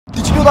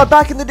Alright,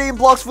 back in the day in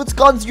Blox Fruits,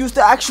 guns used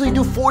to actually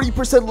do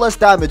 40% less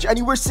damage, and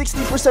you were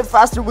 60%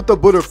 faster with the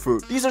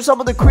Butterfruit. These are some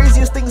of the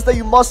craziest things that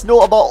you must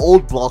know about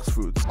old Blox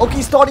Fruits.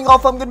 Okay, starting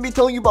off, I'm gonna be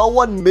telling you about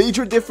one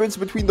major difference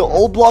between the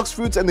old Blox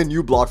Fruits and the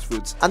new Blox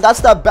Fruits. And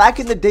that's that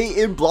back in the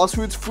day in Blox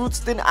Fruits, fruits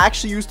didn't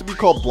actually used to be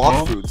called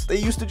Blox Fruits. They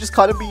used to just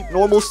kind of be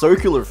normal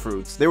circular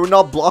fruits. They were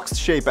not blocks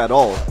shape at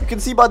all. You can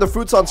see by the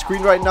fruits on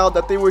screen right now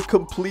that they were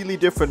completely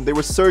different. They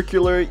were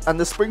circular, and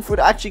the spring fruit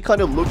actually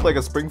kind of looked like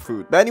a spring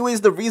fruit. But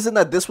anyways, the reason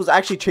that this was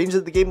actually changed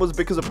in the game was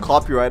because of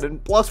copyright,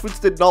 and Blox Fruits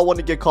did not want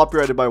to get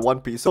copyrighted by One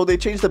Piece, so they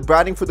changed the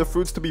branding for the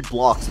fruits to be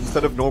blocks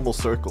instead of normal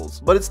circles.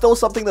 But it's still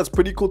something that's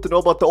pretty cool to know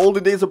about the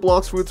olden days of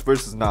Blox Fruits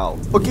versus now.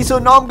 Okay, so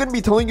now I'm going to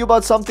be telling you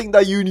about something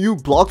that you new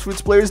Blox Fruits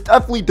players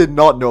definitely did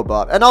not know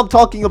about, and I'm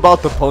talking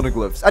about the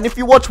poneglyphs. And if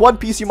you watch One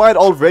Piece, you might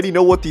already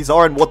know what these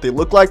are and what they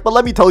look like, but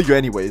let me tell you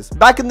anyways.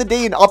 Back in the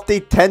day in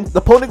Update 10,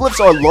 the poneglyphs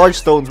are large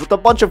stones with a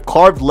bunch of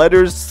carved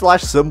letters /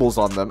 symbols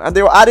on them, and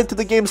they were added to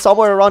the game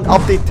somewhere around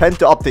Update 10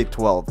 to Update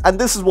 12. And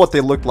this is what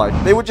they looked like.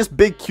 They were just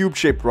big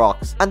cube-shaped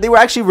rocks, and they were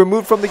actually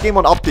removed from the game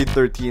on Update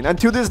 13, and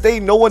to this day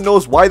no one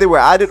knows why they were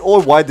added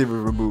or why they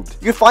were removed.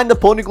 You can find the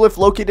poneglyph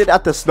located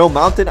at the Snow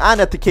Mountain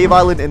and at the Cave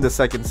Island in the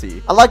Second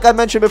Sea. And like I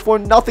mentioned before,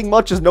 nothing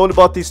much is known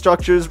about these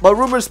structures, but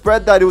rumors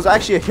spread that it was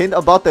actually a hint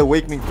about the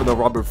awakening for the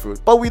rubber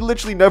fruit, but we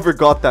literally never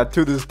got that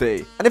to this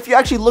day. And if you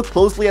actually look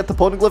closely at the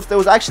poneglyphs, there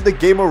was actually the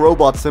gamer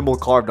robot symbol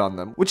carved on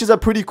them, which is a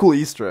pretty cool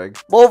Easter egg.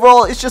 But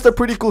overall, it's just a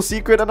pretty cool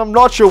secret, and I'm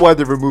not sure why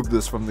they removed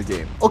this from the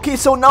game. Okay,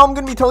 so now I'm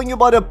gonna be telling you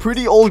about a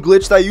pretty old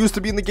glitch that used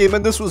to be in the game,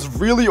 and this was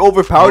really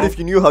overpowered if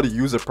you knew how to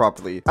use it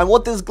properly. And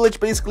what this glitch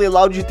basically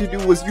allowed you to do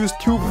was use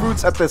two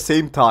fruits at the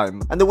same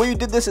time. And the way you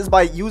did this is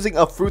by using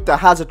a fruit that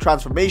has a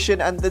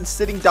transformation and then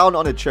sitting down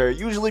on a chair.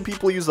 Usually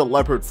people use the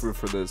leopard fruit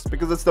for this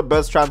because it's the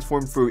best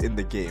transformed fruit in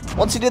the game.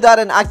 Once you did that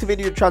and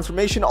activated your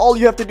transformation, all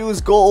you have to do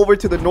is go over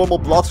to the normal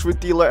Blox Fruit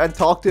dealer and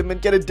talk to him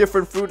and get a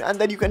different fruit, and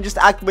then you can just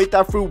activate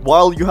that fruit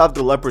while you have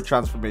the leopard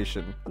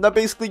transformation. And that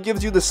basically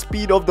gives you the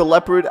speed of the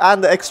leopard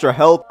and the extra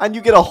health, and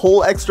you get a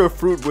whole extra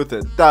fruit with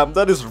it. Damn,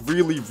 that is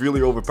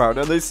really overpowered,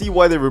 and I see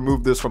why they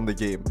removed this from the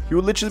game. You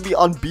would literally be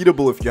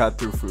unbeatable if you had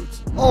two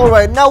fruits.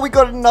 Alright, now we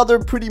got another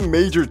pretty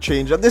major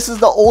change, and this is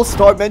the old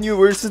start menu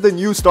versus the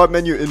new start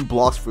menu in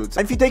Blox Fruits.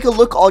 And if you take a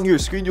look on your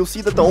screen, you'll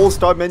see that the old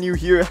start menu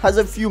here has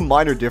a few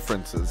minor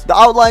differences. The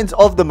outlines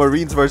of the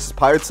Marines versus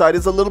Pirate side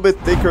is a little bit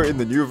thicker in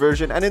the new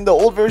version, and in the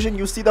old version,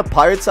 you see the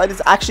Pirate side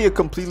is actually a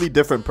completely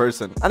different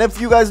person. And if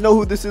you guys know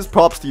who this is,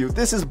 props to you.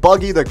 This is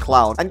Buggy the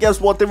Clown. And guess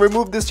what? They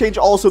removed this change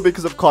also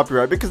because of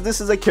copyright, because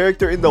this is a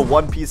character in the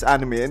One Piece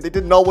anime, and they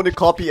did not want to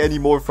copy any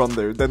more from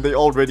there than they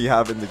already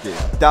have in the game.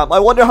 Damn, I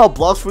wonder how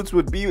Blox Fruits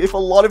would be if a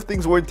lot of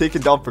things weren't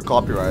taken down for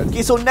copyright.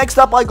 Okay, so next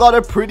up, I got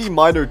a pretty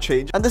minor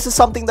change, and this is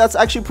something that's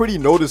actually pretty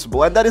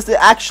noticeable, and that is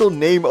the actual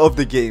name of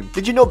the game.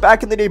 Did you know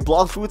back in the day,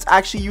 Blox Fruits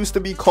actually used to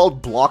be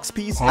called Blox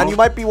Piece? And you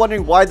might be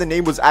wondering why the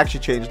name was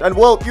actually changed, and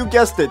well, you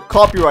guessed it,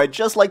 copyright,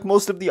 just like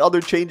most of the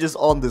other changes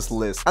on this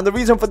list. And the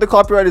reason for the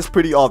copyright is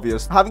pretty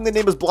obvious. Having the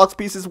name as Blox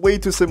Piece is way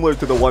too similar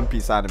to the One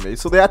Piece anime,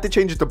 so they had to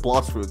change it to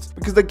Blox Fruits,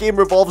 because the game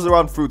revolves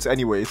around fruits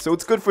anyway, so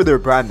it's good for their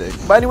branding.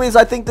 But anyways,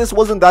 I think this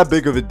wasn't that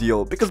big of a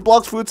deal, because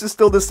Blox Fruits is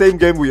still the same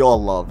game we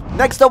all love.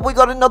 Next up, we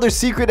got another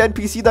secret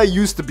NPC that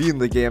used to be in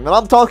the game, and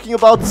I'm talking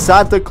about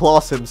Santa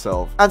Claus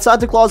himself. And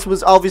Santa Claus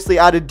was obviously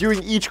added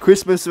during each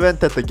Christmas event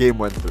that the game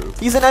went through.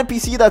 He's an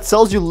NPC that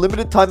sells you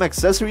limited time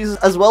accessories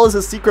as well as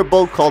a secret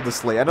boat called the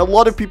Sleigh, and a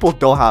lot of people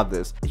don't have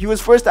this. He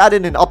was first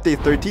added in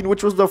Update 13,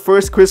 which was the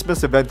first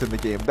Christmas event in the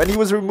game. Then he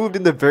was removed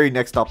in the very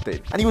next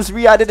update, and he was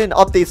re-added in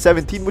Update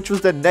 17, which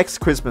was the next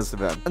Christmas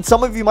event. And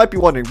some of you might be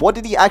wondering, what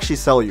did he actually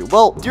sell you?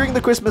 Well, during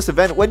the Christmas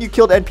event, when you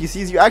killed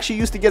NPCs, you actually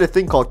used to get a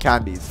thing called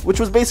candies, which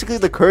was basically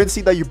the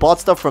currency that you bought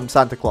stuff from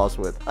Santa Claus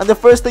with. And the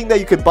first thing that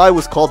you could buy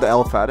was called the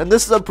elf hat, and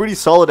this is a pretty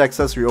solid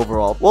accessory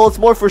overall. Well, it's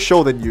more for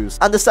show than use.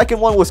 And the second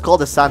one was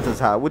called the Santa's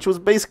hat, which was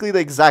basically the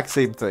exact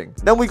same thing.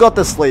 Then we got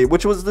the Sleigh,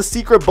 which was the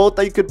secret boat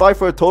that you could buy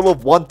for a total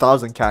of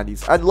 1,000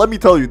 candies. And let me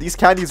tell you, these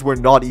candies were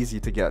not easy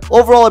to get.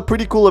 Overall, a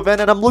pretty cool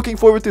event, and I'm looking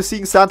forward to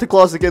seeing Santa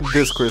Claus again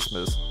this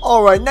Christmas.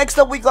 Alright, next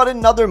up we got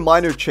another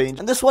minor change,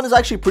 and this one is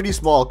actually pretty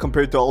small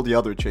compared to all the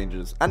other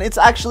changes. And it's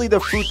actually the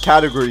fruit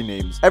category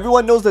names.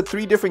 Everyone knows the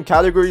 3 different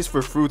categories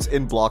for fruits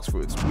in Blox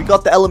Fruits. We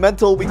got the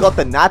elemental, we got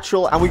the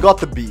natural, and we got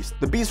the beast.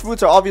 The beast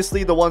fruits are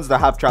obviously the ones that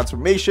have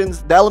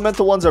transformations. The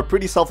elemental ones are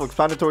pretty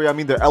self-explanatory, I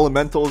mean they're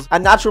elementals.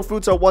 And natural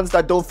fruits are ones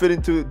that don't fit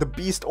into the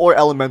beast or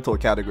elemental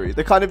category.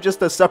 They're kind of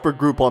just a separate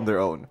group on their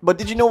own. But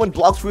did you know when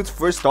Blox Fruits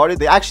first started,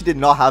 they actually did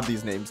not have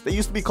these names. They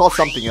used to be called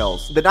something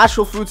else. The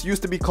natural fruits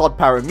used to be called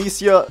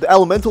Paramecia, the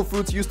elemental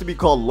fruits used to be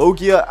called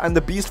Logia, and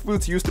the beast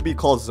fruits used to be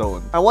called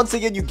Zone. And once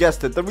again, you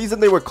guessed it, the reason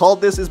they were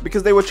called this is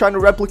because they were trying to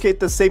replicate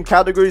the same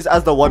categories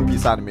as the One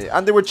Piece anime,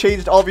 and they were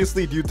changed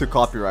obviously due to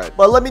copyright.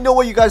 But let me know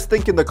what you guys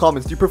think in the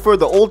comments. Do you prefer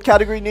the old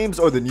category names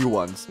or the new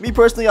ones? Me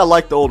personally, I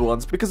like the old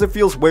ones because it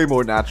feels way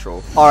more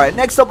natural. Alright,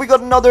 next up we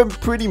got another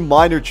pretty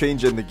minor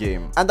change in the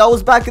game, and that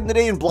was back in the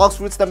day in Blox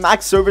Fruits. The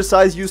max server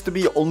size used to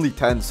be only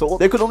 10, so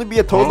there could only be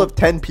a total of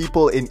 10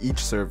 people in each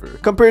server,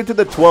 compared to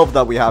the 12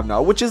 that we have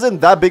now, which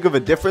isn't that big of a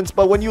difference,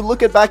 but when you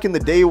look at back in the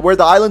day where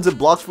the islands in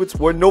Blox Fruits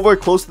were nowhere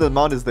close to the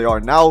amount as they are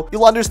now,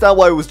 you'll understand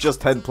why it was just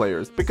 10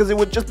 players, because it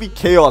would just be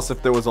chaos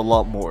if there was a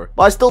lot more.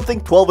 But I still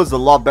think 12 is a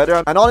lot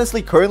better, and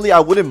honestly currently I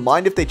wouldn't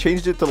mind if they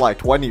changed it to like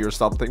 20 or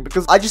something,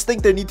 because I just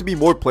think there need to be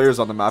more players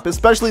on the map,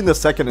 especially in the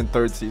second and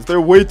third seas.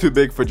 They're way too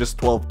big for just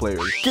 12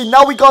 players. Okay,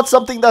 now we got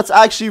something that's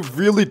actually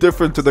really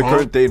different to the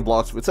current day in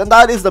Blox Fruits, and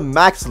that is the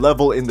max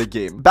level in the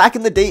game. Back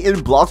in the day in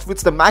Blox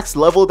Fruits, the max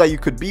level that you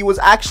could be was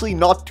actually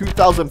not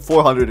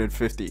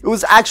 2,450. It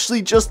was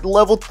actually just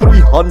level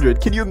 300.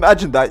 Can you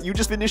imagine that? You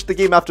just finished the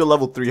game after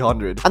level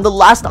 300. And the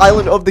last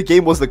island of the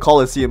game was the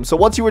Coliseum. So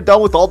once you were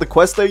done with all the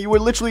quests there, you were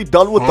literally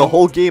done with the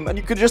whole game, and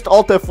you could just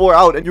Alt F4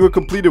 out and you were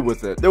completed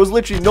with it. There was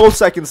literally no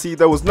second sea,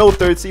 there was no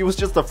third sea, it was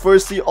just the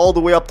first sea all the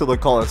way up to the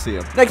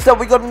Coliseum. Next up,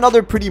 we got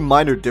another pretty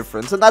minor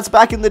difference, and that's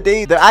back in the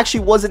day, there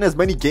actually wasn't as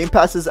many game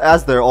passes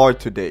as there are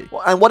today.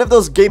 And one of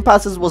those game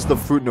passes was the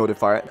fruit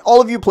notifier.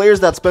 All of you players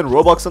that spend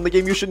Robux on the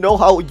game, you should know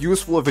how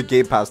useful of a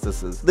game pass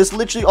this is. This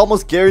literally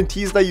almost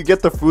guarantees that you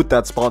get the fruit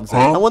that spawns in.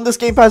 And when this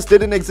game pass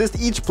didn't exist,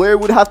 each player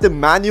would have to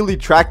manually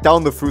track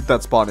down the fruit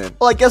that spawned in.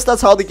 Well, I guess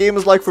that's how the game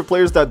is like for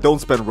players that don't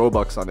spend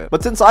Robux on it.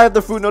 But since I have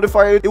the fruit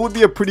notifier, it would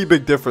be a pretty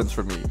big difference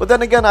for me. But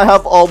then again, I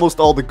have almost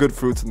all the good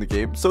fruits in the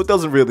game, so it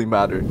doesn't really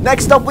matter.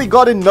 Next up, we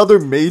got another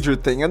major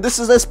thing, and this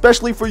is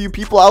especially for you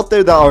people out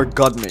there that are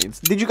gun mains.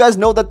 Did you guys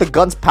know that the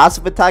gun's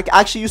passive attack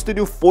actually used to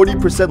do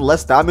 40%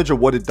 less damage of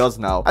what it does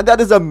now? And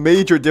that is a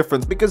major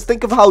difference, because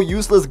think of how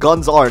useless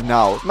guns are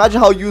now.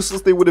 Imagine how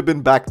useless they would have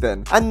been back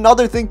then. And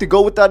another thing to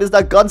go with that is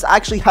that guns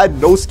actually had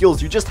no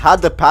skills, you just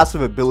had the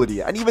passive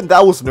ability, and even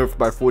that was nerfed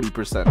by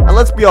 40%. And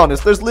let's be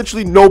honest, there's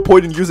literally no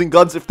point in using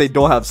guns if they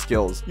don't have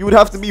skills. You would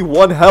have to be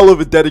one hell of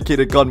a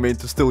dedicated gun main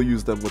to still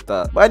use them with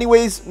that. But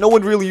anyways, no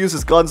one really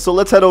uses guns, so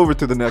let's head over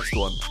to the next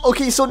one.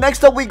 Okay, so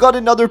next up we got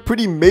another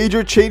pretty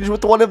major change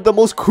with one of the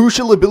most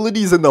crucial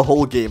abilities in the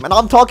whole game, and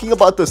I'm talking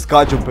about the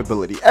sky jump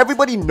ability.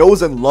 Everybody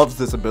knows and loves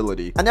this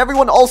ability, and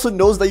everyone also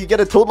knows that you get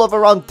a total of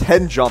around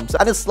 10 jumps,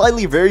 and it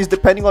slightly varies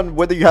depending on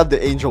whether you have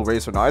the angel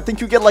race or not. I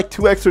think you get like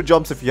 2 extra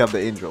jumps if you have the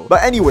angel.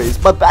 But anyways,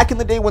 back in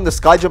the day when the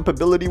sky jump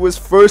ability was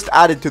first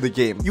added to the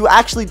game, you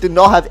actually did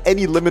not have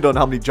any limit on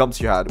how many jumps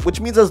you had, which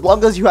means as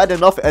long as you had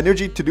enough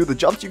energy to do the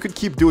jumps, you could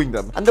keep doing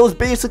them. And there was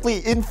basically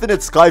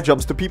infinite sky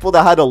jumps to people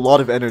that had a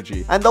lot of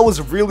energy, and that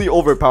was really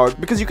overpowered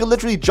because you could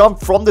literally jump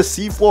from the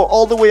seafloor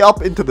all the way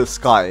up into the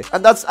sky.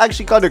 And that's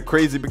actually kind of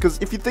crazy, because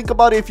if you think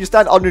about it, if you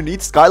stand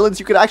underneath Skylands,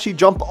 you could actually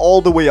jump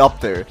all the way up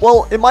there.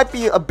 Well, it might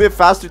be a bit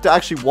faster to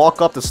actually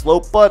walk up the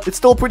slope, but it's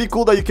still pretty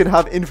cool that you can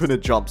have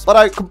infinite jumps. But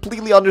I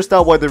completely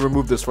understand why they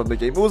removed this from the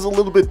game. It was a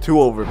little bit too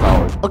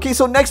overpowered. Okay,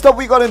 so next up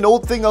we got an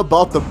old thing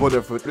about the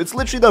butter fruit. It's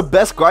literally the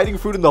best grinding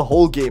fruit in the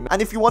whole game,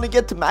 and if you want to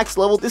get to max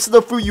level, this is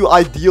the fruit you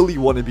ideally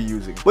want to be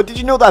using. But did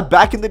you know that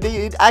back in the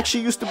day, it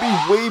actually used to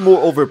be way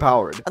more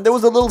overpowered, and there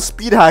was a little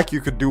speed hack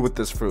you could do with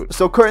this fruit.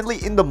 So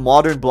currently in the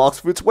modern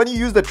Blox Fruits, when you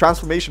use the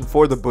transformation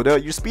for the Buddha,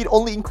 your speed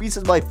only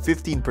increases by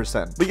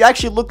 15%, but you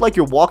actually look like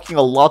you're walking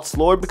a lot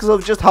slower because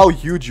of just how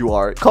huge you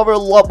are. Cover a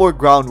lot more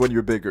ground when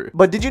you're bigger.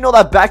 But did you know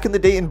that back in the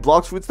day in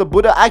Blox Fruits, the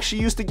Buddha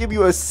actually used to give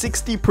you a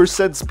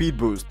 60% speed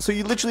boost? So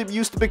you literally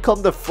used to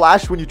become the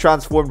Flash when you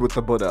transformed with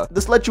the Buddha.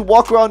 This lets you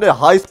walk around at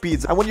high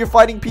speeds, and when you're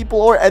fighting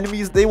people or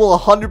enemies, they will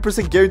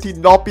 100% guaranteed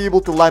not be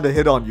able to land a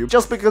hit on you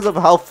just because of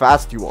how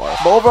fast you are.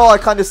 But overall, I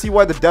kind of see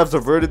why the devs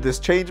averted this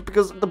change,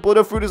 because the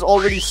Buddha fruit is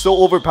already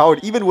so overpowered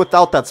even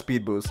without that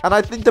speed boost, and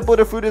I think the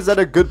Buddha fruit is at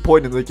a good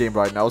point in the game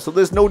right now, so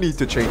there's no need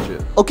to change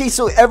it. Okay,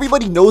 so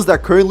everybody knows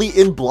that currently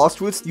in Blox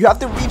Fruits, you have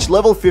to reach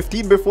level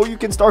 15 before you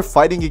can start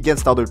fighting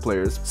against other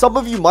players. Some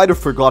of you might have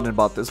forgotten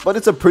about this, but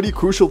it's a pretty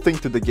crucial thing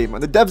to the game,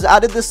 and the devs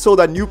added this so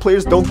that new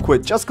players don't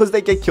quit just because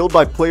they get killed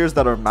by players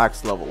that are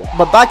max level.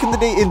 But back in the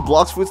day in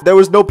Blox Fruits, there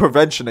was no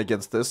prevention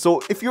against this,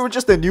 so if you were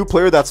just a new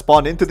player that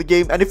spawned into the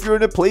game, and if you're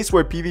in a place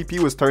where PvP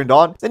was turned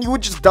on, then you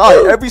would just die.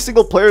 Every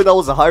single player that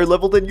was a higher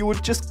level than you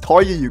would just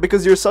target you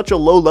because you're such a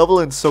low level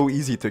and so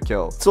easy to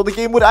kill. So the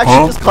game would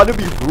actually just kind of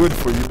be ruined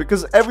for you,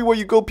 because everywhere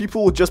you go,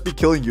 people will just be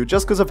killing you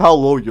just because of how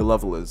low your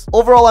level is.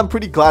 Overall, I'm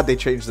pretty glad they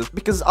changed this,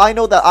 because I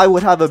know that I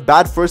would have a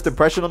bad first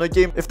impression on a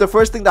game if the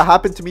first thing that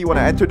happened to me when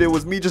I entered it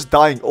was me just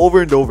dying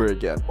over and over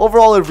again.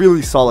 Overall, a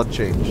really solid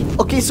change.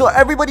 Okay, so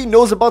everybody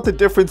knows about the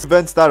different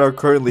events that are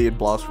currently in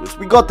Blox Fruits.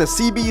 We got the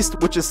Sea Beast,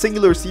 which is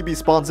singular Sea Beast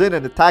spawns in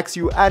and attacks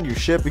you and your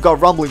ship. We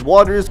got Rumbling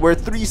Waters, where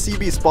 3 Sea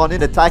Beasts spawn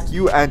in, attack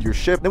you and your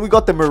ship. Then we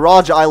got the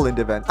Mirage Island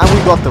event, and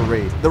we got the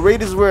Raid. The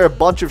Raid is where a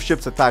bunch of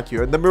ships attack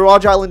you, and the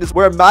Mirage Island is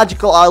where a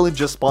magical island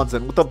just spawns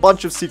in with a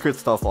bunch of secret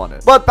stuff on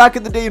it. But back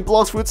in the day in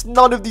Blox Fruits,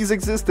 none of these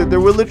existed. There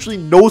were literally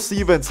no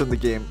sea events in the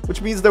game,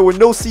 which means there were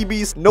no Sea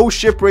Beasts, no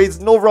ship raids,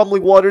 no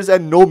Rumbling Waters,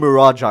 and no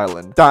Mirage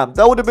Island. Damn,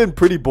 that would have been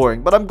pretty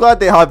boring, but I'm glad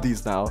they have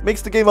these now.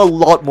 Makes the game a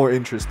lot more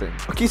interesting.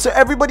 Okay, so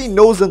everybody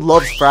knows and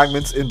loves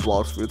fragments in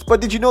Blox Fruits,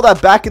 but did you know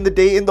that back in the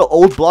day in the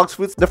old Blox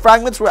Fruits, the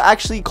fragments were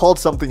actually called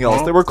something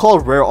else? They were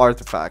called rare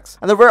artifacts.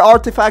 And the rare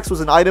artifacts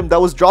was an item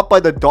that was dropped by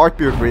the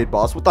Darkbeard raid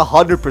boss with a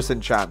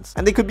 100% chance,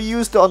 and they could be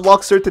used to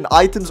unlock certain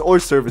items or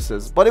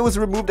services, but it was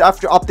removed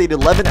after update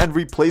 11 and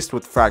replaced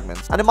with fragments.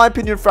 fragments. And in my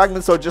opinion,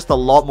 fragments are just a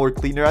lot more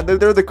cleaner, and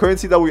they're the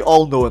currency that we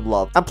all know and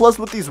love. And plus,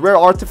 with these rare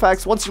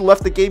artifacts, once you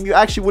left the game, you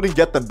actually wouldn't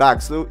get them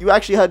back, so you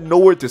actually had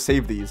nowhere to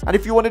save these. And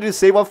if you wanted to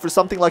save up for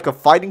something like a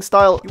fighting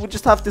style, you would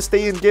just have to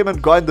stay in game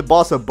and grind the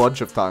boss a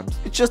bunch of times.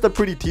 It's just a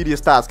pretty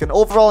tedious task, and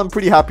overall, I'm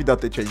pretty happy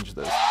that they changed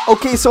this.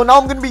 Okay, so now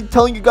I'm gonna be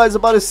telling you guys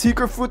about a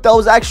secret fruit that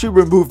was actually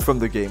removed from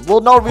the game.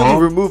 Well, not really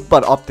removed,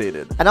 but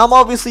updated. And I'm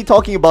obviously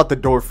talking about the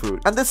door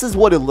fruit. And this is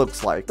what it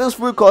looks like. This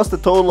fruit cost a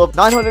total of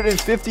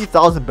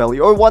 950,000 belly,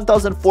 or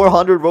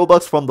 1,400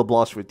 Robux from the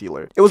Blox Fruit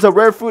dealer. It was a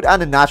rare fruit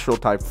and a natural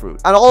type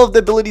fruit. And all of the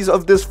abilities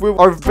of this fruit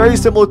are very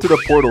similar to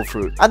the portal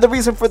fruit. And the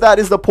reason for that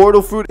is the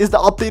portal fruit is the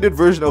updated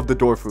version of the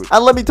door fruit.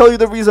 And let me tell you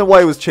the reason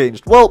why it was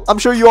changed. Well, I'm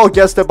sure you all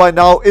guessed it by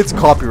now. It's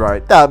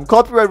copyright. Damn,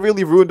 copyright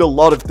really ruined a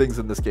lot of things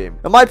in this game.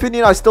 In my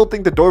opinion, I still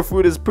think the door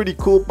fruit is pretty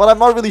cool, but I'm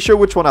not really sure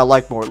which one I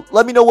like more.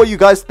 Let me know what you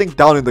guys think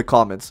down in the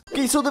comments.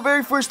 Okay, so the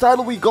very first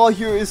title we got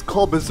here is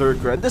called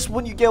Berserker, and this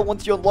one you get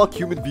once you unlock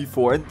Human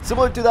V4, and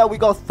similar to that we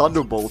got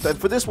Thunderbolt, and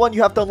for this one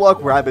you have to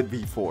unlock Rabbit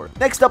V4.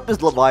 Next up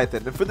is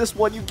Leviathan, and for this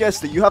one you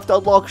guessed it, you have to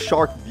unlock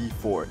Shark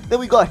V4. Then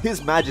we got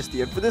His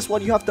Majesty, and for this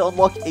one you have to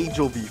unlock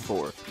Angel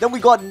V4. Then we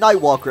got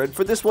Nightwalker, and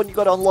for this one you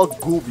gotta unlock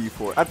Ghoul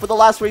V4. And for the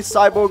last race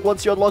Cyborg,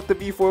 once you unlock the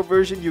V4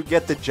 version, you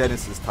get the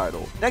Genesis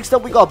title. Next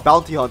up we got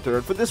Bounty Hunter,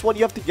 and for this one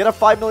you have to get a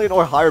 5 million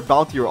or higher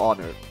bounty or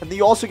honor. And then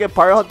you also get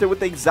Pirate Hunter with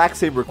the exact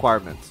same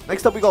requirements.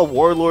 Next up we got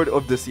Warlord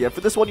of the Sea, and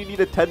for this one you need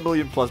a 10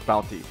 million plus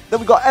bounty. Then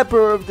we got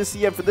Emperor of the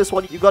Sea, and for this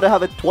one you gotta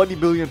have a 20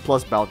 million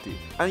plus bounty.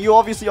 And you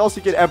obviously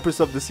also get Empress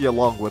of the Sea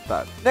along with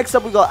that. Next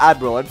up we got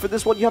Admiral, and for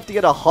this one you have to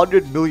get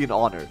 100 million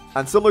honor.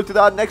 And similar to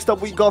that, next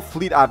up we got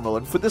Fleet Admiral,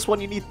 and for this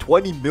one you need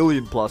 20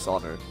 million plus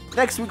honor.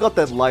 Next we got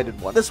the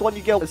Enlightened one. This one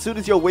you get as soon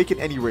as you awaken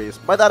any race.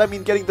 By that I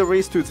mean getting the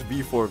race to its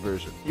V4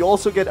 version. You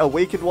also get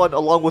Awakened one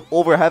along with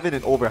Over Heaven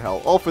and Over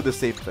Hell, all for the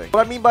same thing.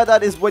 What I mean by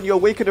that is when you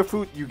awaken a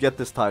fruit, you get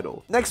this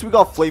title. Next we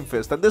got Flame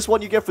Fist, and this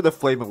one you get for the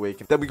Flame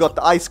Awakening. Then we got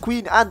the Ice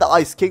Queen and the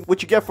Ice King,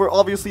 which you get for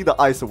obviously the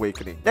Ice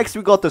Awakening. Next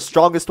we got the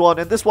Strongest one,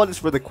 and this one is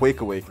for the Quake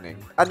Awakening.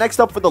 And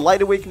next up for the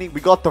Light Awakening, we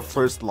got the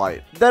First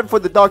Light. Then for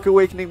the Dark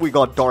Awakening, we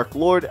got Dark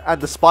Lord,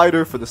 and the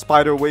Spider for the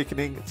Spider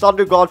Awakening,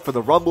 Thunder God for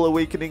the Rumble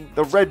Awakening,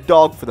 the Red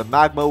Dog for the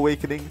Magma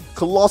Awakening,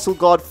 Colossal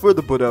God for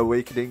the Buddha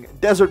Awakening,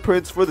 Desert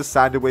Prince for the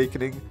Sand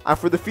Awakening, and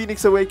for the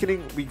Phoenix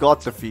Awakening, we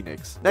got the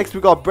Phoenix. Next we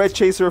got Bread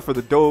Chaser for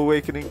the Dough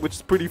Awakening, which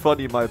is pretty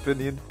funny in my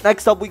opinion.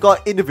 Next up we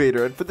got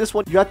Innovator, and for this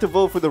one you had to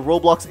vote for the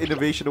Roblox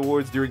Innovation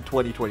Awards during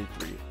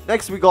 2023.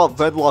 Next we got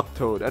Venlock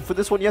Toad, and for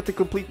this one you have to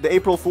complete the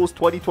April Fool's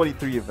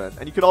 2023 event,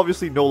 and you can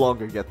obviously no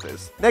longer get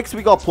this. Next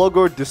we got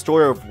Plugor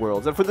Destroyer of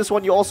Worlds, and for this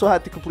one you also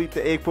had to complete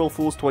the April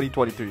Fool's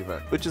 2023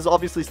 event, which is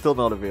obviously still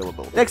not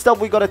available. Next up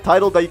we got a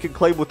title that you can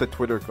claim with a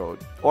Twitter code,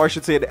 or I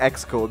should say an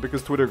X code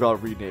because Twitter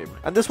got renamed,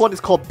 and this one is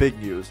called Big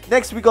News.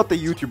 Next we got the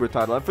YouTuber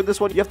title, and for this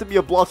one you have to be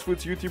a Blox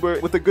Fruits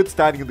YouTuber with a good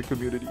standing in the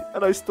community,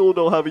 and I still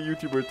don't have a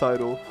YouTuber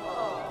title.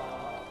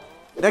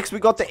 Next we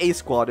got the Ace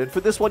Squad, and for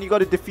this one you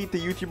gotta defeat the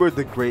YouTuber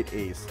The Great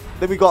Ace.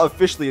 Then we got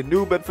Officially a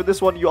Noob, and for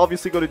this one you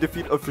obviously gotta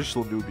defeat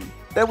Official Newbie.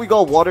 Then we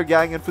got Water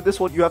Gang, and for this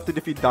one you have to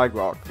defeat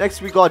Digrok.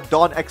 Next we got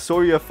Don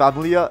Exoria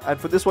Familia,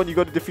 and for this one you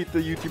gotta defeat the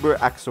YouTuber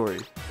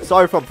Axori.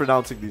 Sorry if I'm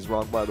pronouncing these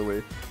wrong by the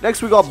way.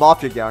 Next we got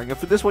Mafia Gang, and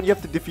for this one you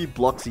have to defeat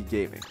Bloxy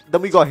Gaming.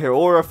 Then we got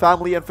Herora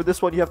Family, and for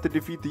this one you have to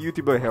defeat the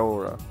YouTuber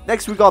Herora.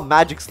 Next we got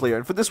Magic Slayer,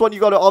 and for this one you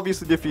gotta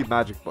obviously defeat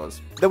Magic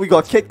Buzz. Then we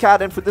got Kit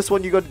Kat, and for this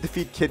one you gotta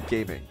defeat Kid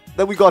Gaming.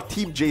 Then we got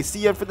Team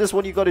JC, and for this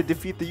one you gotta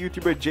defeat the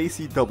YouTuber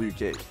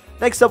JCWK.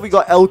 Next up we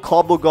got El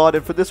Combo God,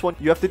 and for this one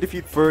you have to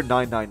defeat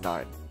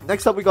Fur999.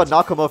 Next up we got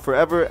Nakama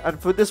Forever,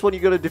 and for this one you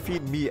gotta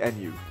defeat me and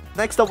you.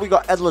 Next up we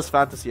got Endless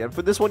Fantasy, and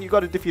for this one you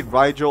gotta defeat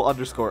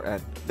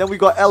Rigel_N. Then we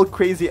got El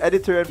Crazy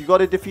Editor, and you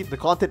gotta defeat the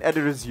content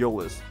editor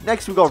Ziolas.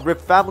 Next we got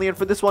Rip Family, and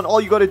for this one all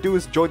you gotta do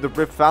is join the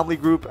Rip Family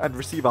group and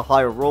receive a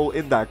higher role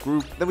in that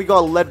group. Then we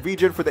got Lead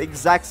Region for the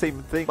exact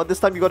same thing, but this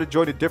time you gotta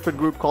join a different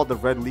group called the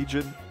Red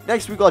Legion.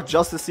 Next we got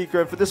Justice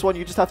Seeker, and for this one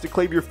you just have to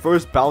claim your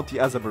first bounty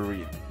as a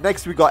Marine.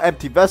 Next we got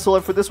Empty Vessel,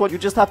 and for this one you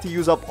just have to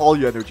use up all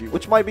your energy,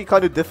 which might be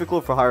kind of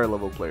difficult for higher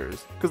level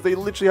players, because they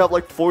literally have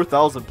like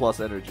 4,000 plus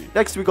energy.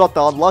 Next we got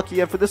the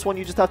Unlucky, and for this one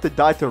you just have to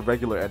die to a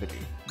regular enemy.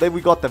 Then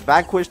we got the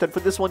Vanquished, and for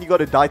this one you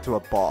gotta die to a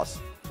boss.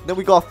 Then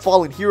we got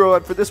Fallen Hero,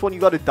 and for this one you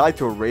gotta die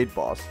to a raid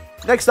boss.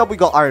 Next up we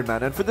got Iron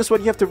Man, and for this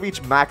one you have to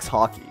reach Max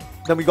Hockey.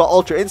 Then we got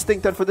Ultra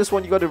Instinct, and for this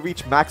one you gotta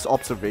reach Max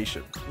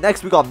Observation.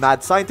 Next we got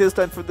Mad Scientist,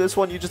 and for this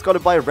one you just gotta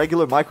buy a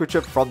regular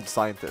microchip from the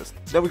Scientist.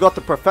 Then we got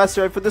the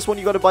Professor, and for this one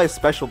you gotta buy a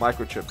special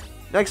microchip.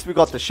 Next we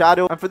got the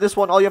Shadow, and for this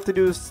one all you have to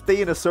do is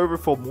stay in a server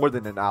for more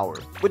than an hour,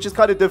 which is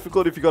kind of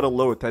difficult if you got a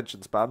low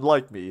attention span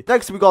like me.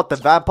 Next we got the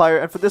Vampire,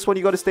 and for this one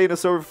you gotta stay in a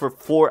server for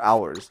 4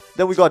 hours.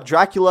 Then we got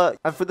Dracula,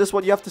 and for this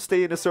one you have to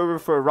stay in a server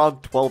for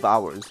around 12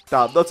 hours.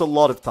 Damn, that's a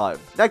lot of time.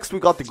 Next we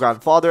got the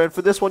Grandfather, and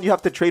for this one you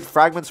have to trade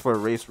fragments for a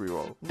race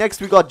reroll. Next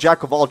we got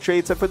Jack of all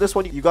trades, and for this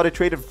one you gotta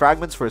trade in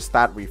fragments for a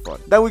stat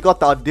refund. Then we got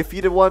the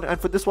Undefeated one,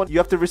 and for this one you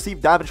have to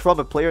receive damage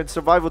from a player and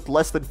survive with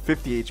less than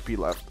 50 HP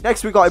left.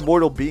 Next we got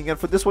Immortal Being, and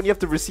for this one you have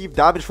to receive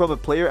damage from a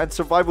player and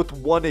survive with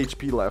 1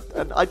 HP left.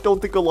 And I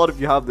don't think a lot of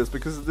you have this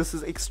because this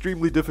is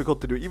extremely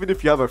difficult to do, even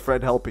if you have a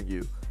friend helping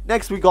you.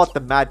 Next, we got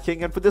the Mad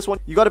King, and for this one,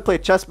 you got to play a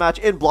chess match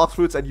in Blox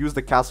Fruits and use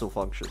the castle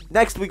function.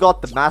 Next, we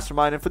got the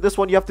Mastermind, and for this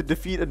one, you have to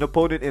defeat an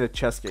opponent in a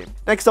chess game.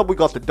 Next up, we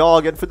got the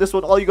Dog, and for this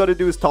one, all you got to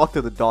do is talk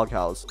to the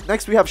doghouse.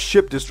 Next, we have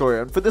Ship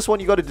Destroyer, and for this one,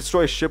 you got to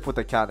destroy a ship with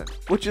a cannon,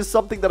 which is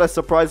something that I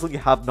surprisingly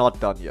have not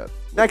done yet.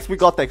 Next, we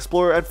got the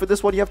Explorer, and for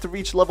this one, you have to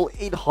reach level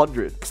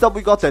 800. Next up,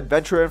 we got the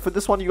Adventurer, and for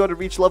this one, you got to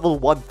reach level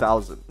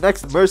 1000.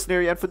 Next,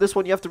 Mercenary, and for this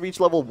one, you have to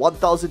reach level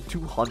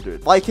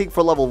 1200. Viking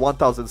for level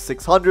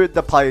 1600,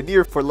 the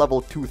Pioneer for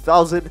level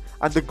 2000,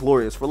 and the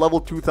Glorious for level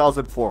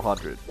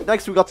 2400.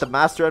 Next, we got the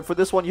Master, and for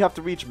this one, you have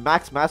to reach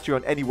max mastery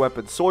on any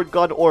weapon, sword,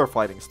 gun, or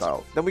fighting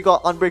style. Then we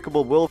got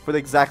Unbreakable Will for the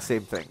exact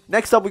same thing.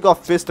 Next up, we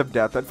got Fist of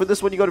Death, and for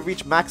this one, you got to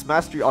reach max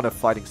mastery on a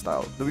fighting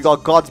style. Then we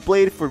got God's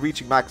Blade for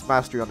reaching max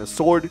mastery on a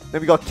sword.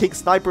 Then we got King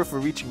Sniper for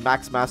reaching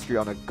max mastery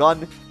on a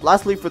gun.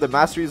 Lastly, for the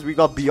masteries, we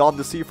got Beyond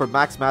the Sea for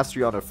max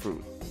mastery on a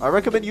fruit. I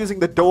recommend using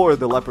the doe or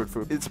the leopard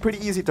fruit. It's pretty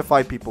easy to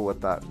fight people with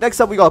that.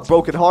 Next up, we got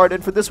Broken Heart,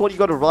 and for this one, you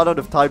gotta run out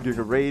of time during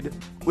a raid,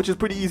 which is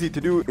pretty easy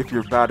to do if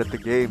you're bad at the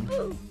game.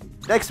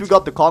 Next, we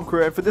got the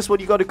Conqueror, and for this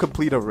one, you gotta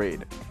complete a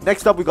raid.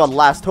 Next up, we got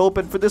Last Hope,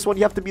 and for this one,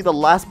 you have to be the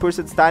last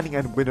person standing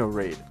and win a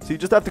raid. So you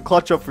just have to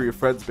clutch up for your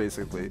friends,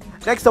 basically.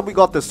 Next up, we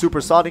got the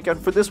Supersonic,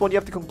 and for this one, you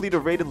have to complete a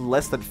raid in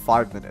less than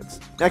 5 minutes.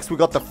 Next, we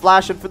got the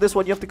Flash, and for this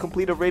one, you have to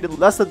complete a raid in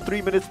less than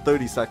 3 minutes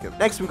 30 seconds.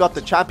 Next, we got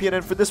the Champion,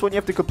 and for this one, you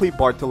have to complete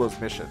Bartillo's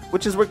mission,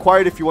 which is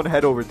required if you want to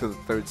head over to the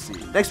 3rd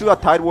sea. Next, we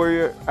got Tide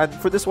Warrior, and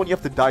for this one, you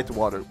have to die to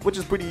water, which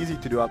is pretty easy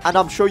to do, and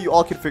I'm sure you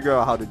all can figure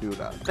out how to do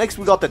that. Next,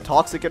 we got the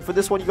Toxic, and for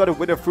this one, you gotta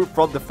win a fruit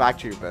from the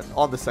factory event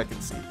on the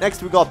 2nd sea.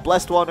 Next, we got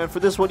Blessed One, and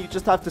for this one, you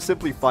just have to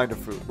simply find a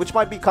fruit, which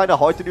might be kind of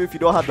hard to do if you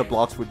don't have the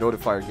Blox Fruit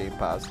Notifier Game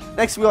Pass.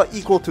 Next, we got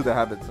Equal to the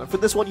Heavens, and for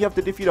this one, you have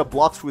to defeat a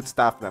Blox Fruit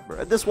staff member,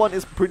 and this one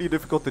is pretty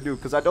difficult to do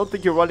because I don't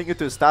think you're running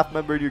into a staff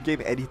member in your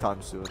game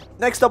anytime soon.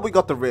 Next up, we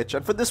got the Rich,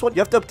 and for this one, you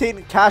have to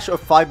obtain cash of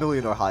 5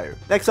 million or higher.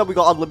 Next up, we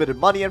got Unlimited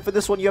Money, and for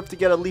this one, you have to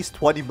get at least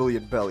 20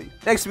 million belly.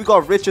 Next, we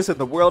got Richest in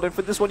the World, and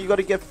for this one, you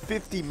gotta get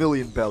 50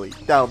 million belly.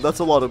 Damn, that's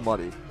a lot of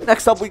money.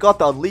 Next up, we got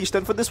the Unleashed,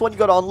 and for this one, you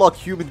gotta unlock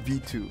Human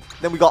V2.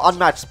 Then we got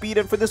Unmatched Speed,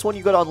 and for this one,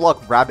 you gotta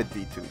unlock Rabbit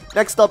V2.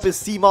 Next up is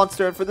Sea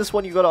Monster, and for this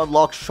one, you gotta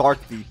unlock Shark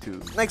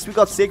V2. Next, we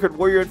got Sacred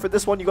Warrior, and for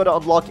this one, you gotta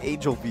unlock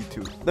Angel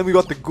V2. Then we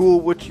got the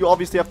Ghoul, which you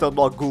obviously have to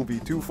unlock Ghoul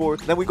V2 for.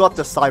 Then we got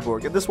the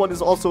Cyborg, and this one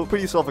is also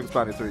pretty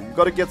self-explanatory. You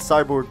gotta get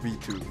Cyborg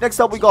V2. Next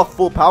up, we got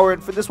Full Power,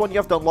 and for this one, you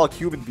have to unlock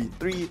Human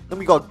V3. Then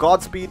we got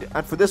Godspeed,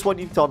 and for this one,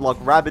 you need to unlock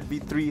Rabbit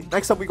V3.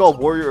 Next up, we got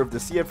Warrior of the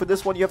Sea, and for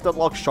this one, you have to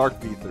unlock Shark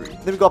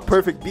V3. Then we got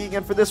Perfect Being,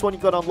 and for this one, you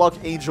gotta unlock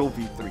Angel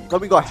V3. Then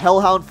we got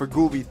Hellhound for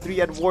Ghoul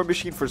V3, and War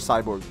Machine for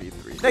Cyborg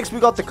V3. Next, we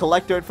got the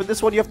Collector, and for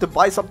this one, you have to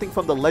buy something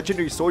from the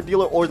Legendary Sword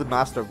Dealer or the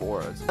Master of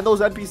Auras. And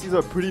those NPCs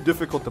are pretty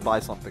difficult to buy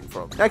something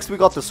from. Next, we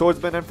got the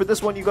Swordsman, and for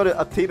this one, you gotta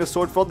obtain a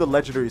sword from the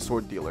Legendary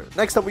Sword Dealer.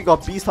 Next up, we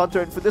got Beast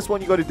Hunter, and for this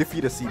one, you gotta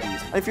defeat a sea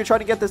beast. And if you're trying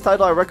to get this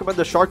title, I recommend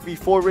the Shark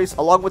V4 race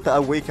along with the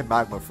Awakened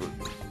Magma Fruit.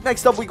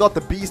 Next up, we got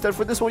the Beast, and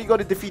for this one, you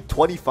gotta defeat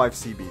 25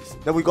 sea beasts.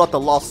 Then we got the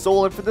Lost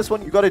Soul, and for this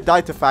one, you gotta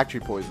die to factory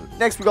poison.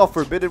 Next, we got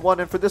Forbidden One,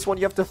 and for this one,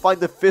 you have to find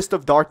the Fist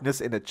of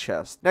Darkness in a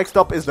chest. Next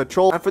up is the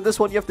Troll, and for this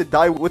one, you have to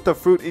die with the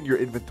fruit in your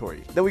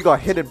inventory. Then we got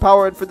Hidden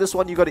Power, and for this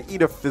one, you gotta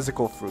eat a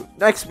physical fruit.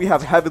 Next, we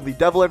have Heavenly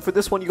Devil, and for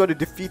this one, you gotta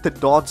defeat the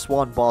Dawn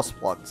Swan boss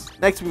once.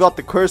 Next, we got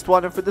the Cursed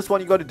One, and for this one,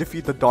 you gotta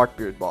defeat the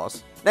Darkbeard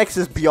boss. Next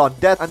is Beyond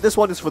Death, and this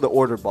one is for the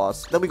Order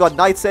boss. Then we got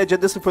Night's Edge,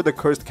 and this is for the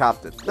Cursed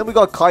Captain. Then we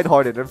got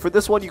Kind-Hearted, and for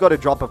this one, you gotta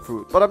drop a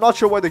fruit. But I'm not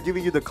sure why they're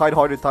giving you the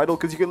Kind-Hearted title,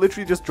 because you can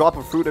literally just drop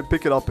a fruit and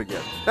pick it up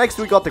again. Next,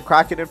 we got the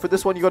Kraken, and for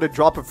this one, you gotta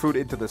drop a fruit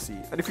into the sea.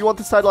 And if you want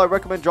this title, I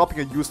recommend dropping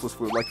a useless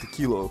fruit, like the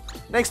Kilo.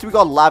 Next, we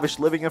got Lavish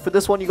Living, and for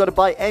this one, you gotta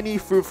buy any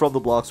fruit from the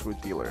Blox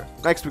Fruit Dealer.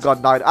 Next, we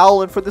got Night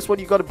Owl, and for this one,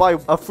 you gotta buy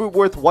a fruit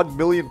worth 1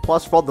 million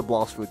plus from the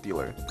Blox Fruit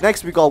Dealer.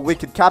 Next, we got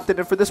Wicked Captain,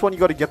 and for this one, you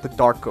gotta get the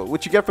Dark Coat,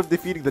 which you get from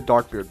defeating the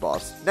Darkbeard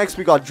boss. Next,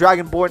 we got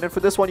Dragonborn, and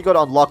for this one, you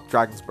gotta unlock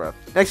Dragon's Breath.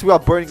 Next, we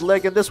got Burning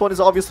Leg, and this one is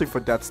obviously for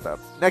Death Step.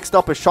 Next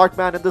up is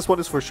Sharkman, and this one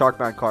is for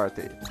Sharkman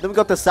Karate. Then we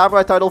got the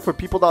Samurai title for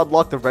people that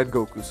unlock the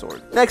Rengoku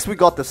sword. Next, we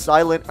got the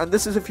Silent, and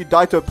this is if you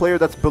die to a player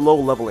that's below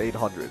level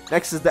 800.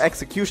 Next is the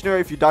Executioner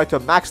if you die to a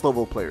max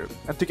level player.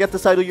 And to get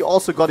this title, you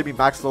also gotta be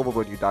max level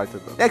when you die to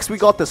them. Next, we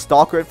got the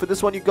Stalker, and for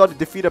this one, you gotta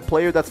defeat a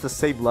player that's the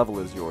same level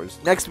as yours.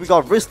 Next, we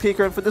got Risk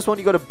Taker, and for this one,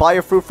 you gotta buy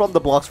a fruit from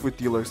the Blox Fruit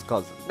Dealer's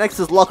cousin. Next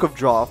is Luck of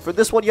Draw. For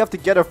this one, you have to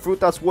get a fruit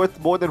that's worth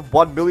more than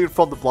 1 million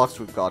from the Blox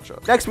Fruit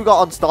gacha. Next, we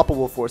got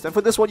Unstoppable Force, and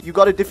for this one, you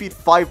gotta defeat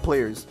 5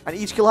 players, and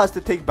each kill has to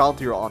take bound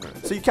to your honor.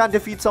 So you can't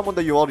defeat someone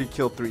that you already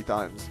killed 3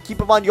 times.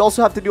 Keep in mind, you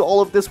also have to do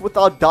all of this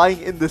without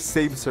dying in the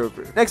same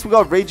server. Next, we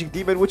got Raging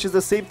Demon, which is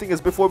the same thing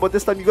as before, but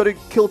this time you gotta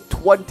kill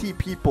 20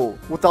 people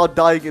without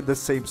dying in the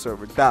same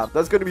server. Damn,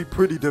 that's gonna be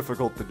pretty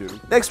difficult to do.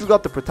 Next, we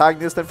got the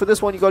Protagonist, and for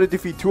this one, you gotta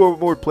defeat 2 or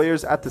more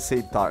players at the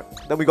same time.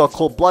 Then we got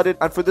Cold Blooded,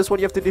 and for this one,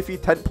 you have to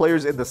defeat 10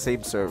 players in the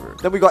same server.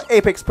 Then we got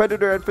Apex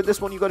Predator, and for this this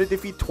one, you gotta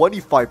defeat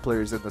 25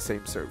 players in the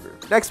same server.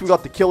 Next, we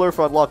got the Killer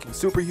for unlocking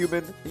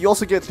Superhuman. You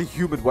also get the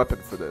Human Weapon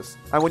for this.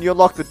 And when you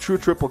unlock the True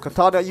Triple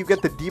Katana, you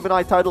get the Demon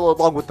Eye title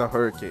along with the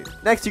Hurricane.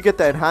 Next, you get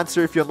the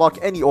Enhancer if you unlock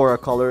any aura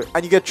color.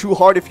 And you get True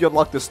Heart if you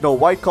unlock the Snow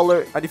White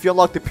color. And if you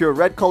unlock the Pure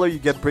Red color, you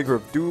get Bringer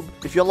of Doom.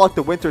 If you unlock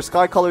the Winter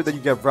Sky color, then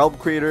you get Realm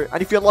Creator.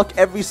 And if you unlock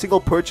every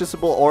single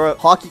purchasable aura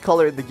hockey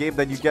color in the game,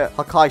 then you get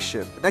Hakai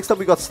Shin. Next up,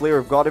 we got Slayer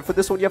of God. And for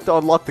this one, you have to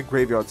unlock the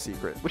Graveyard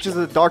Secret, which is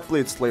the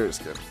Darkblade Slayer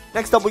skin.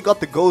 Next up, we got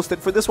the Ghost,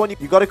 and for this one,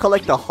 you gotta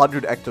collect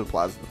 100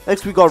 Ectoplasm.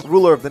 Next, we got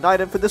Ruler of the Night,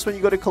 and for this one,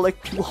 you gotta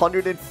collect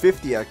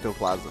 250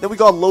 Ectoplasm. Then we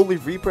got Lonely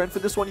Reaper, and for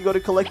this one, you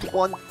gotta collect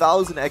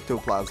 1000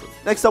 Ectoplasm.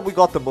 Next up, we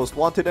got the Most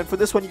Wanted, and for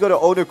this one, you gotta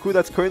own a crew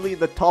that's currently in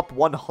the top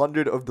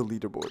 100 of the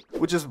leaderboard,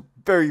 which is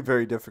very,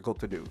 very difficult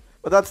to do.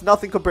 But that's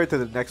nothing compared to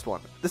the next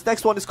one. This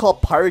next one is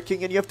called Pirate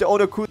King, and you have to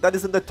own a crew that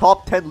is in the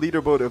top 10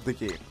 leaderboard of the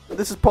game. And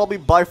this is probably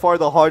by far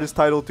the hardest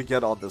title to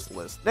get on this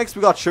list. Next,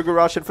 we got Sugar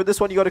Rush, and for this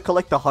one, you gotta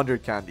collect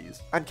 100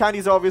 candies. And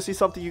candies are obviously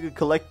something you can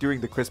collect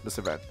during the Christmas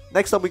event.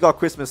 Next up, we got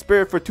Christmas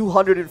Spirit for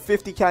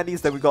 250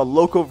 candies. Then we got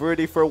Loco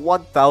Verde for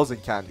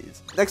 1000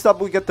 candies. Next up,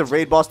 we get the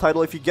Raid Boss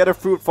title if you get a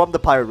fruit from the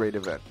Pirate Raid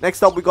event.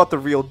 Next up, we got the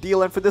Real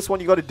Deal, and for this one,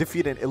 you gotta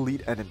defeat an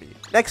elite enemy.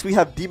 Next, we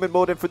have Demon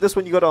Mode, and for this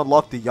one, you gotta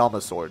unlock the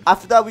Yama Sword.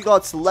 After that, we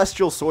got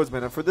Celestial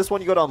Swordsman, and for this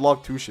one, you gotta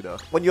unlock Tushida.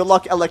 When you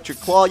unlock Electric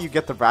Claw, you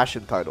get the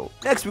Ration title.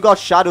 Next, we got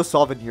Shadow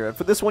Souvenir, and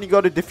for this one, you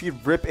gotta defeat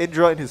Rip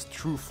Indra in his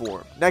true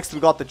form. Next, we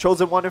got the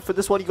Chosen One, and for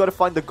this one, you gotta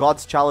find the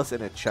God's Chalice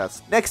in a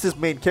chest. Next is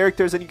Main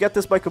Characters, and you get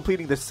this by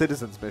completing the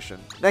Citizens mission.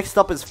 Next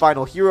up is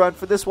Final Hero, and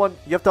for this one,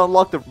 you have to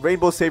unlock the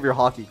Rainbow Savior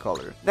hockey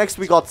color. Next,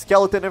 we got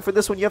Skeleton, and for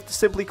this one, you have to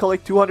simply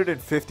collect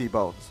 250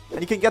 bones.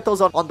 And you can get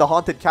those on the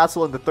Haunted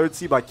Castle in the 3rd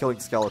sea by killing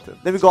Skeleton.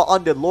 Then we got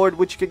Undead Lord,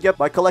 which you can get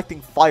by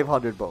collecting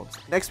 500 bones.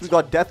 Next, we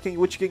got Death King,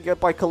 which you can get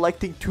by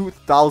collecting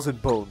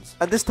 2000 bones.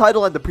 And this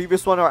title and the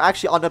previous one are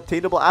actually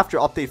unobtainable after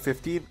update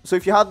 15. So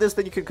if you have this,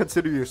 then you can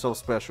consider yourself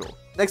special.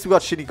 Next, we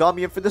got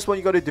Shinigami, and for this one,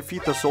 you gotta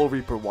defeat the Soul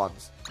Reaper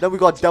once. Then we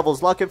got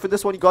Devil's Luck, and for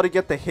this one, you gotta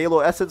get the Halo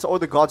Essence or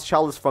the God's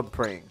Chalice from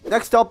praying.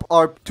 Next up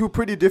are two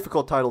pretty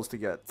difficult titles to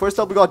get. First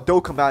up, we got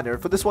Do Commander,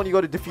 and for this one, you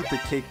gotta defeat the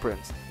Cake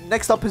Prince.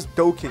 Next up is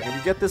Do King, and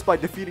you get this by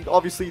defeating,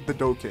 obviously, the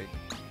Do King.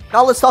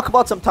 Now let's talk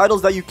about some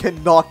titles that you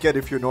cannot get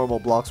if you're a normal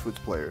Blox Fruits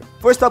player.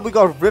 First up, we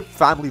got Rip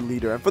Family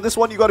Leader, and for this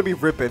one, you gotta be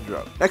Rip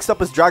Indra. Next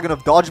up is Dragon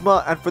of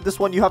Dojima, and for this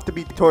one, you have to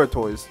be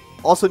Toratoise,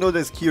 also known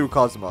as Kiru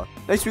Kazuma.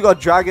 Next, we got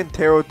Dragon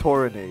Taro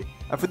Torane.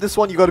 And for this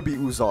one, you gotta be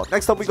Uzon.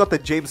 Next up, we got the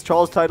James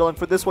Charles title, and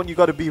for this one, you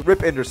gotta be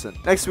Rip Anderson.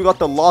 Next, we got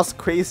the Lost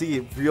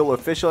Crazy Real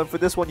Official, and for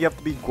this one, you have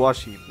to be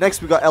Guashi.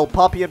 Next, we got El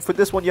Papi, and for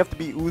this one, you have to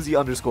be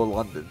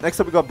Uzi_London. Next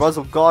up, we got Buzz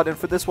of God, and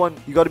for this one,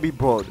 you gotta be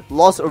Broad.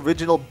 Lost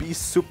Original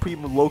Beast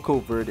Supreme Loco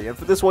Verde, and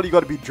for this one, you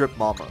gotta be Drip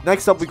Mama.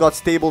 Next up, we got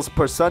Stables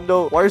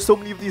Persendo. Why are so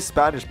many of these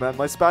Spanish, man?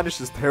 My Spanish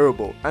is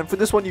terrible. And for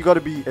this one, you gotta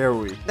be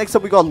Airway. Next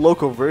up, we got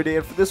Loco Verde,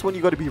 and for this one,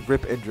 you gotta be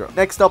Rip Indra.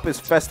 Next up is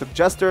Festive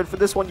Jester, and for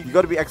this one, you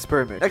gotta be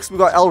Experiment. Next, we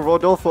got El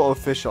Rodolfo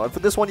Official, and for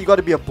this one, you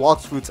gotta be a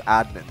Blox Fruits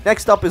admin.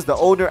 Next up is the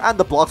owner and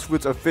the Blox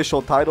Fruits official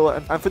title,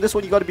 and for this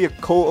one, you gotta be a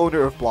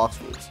co-owner of Blox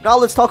Fruits. Now,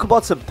 let's talk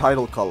about some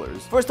title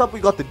colors. First up, we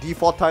got the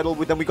default title,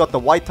 then we got the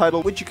white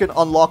title, which you can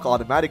unlock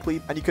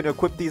automatically, and you can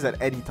equip these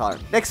at any time.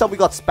 Next up, we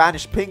got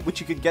Spanish Pink, which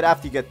you can get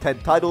after you get 10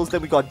 titles.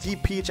 Then we got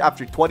Deep Peach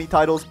after 20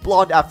 titles,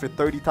 Blonde after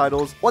 30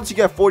 titles. Once you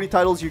get 40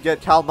 titles, you get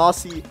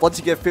Calmasi. Once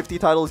you get 50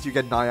 titles, you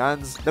get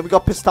Nyans. Then we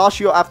got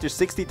Pistachio after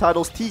 60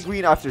 titles, Tea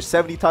Green after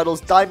 70 titles,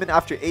 Diamond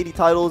after 80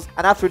 titles,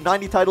 and after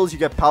 90 titles, you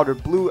get Powder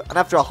Blue, and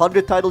after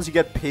 100 titles, you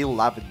get Pale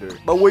Lavender.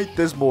 But wait,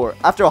 there's more.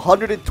 After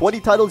 120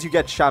 titles, you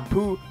get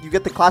Shampoo, you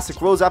get the Classic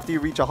Rose after you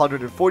reach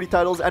 140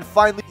 titles, and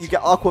finally, you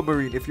get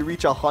Aquamarine if you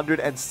reach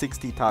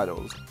 160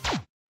 titles.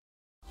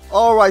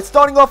 Alright,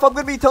 starting off, I'm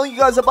going to be telling you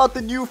guys about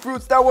the new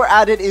fruits that were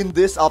added in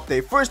this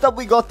update. First up,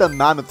 we got the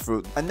Mammoth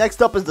Fruit. And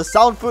next up is the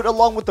Sound Fruit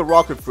along with the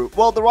Rocket Fruit.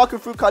 Well, the Rocket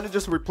Fruit kind of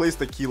just replaced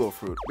the Kilo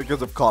Fruit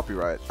because of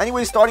copyright.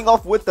 Anyway, starting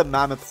off with the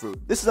Mammoth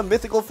Fruit. This is a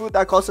mythical fruit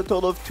that costs a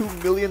total of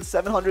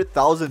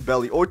 2,700,000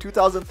 belly or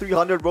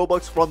 2,300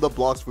 Robux from the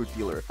Blox Fruit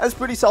dealer. And it's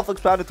pretty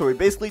self-explanatory.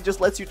 Basically,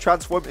 just lets you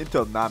transform into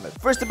a mammoth.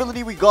 First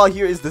ability we got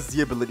here is the Z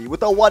ability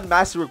with a 1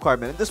 master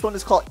requirement. And this one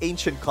is called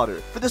Ancient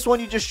Cutter. For this one,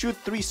 you just shoot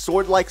 3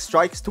 sword-like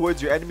strikes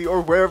towards your enemy or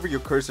wherever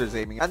your cursor is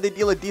aiming, and they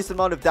deal a decent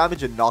amount of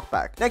damage and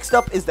knockback. Next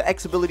up is the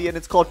X ability, and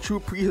it's called True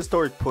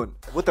Prehistoric Punt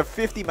with a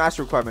 50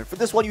 master requirement. For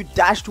this one, you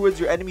dash towards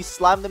your enemy,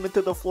 slam them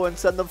into the floor, and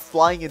send them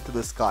flying into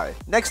the sky.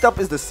 Next up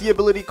is the C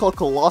ability called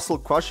Colossal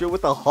Crusher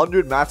with a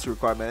 100 master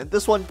requirement, and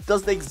this one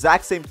does the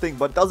exact same thing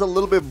but does a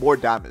little bit more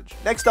damage.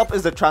 Next up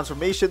is the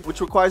Transformation, which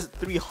requires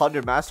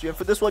 300 mastery, and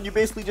for this one, you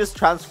basically just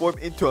transform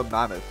into a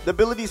mammoth. The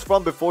abilities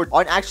from before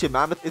aren't actually a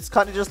mammoth, it's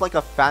kind of just like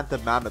a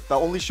phantom mammoth that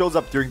only shows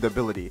up during the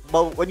ability.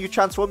 But when you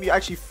transform transform, you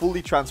actually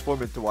fully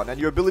transform into one, and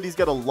your abilities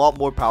get a lot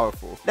more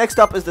powerful. Next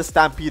up is the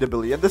Stampede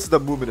ability, and this is the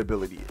movement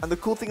ability. And the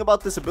cool thing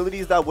about this ability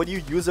is that when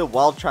you use it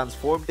while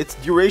transformed, its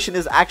duration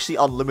is actually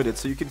unlimited,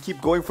 so you can keep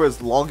going for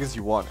as long as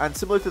you want. And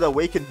similar to the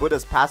Awakened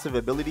Buddha's passive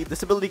ability,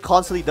 this ability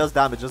constantly does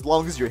damage as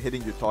long as you're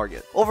hitting your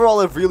target.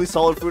 Overall, a really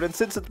solid fruit, and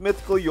since it's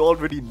mythical, you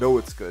already know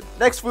it's good.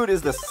 Next fruit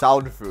is the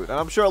Sound Fruit, and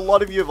I'm sure a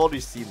lot of you have already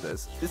seen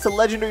this. It's a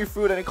legendary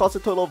fruit, and it costs a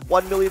total of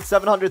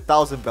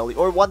 1,700,000 belly,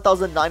 or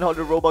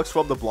 1,900 Robux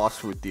from the Blox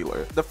Fruit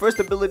dealer. The first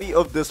ability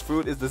of this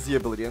fruit is the Z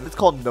ability, and it's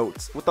called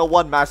Notes, with a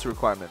 1 master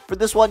requirement. For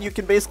this one, you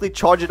can basically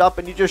charge it up,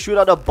 and you just shoot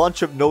out a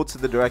bunch of notes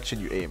in the direction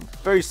you aim.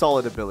 Very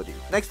solid ability.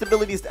 Next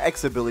ability is the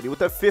X ability,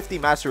 with a 50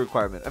 master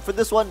requirement. And for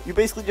this one, you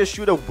basically just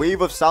shoot a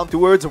wave of sound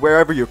towards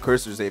wherever your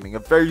cursor is aiming. A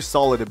very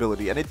solid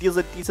ability, and it deals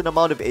a decent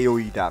amount of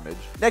AoE damage.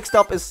 Next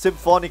up is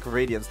Symphonic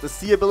Radiance, the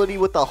C ability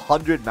with a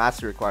 100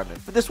 master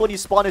requirement. For this one, you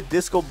spawn a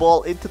disco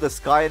ball into the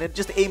sky, and it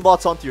just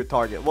aimbots onto your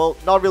target. Well,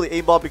 not really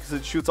aimbot because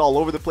it shoots all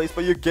over the place,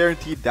 but you're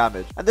guaranteed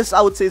damage. And this,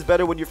 I would say, is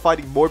better when you're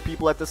fighting more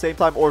people at the same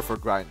time or for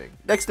grinding.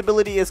 Next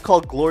ability is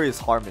called Glorious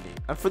Harmony.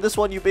 And for this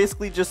one, you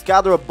basically just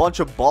gather a bunch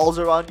of balls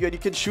around you, and you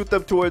can shoot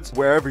them towards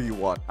wherever you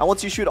want. And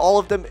once you shoot all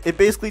of them, it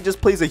basically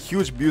just plays a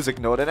huge music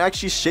note and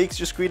actually shakes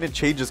your screen and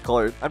changes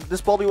color. And this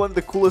is probably one of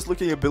the coolest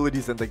looking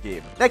abilities in the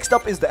game. Next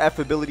up is the F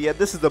ability, and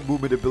this is the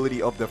movement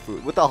ability of the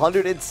fruit with a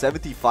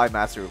 175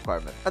 master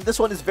requirement. And this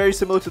one is very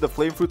similar to the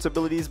Flame Fruit's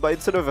abilities, but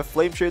instead of a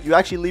flame trail, you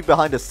actually leave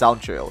behind a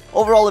sound trail.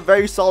 Overall, a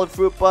very solid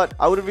fruit, but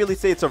I wouldn't really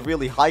say it's a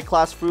really high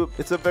class fruit.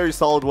 It's a very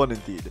solid one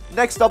indeed.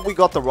 Next up, we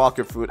got the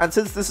Rocket Fruit, and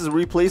since this is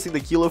replacing the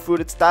Kilo Fruit,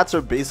 its stats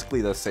are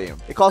basically the same.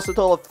 It costs a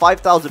total of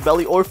 5,000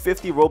 belly or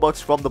 50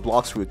 Robux from the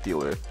Blox Fruit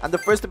dealer. And the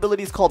first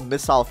ability is called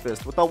Missile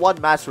Fist with a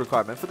 1 master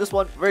requirement. For this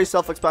one, very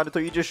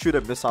self-explanatory, you just shoot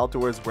a missile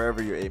towards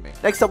wherever you're aiming.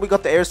 Next up, we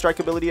got the Airstrike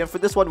ability, and for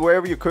this one,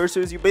 wherever your cursor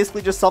is, you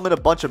basically just summon a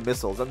bunch of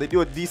missiles, and they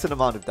do a decent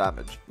amount of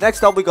damage.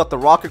 Next up, we got the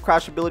Rocket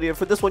Crash ability, and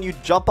for this one, you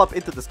jump up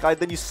into the sky,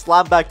 then you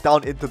slam back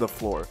down into the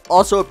floor.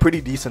 Also a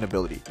pretty decent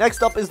ability.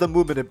 Next up is the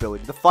Movement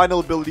ability, the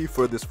final ability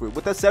for this fruit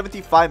with a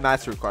 75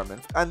 master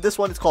requirement, and this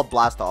one is called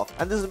Blast Off.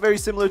 And this is very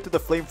similar to the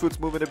Flame Fruit's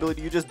movement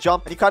ability. You just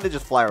jump and you kind of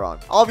just fly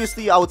around.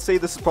 Obviously, I would say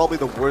this is probably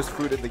the worst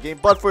fruit in the game,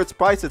 but for its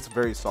price, it's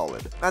very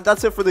solid. And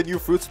that's it for the new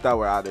fruits that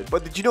were added.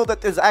 But did you know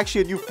that there's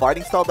actually a new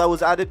fighting style that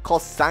was added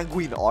called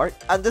Sanguine Art?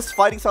 And this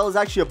fighting style is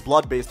actually a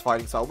blood-based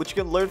fighting style, which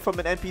you can learn from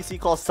an NPC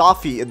called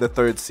Safi in the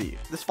 3rd sea.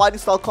 This fighting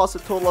style costs a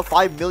total of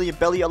 5 million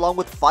belly along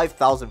with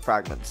 5,000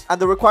 fragments.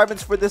 And the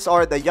requirements for this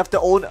are that you have to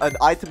own an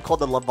item called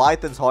the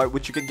Leviathan's Heart,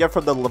 which you can get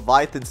from the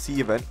Leviathan Sea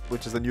event,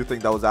 which is a new thing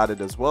that was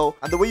added as well.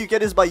 And the way you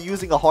get is by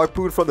using a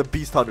harpoon from the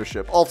Beast Hunter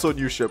ship, also a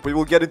new ship. We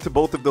will get into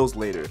both of those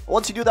later.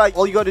 Once you do that,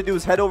 all you gotta do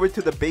is head over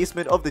to the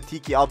basement of the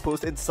Tiki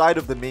outpost inside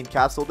of the main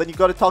castle. Then you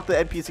gotta talk to the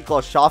NPC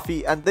called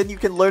Shafi, and then you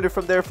can learn it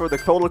from there for the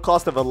total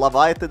cost of a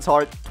Leviathan's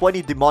Heart,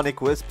 20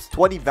 Demonic Wisps,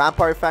 20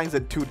 Vampire Fangs,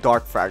 and 2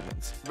 Dark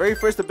Fragments. Very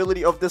first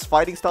ability of this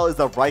fighting style is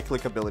the right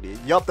click ability.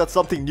 Yup, that's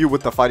something new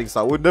with the fighting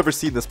style. We've never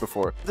seen this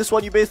before. This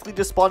one, you basically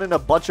just spawn in a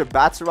bunch of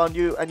bats around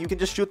you, and you can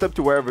just shoot them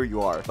to wherever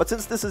you are. But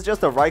since this is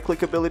just a right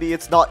click ability,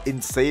 it's not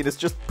insane, it's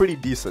just pretty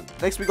decent.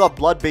 Next, we got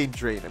Bloodbane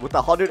Drain with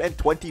a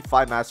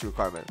 125 master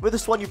requirement. With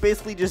this one, you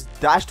basically just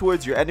dash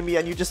towards your enemy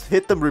and you just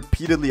hit them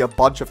repeatedly a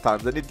bunch of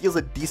times, and it deals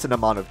a decent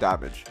amount of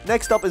damage.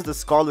 Next up is the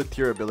Scarlet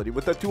Tear ability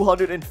with a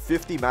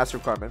 250 master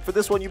requirement. For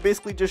this one, you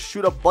basically just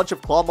shoot a bunch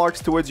of claw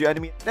marks towards your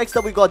enemy. Next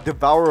up, we got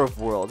Devourer of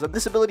Worlds, and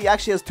this ability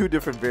actually has 2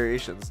 different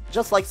variations,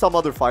 just like some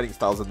other fighting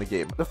styles in the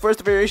game. The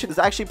first variation is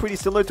actually pretty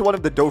similar to one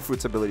of the Dough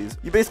Fruit's abilities.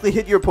 You basically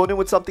hit your opponent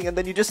with something, and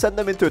then you just send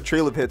them into a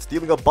trail of hits,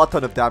 dealing a butt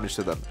ton of damage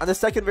to them. And the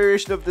second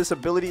variation of this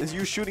ability is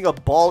you shooting a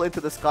ball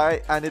into the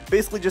sky, and it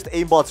basically just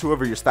aimbots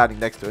whoever you're standing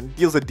next to and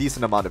deals a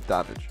decent amount of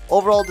damage.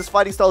 Overall, this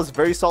fighting style is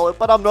very solid,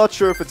 but I'm not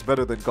sure if it's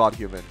better than God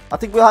Human. I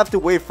think we'll have to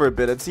wait for a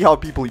bit and see how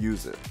people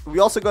use it. We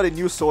also got a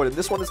new sword, and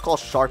this one is called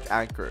Shark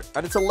Anchor.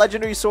 And it's a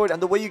legendary sword,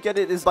 and the way you get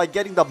it is by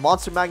getting the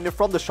Monster Magnet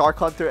from the Shark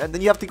Hunter, and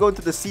then you have to go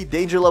into the Sea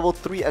Danger level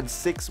 3 and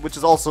 6, which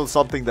is also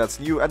something that's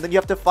new, and then you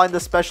have to find the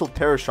special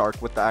Terror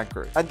Shark with the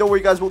anchor. And don't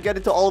worry guys, we'll get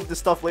into all of this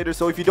stuff later,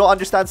 so if you don't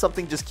understand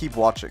something, just keep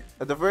watching.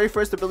 And the very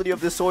first ability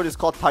of this sword is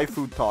called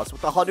Typhoon Toss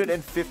with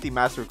 150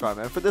 master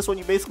requirement. And for this one,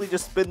 you basically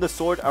just spin the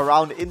sword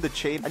around in the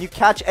chain, and you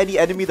catch any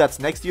enemy that's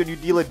next to you, and you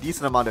deal a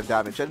decent amount of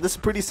damage. And this is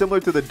pretty similar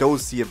to the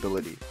Doze Sea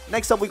ability.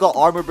 Next up, we got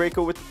Armor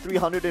Breaker with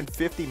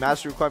 350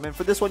 master requirement.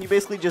 For this one, you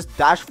basically just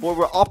dash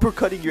forward,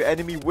 uppercutting your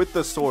enemy with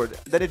the sword.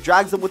 Then it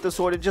drags them with the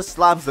sword and just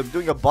slams them,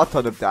 doing a butt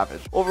ton of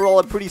damage. Overall,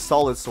 a pretty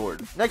solid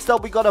sword. Next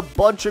up, we got a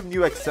bunch of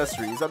new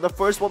accessories, and the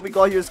first one we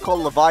got here is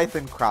called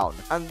Leviathan Crown.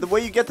 And the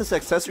way you get this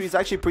accessory is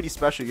actually pretty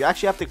special. You You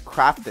actually have to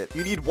craft it.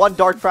 You need 1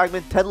 dark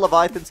fragment, 10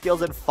 leviathan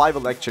scales, and 5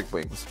 electric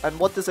wings. And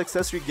what this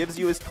accessory gives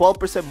you is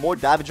 12% more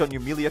damage on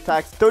your melee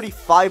attacks,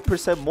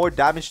 35% more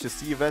damage to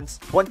sea events,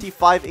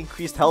 25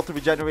 increased health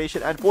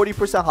regeneration, and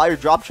 40% higher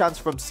drop chance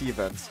from sea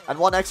events, and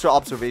 1 extra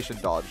observation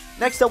dodge.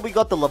 Next up, we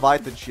got the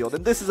leviathan shield,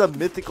 and this is a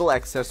mythical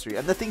accessory.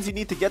 And the things you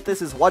need to get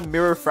this is 1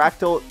 mirror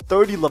fractal,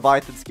 30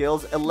 leviathan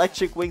scales,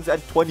 electric wings,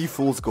 and 20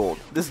 fool's gold.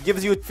 This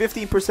gives you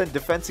 15%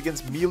 defense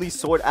against melee,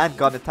 sword, and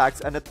gun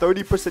attacks, and a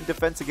 30%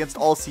 defense against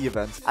all sea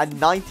events, and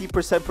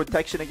 90%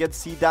 protection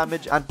against sea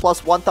damage, and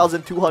plus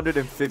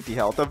 1250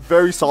 health. A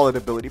very solid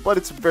ability, but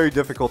it's very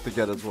difficult to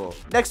get as well.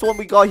 Next one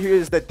we got here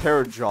is the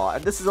Terror Jaw,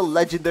 and this is a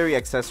legendary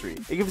accessory.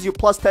 It gives you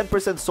plus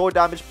 10% sword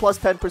damage, plus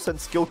 10%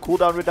 skill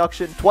cooldown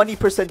reduction,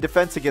 20%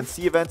 defense against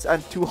sea events,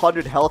 and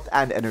 200 health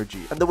and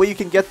energy. And the way you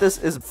can get this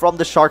is from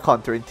the Shark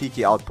Hunter in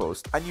Tiki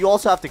Outpost. And you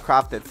also have to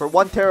craft it for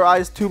 1 Terror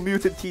Eyes, 2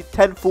 Mutant Teeth,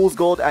 10 Fool's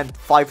Gold, and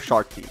 5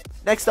 Shark Teeth.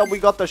 Next up, we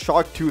got the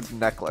Shark Tooth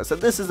Necklace,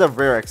 and this is a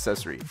rare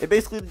accessory. It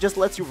basically just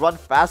lets you run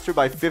faster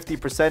by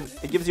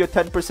 50%. It gives you a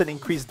 10%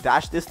 increased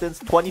dash distance,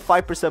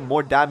 25%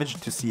 more damage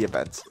to sea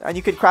events. And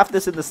you can craft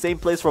this in the same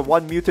place for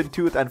 1 Mutant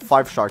Tooth and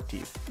 5 Shark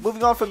Teeth.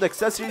 Moving on from the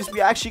accessories,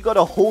 we actually got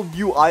a whole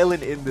new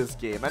island in this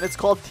game, and it's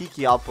called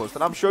Tiki Outpost,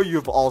 and I'm sure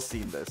you've all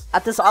seen this.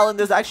 At this island,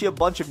 there's actually a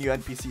bunch of new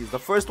NPCs. The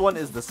first one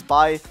is the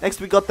Spy.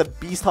 Next, we got the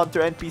Beast Hunter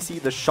NPC,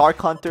 the Shark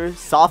Hunter,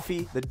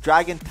 Safi, the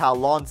Dragon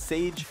Talon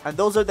Sage, and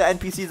those are the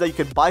NPCs that you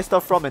can buy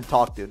stuff from and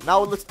talk to.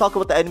 Now let's talk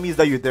about the enemies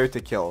that you're there to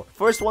kill.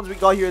 First ones we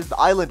got here is the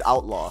Island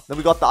Outlaw. Then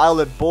we got the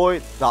Island Boy,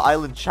 the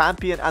Island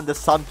Champion, and the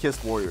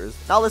Sun-Kissed Warriors.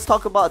 Now let's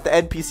talk about the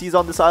NPCs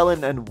on this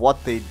island and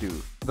what they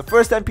do. The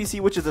first NPC,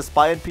 which is the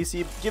Spy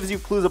NPC, gives you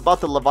clues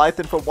about the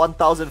Leviathan for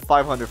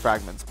 1,500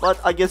 fragments, but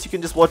I guess you can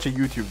just watch a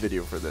YouTube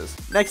video for this.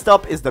 Next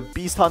up is the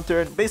Beast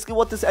Hunter, and basically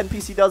what this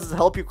NPC does is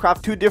help you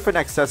craft 2 different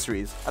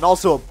accessories, and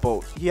also a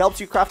boat. He helps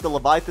you craft the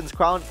Leviathan's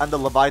crown and the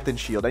Leviathan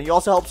shield, and he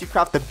also helps you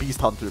craft the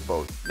Beast Hunter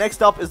boat.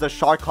 Next up is the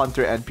Shark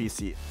Hunter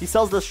NPC. He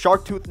sells the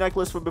Shark Tooth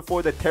Necklace from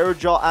before, the Terror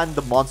Jaw, and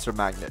the Monster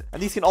Magnet,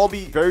 and these can all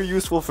be very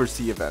useful for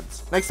sea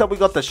events. Next up we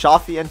got the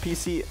Shafi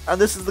NPC, and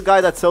this is the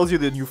guy that sells you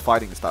the new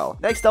fighting style.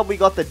 Next up we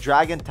got the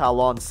Dragon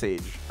Talon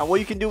Sage, and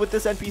what you can do with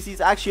this NPC is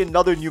actually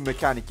another new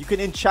mechanic. You can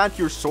enchant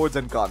your swords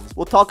and guns.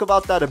 We'll talk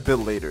about that a bit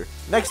later.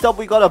 Next up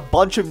we got a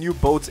bunch of new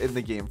boats in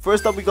the game.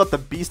 First up we got the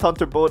Beast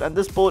Hunter boat, and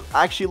this boat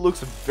actually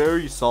looks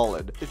very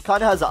solid. It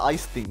kind of has an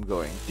ice theme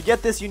going. To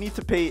get this you need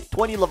to pay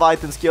 20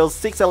 Leviathan scales,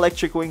 6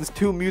 electric wings,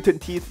 2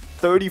 mutant teeth,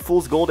 30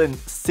 fool's gold, and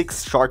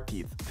 6 shark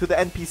teeth to the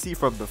NPC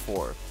from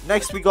before.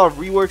 Next we got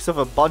reworks of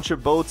a bunch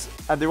of boats,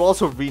 and they're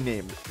also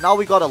renamed. Now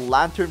we got a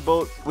lantern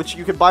boat, which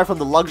you can buy from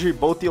the luxury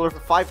boat dealer for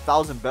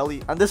 5,000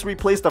 belly, and this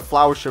replaced the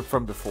flower ship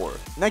from before.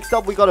 Next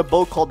up we got a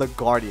boat called the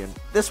Guardian.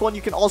 This one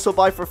you can also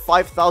buy for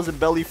 5,000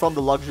 belly from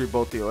the luxury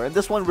boat dealer, and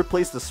this one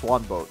replaced the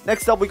swan boat.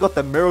 Next up we got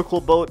the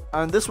Miracle boat,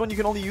 and this one you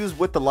can only use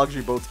with the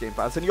luxury boats game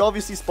pass, and you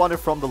obviously spawn it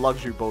from the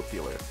luxury boat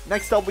dealer.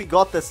 Next up we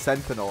got the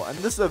Sentinel, and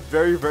this is a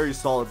very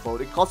solid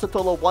boat. It costs a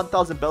total of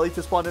 1,000 belly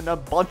to spawn, and a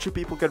bunch of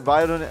people can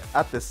ride on it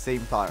at the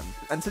same time.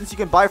 And since you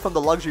can buy from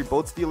the luxury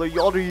boats dealer,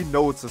 you already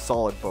know it's a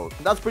solid boat.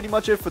 And that's pretty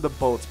much it for the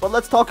boats, but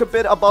let's talk a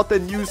bit about the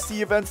new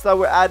sea events that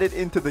were added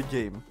into the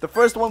game. The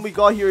first one we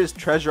got here is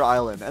Treasure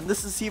Island, and this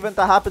is a sea event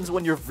that happens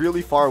when you're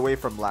really far away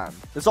from land.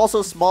 There's also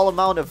a small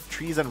amount of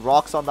trees and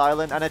rocks on the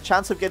island, and a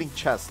chance of getting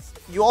chests.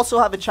 You also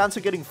have a chance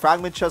of getting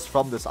fragment chests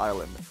from this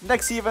island.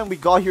 Next sea event we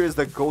got here is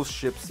the Ghost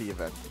Ship sea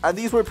event, and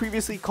these were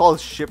previously called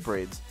ship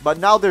raids, but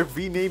now they're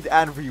renamed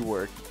and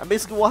reworked. And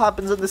basically what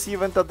happens in this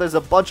event that there's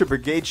a bunch of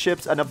brigade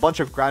ships and a bunch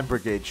of grand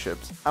brigade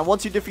ships, and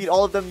once you defeat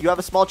all of them you have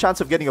a small chance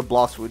of getting a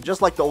Blox Fruit,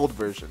 just like the old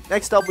version.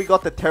 Next up we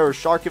got the Terror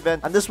Shark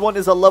event, and this one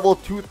is a level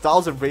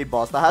 2000 raid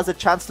boss that has a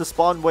chance to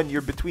spawn when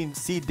you're between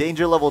sea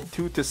danger level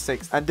 2 to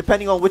 6, and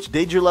depending on which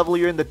danger level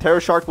you're in, the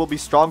Terror Shark will be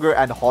stronger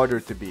and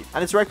harder to beat.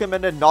 And it's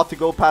recommended not to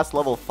go past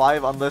level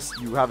 5 unless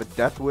you have a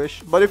death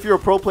wish, but if you're a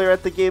pro player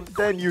at the game,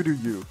 then you do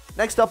you.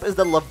 Next up is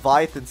the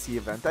Leviathan sea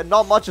event, and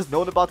not much is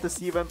known about this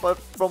sea event, but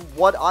from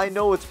what I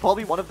know, it's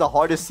probably one of the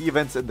hardest sea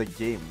events in the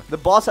game. The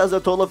boss has a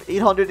total of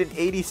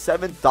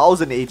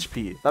 887,000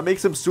 HP. That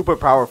makes him super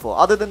powerful.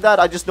 Other than that,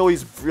 I just know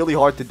he's really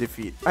hard to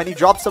defeat, and he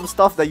drops some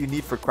stuff that you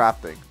need for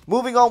crafting.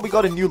 Moving on, we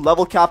got a new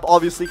level cap,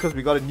 obviously, because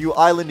we got a new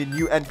island and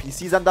new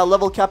NPCs, and that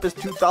level cap is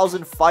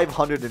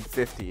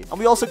 2,550. And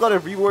we also got a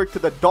rework to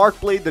the Dark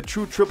Blade, the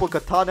True Triple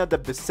Katana, the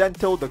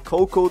Bicento, the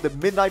Coco, the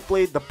Midnight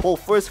Blade, the Pole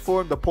First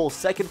Form, the Pole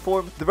Second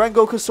Form, the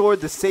Rengoku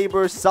Sword, the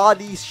Saber,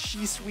 Sadi,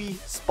 Shisui,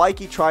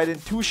 Spiky Trident,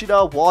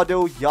 Tushida,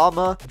 Wado,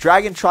 Yama,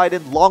 Dragon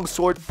Trident,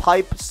 Longsword,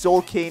 Pipe,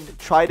 Soul Cane,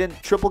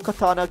 Trident, Triple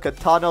Katana,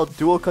 Katana,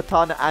 Dual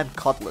Katana, and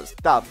Cutlass.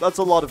 Damn, that's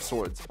a lot of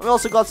swords. And we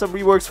also got some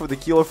reworks for the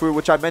Killer Fruit,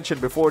 which I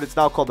mentioned before. It's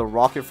now called the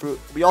rocket fruit.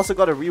 We also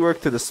got a rework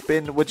to the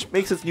spin, which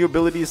makes its new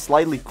abilities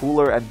slightly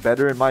cooler and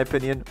better in my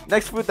opinion.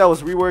 Next fruit that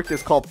was reworked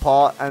is called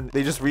Paw, and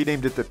they just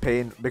renamed it to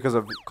Pain because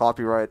of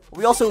copyright.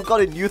 We also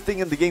got a new thing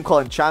in the game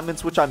called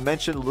enchantments, which I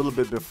mentioned a little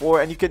bit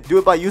before, and you can do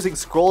it by using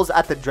scrolls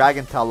at the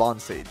Dragon Talon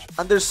stage.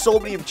 And there's so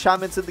many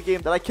enchantments in the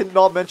game that I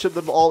cannot mention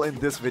them all in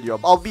this video.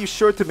 I'll be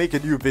sure to make a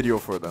new video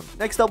for them.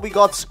 Next up, we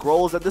got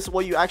scrolls, and this is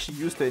what you actually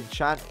use to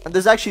enchant. And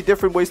there's actually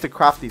different ways to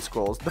craft these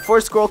scrolls. The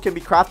first scroll can be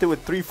crafted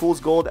with 3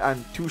 fool's gold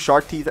and 2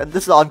 shark teeth, and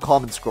this is an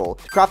uncommon scroll.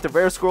 To craft a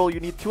rare scroll, you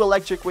need 2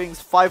 electric wings,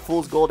 5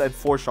 fool's gold, and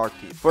 4 shark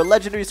teeth. For a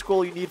legendary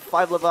scroll, you need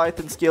 5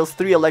 leviathan scales,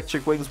 3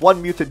 electric wings,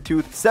 1 mutant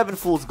tooth, 7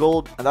 fool's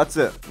gold, and that's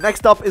it.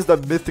 Next up is the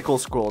mythical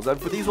scrolls, and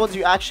for these ones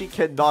you actually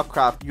cannot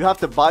craft. You have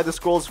to buy the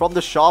scrolls from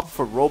the shop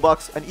for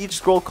Robux, and each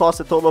scroll costs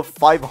a total of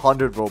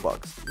 500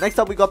 Robux. Next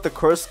up, we got the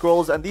cursed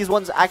scrolls, and these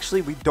ones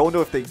actually we don't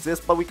know if they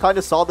exist, but we kind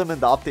of saw them in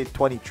the update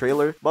 20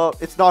 trailer, but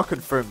it's not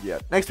confirmed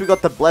yet. Next, we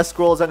got the blessed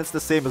scrolls, and it's the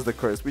same as the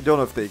cursed. We don't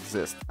know if they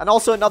exist. And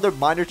also another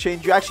minor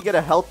change, you actually get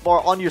a health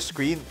bar on your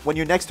screen when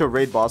you're next to a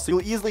raid boss, so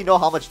you'll easily know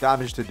how much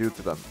damage to do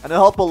to them, and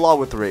it'll help a lot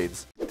with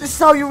raids. This is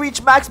how you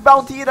reach max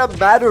bounty in a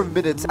matter of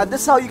minutes, and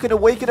this is how you can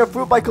awaken a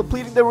fruit by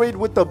completing the raid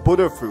with the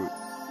Buddha fruit.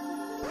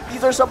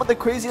 These are some of the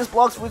craziest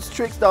Blox Fruits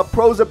tricks that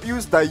pros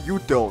abuse that you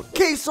don't.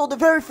 Okay, so the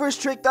very first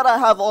trick that I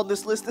have on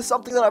this list is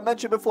something that I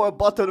mentioned before a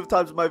butt ton of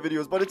times in my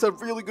videos, but it's a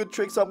really good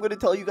trick, so I'm going to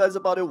tell you guys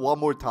about it one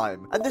more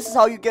time. And this is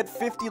how you get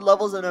 50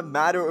 levels in a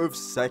matter of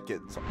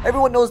seconds.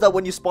 Everyone knows that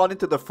when you spawn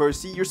into the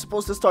first sea, you're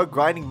supposed to start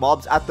grinding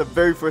mobs at the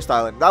very first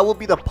island. That will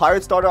be the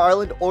Pirate Starter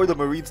Island or the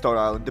Marine Starter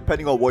Island,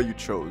 depending on what you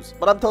chose.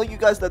 But I'm telling you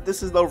guys that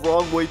this is the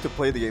wrong way to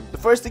play the game. The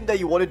first thing that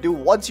you want to do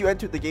once you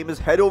enter the game is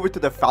head over to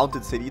the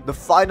Fountain City, the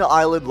final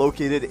island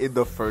located in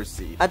the first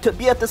sea. And to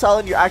be at this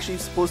island, you're actually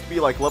supposed to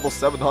be like level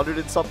 700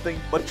 and something,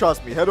 but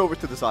trust me, head over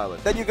to this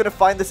island. Then you're gonna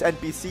find this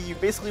NPC.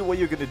 Basically what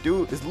you're gonna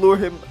do is lure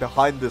him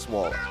behind this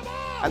wall.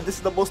 And this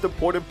is the most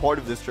important part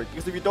of this trick,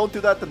 because if you don't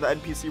do that, then the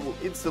NPC will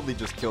instantly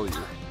just kill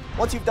you.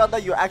 Once you've done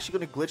that, you're actually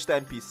going to glitch the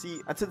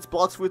NPC, and since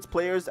Blox Fruits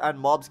players and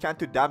mobs can't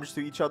do damage to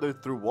each other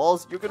through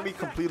walls, you're going to be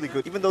completely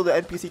good. Even though the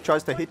NPC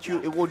tries to hit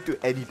you, it won't do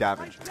any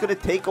damage. It's going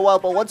to take a while,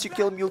 but once you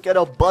kill him, you'll get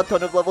a butt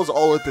ton of levels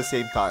all at the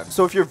same time.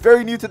 So if you're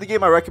very new to the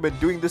game, I recommend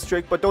doing this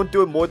trick, but don't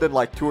do it more than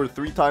like 2 or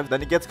 3 times,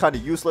 then it gets kind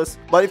of useless.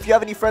 But if you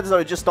have any friends that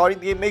are just starting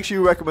the game, make sure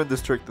you recommend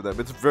this trick to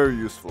them. It's very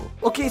useful.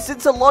 Okay,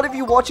 since a lot of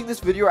you watching this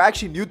video are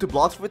actually new to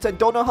Blox Fruits and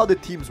don't know how the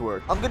teams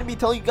work, I'm going to be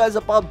telling you guys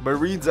about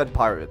Marines and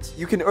Pirates.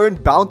 You can earn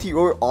bounty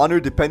or honor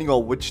depending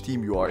on which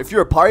team you are. If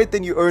you're a pirate,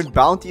 then you earn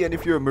bounty, and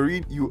if you're a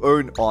marine, you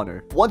earn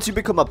honor. Once you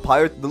become a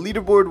pirate, the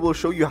leaderboard will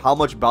show you how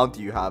much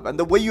bounty you have, and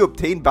the way you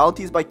obtain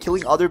bounty is by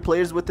killing other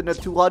players within a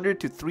 200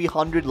 to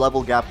 300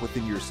 level gap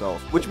within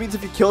yourself, which means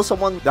if you kill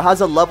someone that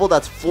has a level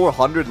that's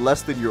 400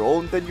 less than your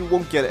own, then you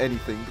won't get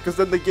anything, because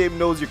then the game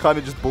knows you're kind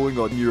of just bullying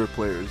on newer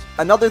players.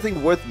 Another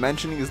thing worth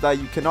mentioning is that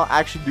you cannot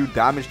actually do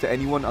damage to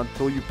anyone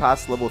until you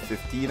pass level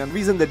 15, and the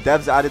reason the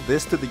devs added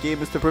this to the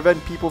game is to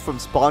prevent people from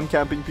spawn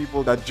camping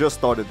people that just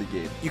started the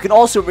game. You can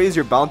also raise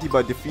your bounty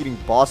by defeating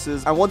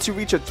bosses, and once you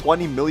reach a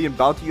 20 million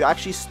bounty, you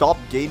actually stop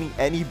gaining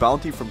any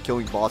bounty from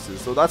killing bosses.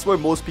 So that's where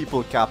most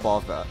people cap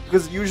off at,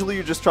 because usually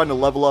you're just trying to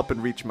level up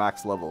and reach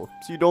max level,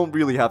 so you don't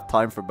really have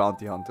time for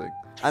bounty hunting.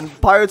 And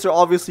pirates are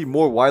obviously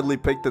more widely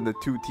picked than the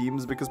 2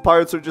 teams, because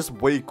pirates are just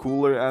way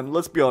cooler, and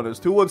let's be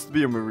honest, who wants to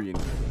be a marine?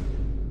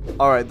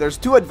 Alright, there's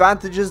 2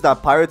 advantages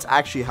that pirates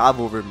actually have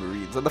over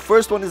marines, and the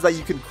first one is that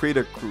you can create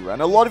a crew,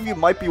 and a lot of you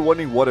might be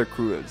wondering what a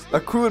crew is. A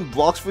crew in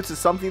Blox Fruits is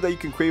something that you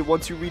can create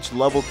once you reach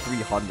level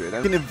 300,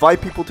 and you can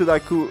invite people to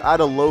that crew, add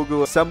a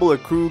logo, assemble a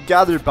crew,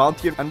 gather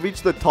bounty, and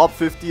reach the top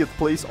 50th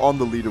place on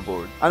the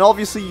leaderboard. And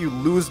obviously you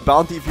lose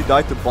bounty if you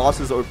die to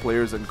bosses or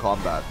players in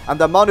combat, and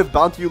the amount of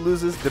bounty you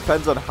loses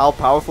depends on how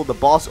powerful the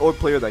boss or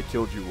player that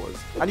killed you was.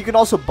 And you can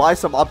also buy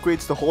some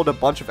upgrades to hold a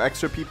bunch of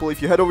extra people.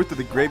 If you head over to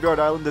the Graveyard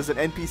Island, there's an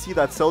NPC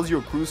that sells you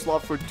a crew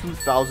slot for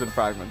 2,000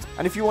 fragments,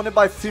 and if you want to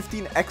buy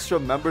 15 extra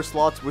member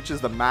slots, which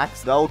is the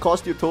max, that will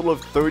cost you a total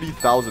of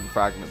 30,000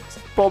 fragments.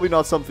 Probably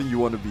not something you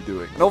want to be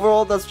doing. And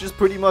overall, that's just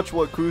pretty much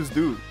what crews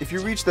do. If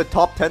you reach the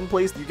top 10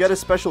 place, you get a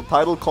special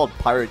title called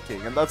Pirate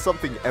King, and that's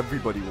something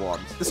everybody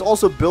wants. This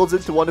also builds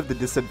into one of the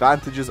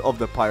disadvantages of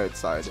the pirate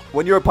side.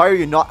 When you're a pirate,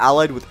 you're not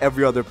allied with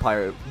every other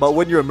pirate, but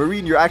when you're a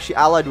marine, you're actually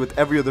allied with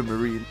every other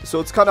marine, so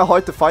it's kind of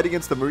hard to fight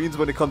against the marines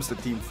when it comes to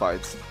team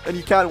fights, and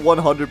you can't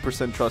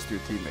 100% trust your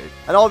teammate.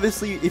 And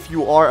obviously, if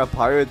you are a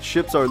pirate,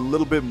 ships are a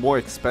little bit more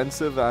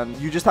expensive, and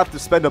you just have to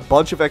spend a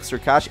bunch of extra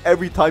cash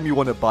every time you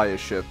want to buy a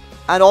ship.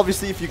 And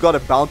obviously, if you got a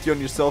bounty on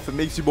yourself, it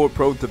makes you more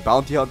prone to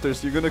bounty hunters,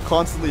 so you're gonna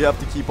constantly have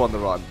to keep on the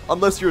run.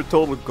 Unless you're a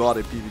total god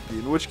at PvP,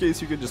 in which case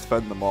you can just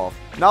fend them off.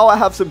 Now I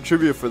have some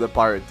trivia for the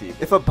pirate team.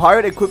 If a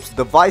pirate equips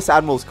the Vice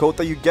Admiral's coat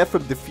that you get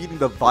from defeating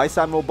the Vice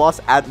Admiral boss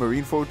at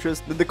Marine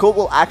Fortress, then the coat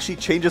will actually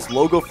change its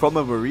logo from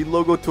a Marine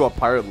logo to a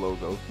pirate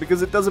logo,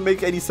 because it doesn't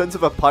make any sense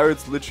if a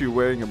pirate's literally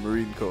wearing a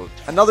Marine coat.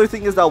 Another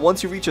thing is that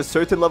once you reach a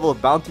certain level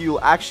of bounty, you'll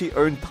actually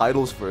earn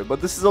titles for it,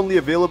 but this is only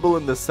available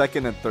in the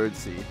 2nd and 3rd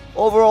sea.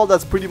 Overall,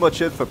 that's pretty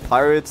much it for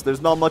pirates.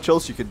 There's not much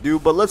else you can do,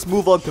 but let's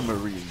move on to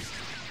marines.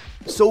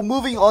 So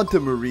moving on to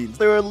Marines,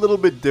 they're a little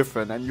bit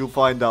different and you'll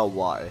find out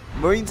why.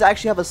 Marines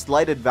actually have a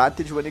slight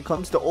advantage when it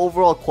comes to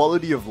overall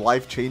quality of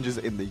life changes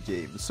in the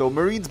game. So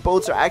Marines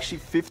boats are actually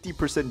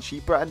 50%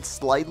 cheaper and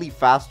slightly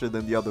faster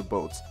than the other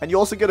boats. And you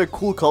also get a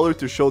cool color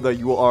to show that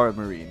you are a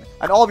Marine.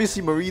 And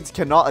obviously Marines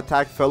cannot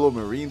attack fellow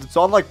Marines.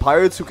 So unlike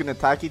pirates who can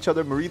attack each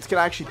other, Marines can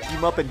actually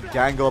team up and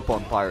gang up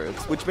on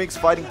pirates, which makes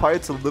fighting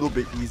pirates a little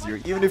bit easier,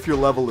 even if your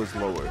level is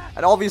lower.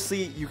 And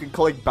obviously you can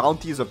collect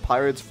bounties of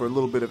pirates for a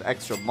little bit of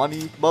extra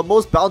money, but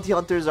most bounty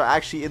hunters are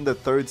actually in the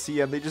 3rd sea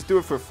and they just do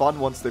it for fun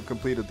once they've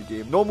completed the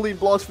game. Normally in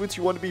Blox Fruits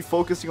you want to be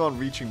focusing on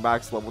reaching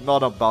max level,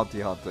 not on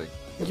bounty hunting.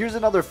 Here's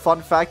another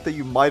fun fact that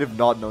you might have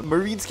not known.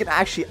 Marines can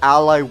actually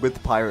ally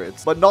with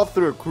pirates, but not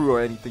through a crew or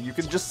anything. You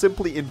can just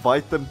simply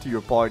invite them to your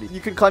party.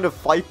 You can kind of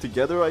fight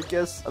together, I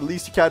guess. At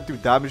least you can't do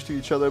damage to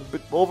each other, but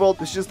overall,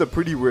 it's just a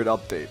pretty weird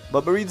update.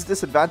 But Marines'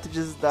 disadvantage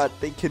is that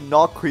they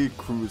cannot create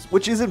crews,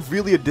 which isn't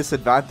really a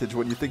disadvantage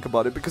when you think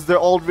about it, because they're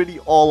already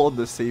all on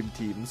the same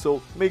team, so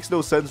it makes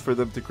no sense for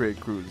them to create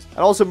crews. And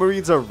also,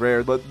 Marines are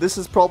rare, but this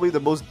is probably the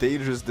most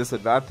dangerous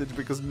disadvantage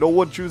because no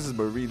one chooses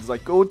Marines.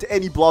 Like, go into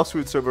any Blox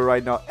Fruits server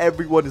right now,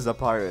 everyone is a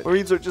pirate.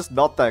 Marines are just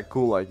not that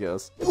cool, I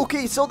guess.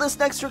 Okay, so this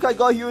next trick I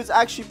got here is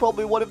actually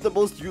probably one of the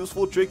most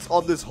useful tricks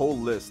on this whole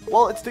list.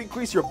 Well, it's to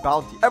increase your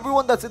bounty.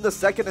 Everyone that's in the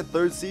 2nd and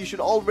 3rd sea should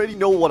already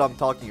know what I'm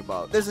talking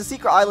about. There's a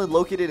secret island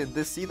located in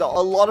this sea that a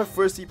lot of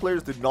 1st sea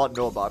players do not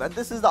know about, and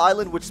this is the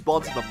island which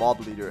spawns in the mob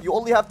leader. You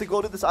only have to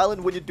go to this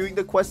island when you're doing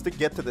the quest to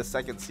get to the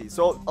 2nd sea,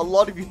 so a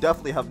lot of you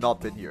definitely have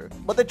not been here.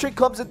 But the trick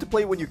comes into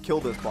play when you kill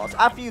this boss.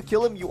 After you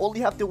kill him, you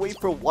only have to wait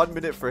for 1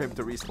 minute for him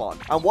to respawn.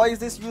 And why is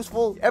this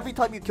useful? Every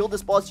time you kill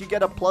this boss, you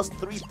get a plus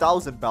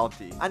 3,000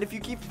 bounty. And if you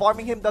keep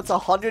farming him, that's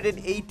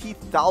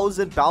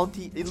 180,000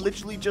 bounty in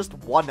literally just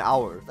 1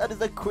 hour. That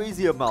is a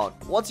crazy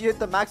amount. Once you hit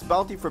the max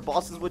bounty for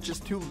bosses, which is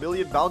 2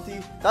 million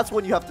bounty, that's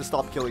when you have to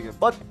stop killing him.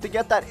 But to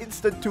get that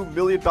instant 2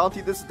 million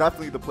bounty, this is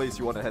definitely the place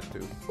you want to head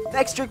to.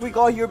 Next trick we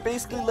got here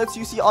basically lets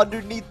you see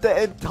underneath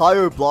the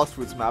entire Blox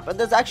Fruits map. And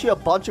there's actually a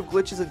bunch of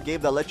glitches in game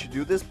that let you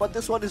do this, but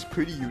this one is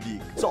pretty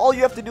unique. So all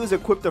you have to do is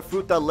equip the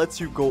fruit that lets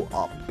you go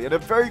up. And a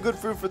very good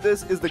fruit for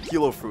this is the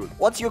kilo fruit.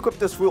 Once you equip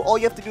this fruit, all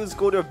you have to do is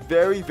go to a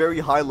very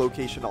high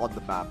location on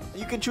the map.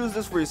 You can choose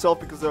this for yourself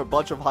because there are a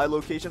bunch of high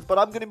locations, but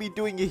I'm going to be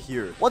doing it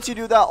here. Once you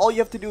do that, all you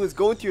have to do is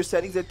go into your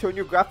settings and turn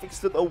your graphics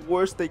to the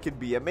worst they can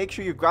be, and make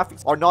sure your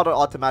graphics are not on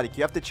automatic.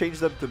 You have to change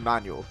them to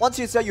manual. Once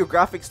you set your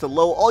graphics to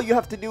low, all you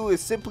have to do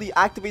is simply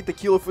activate the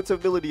kilo fruits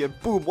ability, and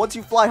boom, once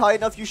you fly high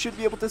enough, you should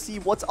be able to see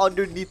what's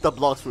underneath the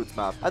Blox Fruits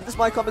map. And this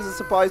might come as a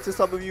surprise to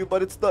some of you,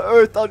 but it's the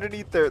earth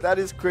underneath there. That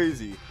is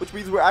crazy, which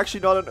means we're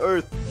actually not on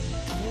earth.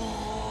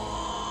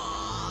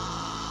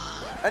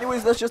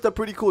 Anyways, that's just a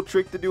pretty cool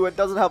trick to do and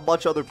doesn't have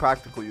much other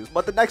practical use.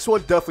 But the next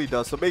one definitely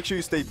does, so make sure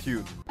you stay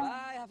tuned.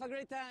 Have a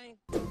great time.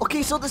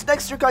 Okay, so this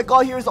next trick I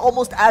got here is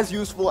almost as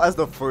useful as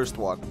the first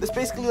one. This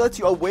basically lets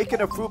you awaken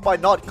a fruit by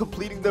not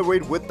completing the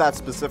raid with that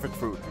specific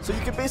fruit. So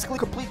you can basically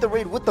complete the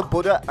raid with the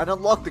Buddha and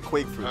unlock the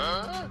Quake fruit.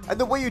 And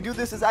the way you do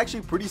this is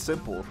actually pretty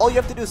simple. All you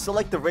have to do is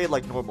select the raid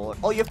like normal.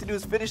 All you have to do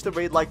is finish the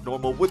raid like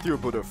normal with your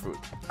Buddha fruit.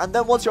 And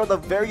then once you're on the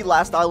very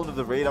last island of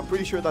the raid, I'm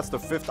pretty sure that's the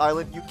 5th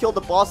island, you kill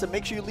the boss and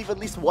make sure you leave at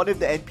least one of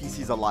the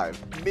NPCs alive.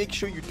 Make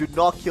sure you do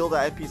not kill the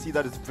NPC.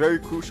 That is very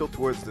crucial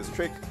towards this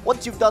trick.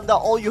 Once you've done that,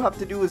 all you have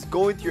to do is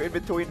go into your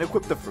inventory and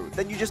equip the fruit.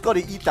 Then you just gotta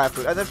eat that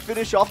fruit and then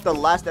finish off the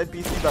last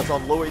NPC that's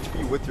on low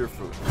HP with your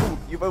fruit. Boom,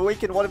 you've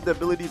awakened one of the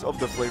abilities of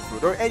the flame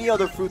fruit or any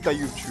other fruit that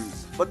you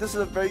choose. But this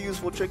is a very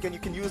useful trick and you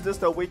can use this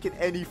to awaken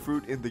any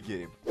fruit in the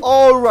game.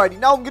 Alrighty,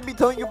 now I'm gonna be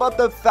telling you about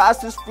the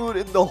fastest fruit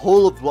in the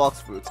whole of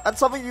Blox Fruits. And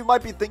some of you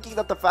might be thinking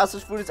that the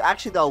fastest fruit is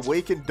actually the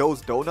awakened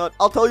Doze Donut.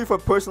 I'll tell you from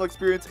personal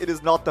experience, it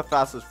is not the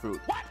fastest fruit.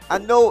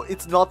 And no,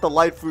 it's not the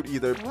light fruit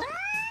either.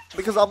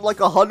 Because I'm like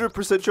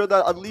 100% sure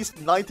that at least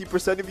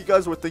 90% of you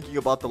guys were thinking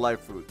about the light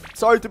fruit.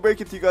 Sorry to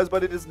break it to you guys,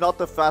 but it is not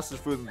the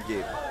fastest fruit in the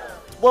game.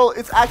 Well,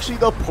 it's actually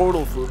the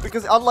portal fruit,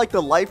 because unlike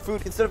the light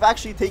fruit, instead of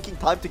actually taking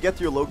time to get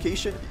to your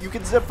location, you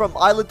can zip from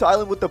island to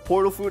island with the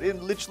portal fruit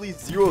in literally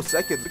 0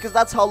 seconds, because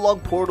that's how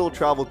long portal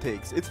travel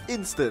takes. It's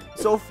instant.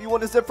 So if you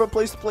want to zip from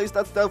place to place,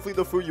 that's definitely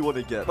the fruit you want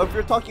to get. But if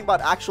you're talking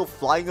about actual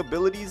flying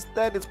abilities,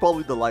 then it's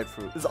probably the light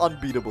fruit. It's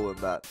unbeatable in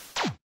that.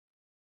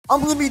 I'm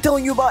going to be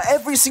telling you about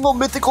every single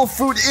mythical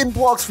fruit in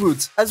Blox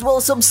Fruits, as well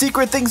as some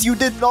secret things you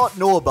did not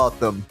know about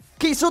them.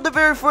 Okay, so the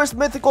very first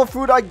mythical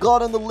fruit I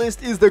got on the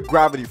list is the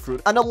gravity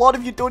fruit. And a lot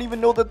of you don't even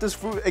know that this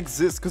fruit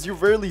exists because you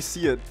rarely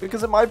see it.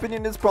 Because in my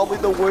opinion, it's probably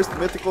the worst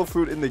mythical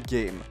fruit in the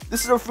game.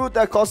 This is a fruit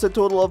that costs a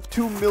total of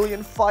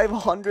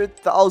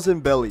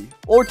 2,500,000 belly.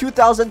 Or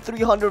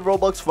 2,300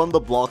 Robux from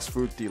the Blox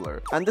Fruit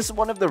dealer. And this is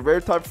one of the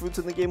rare type fruits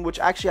in the game which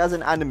actually has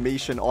an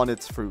animation on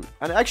its fruit.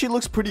 And it actually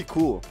looks pretty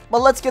cool. But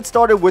let's get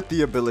started with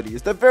the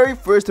abilities. The very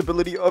first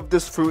ability of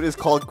this fruit is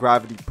called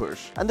Gravity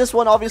Push. And this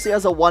one obviously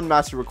has a 1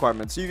 mastery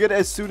requirement. So you get it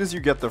as soon as as you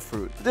get the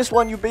fruit. For this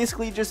one, you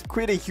basically just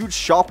create a huge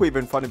shockwave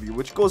in front of you,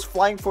 which goes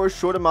flying for a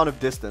short amount of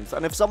distance.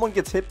 And if someone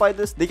gets hit by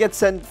this, they get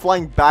sent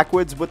flying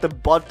backwards with a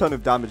butt ton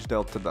of damage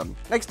dealt to them.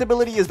 Next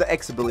ability is the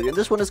X ability, and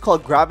this one is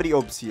called Gravity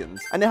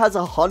Obsidians, and it has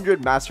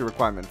 100 mastery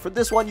requirement. For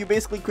this one, you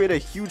basically create a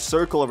huge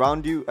circle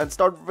around you and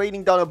start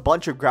raining down a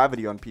bunch of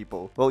gravity on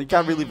people. Well, you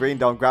can't really rain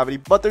down gravity,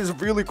 but there's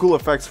really cool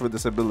effects for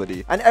this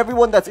ability. And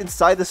everyone that's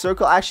inside the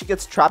circle actually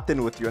gets trapped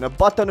in with you, and a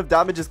butt ton of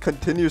damage is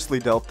continuously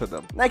dealt to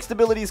them. Next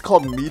ability is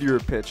called Meteor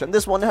Pitch, and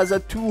this one has a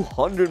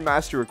 200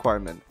 mastery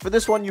requirement. For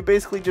this one, you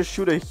basically just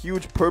shoot a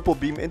huge purple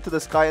beam into the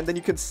sky, and then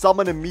you can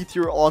summon a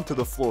meteor onto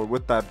the floor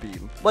with that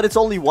beam. But it's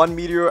only one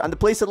meteor, and the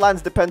place it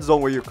lands depends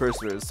on where your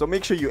cursor is, so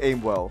make sure you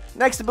aim well.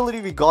 Next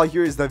ability we got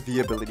here is the V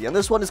ability, and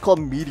this one is called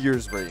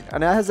Meteor's Rain,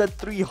 and it has a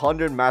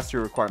 300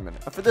 mastery requirement.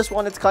 And for this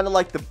one, it's kind of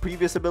like the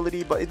previous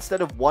ability, but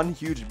instead of one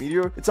huge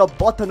meteor, it's a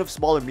butt ton of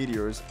smaller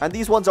meteors, and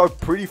these ones are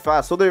pretty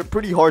fast, so they're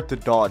pretty hard to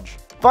dodge.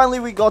 Finally,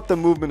 we got the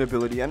movement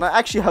ability, and I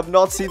actually have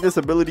not seen this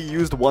ability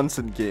used once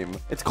in game.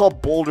 It's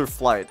called Boulder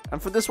Flight, and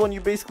for this one,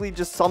 you basically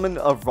just summon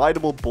a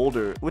rideable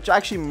boulder, which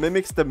actually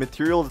mimics the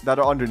materials that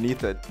are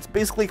underneath it. It's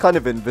basically kind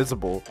of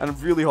invisible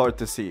and really hard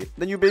to see.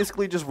 Then you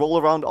basically just roll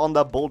around on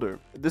that boulder.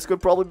 This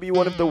could probably be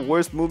one of the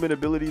worst movement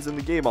abilities in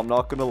the game, I'm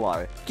not gonna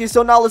lie. Okay,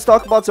 so now let's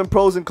talk about some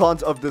pros and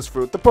cons of this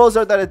fruit. The pros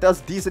are that it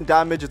does decent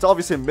damage. It's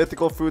obviously a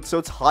mythical fruit, so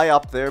it's high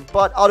up there,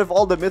 but out of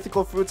all the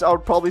mythical fruits, I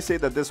would probably say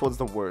that this one's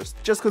the worst,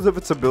 just because of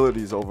its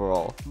abilities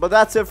overall. But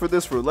that's it for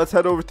this fruit. Let's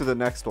head over to the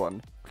next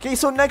one. Okay,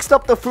 so next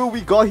up, the fruit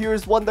we got here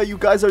is one that you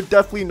guys are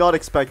definitely not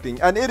expecting,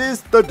 and it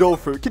is the dough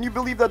fruit. Can you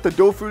believe that the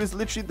dough fruit is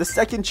literally the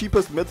second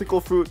cheapest mythical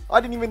fruit? I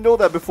didn't even know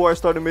that before I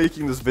started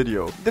making this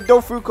video. The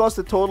dough fruit costs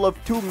a total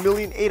of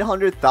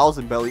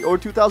 2,800,000 belly, or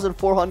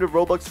 2,400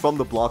 Robux from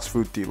the Blox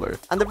Fruit dealer.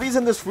 And the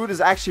reason this fruit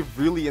is actually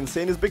really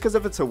insane is because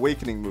of its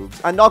awakening moves,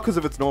 and not because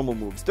of its normal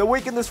moves. To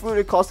awaken this fruit,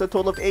 it costs a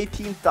total of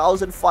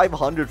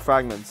 18,500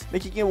 fragments,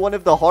 making it one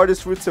of the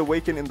hardest fruits to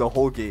awaken in the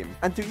whole game.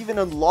 And to even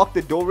unlock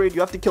the dough raid,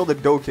 you have to kill the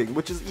dough king,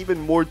 which is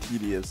even more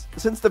tedious.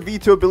 Since the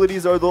V2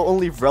 abilities are the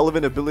only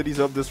relevant abilities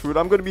of this fruit,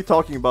 I'm going to be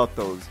talking about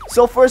those.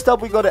 So first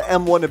up, we got an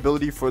M1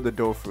 ability for the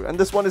dough fruit, and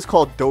this one is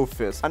called Dough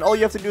Fist. And all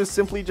you have to do is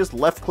simply just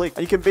left click,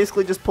 and you can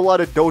basically just pull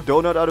out a dough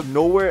donut out of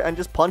nowhere and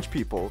just punch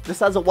people. This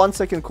has a 1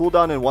 second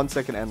cooldown and 1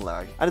 second end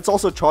lag, and it's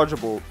also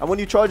chargeable. And when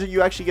you charge it,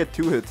 you actually get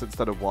 2 hits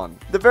instead of 1.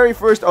 The very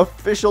first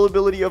official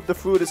ability of the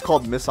fruit is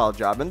called Missile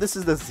Jab, and this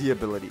is the Z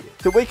ability.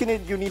 To awaken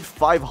it, you need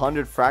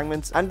 500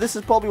 fragments, and this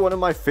is probably one of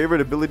my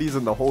favorite abilities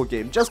in the whole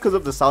game, just because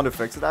of the sound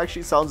effects. It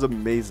actually sounds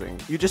amazing.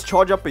 You just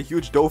charge up a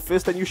huge dough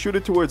fist and you shoot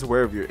it towards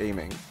wherever you're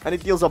aiming, and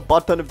it deals a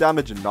butt ton of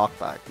damage and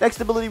knockback. Next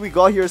ability we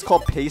got here is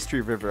called Pastry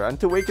River, and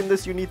to awaken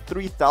this you need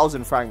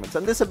 3,000 fragments,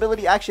 and this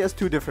ability actually has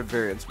 2 different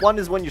variants. One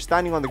is when you're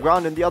standing on the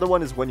ground, and the other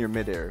one is when you're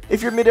midair.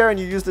 If you're midair and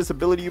you use this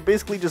ability, you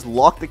basically just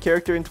lock the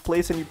character into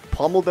place and you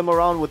pummel them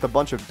around with a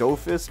bunch of dough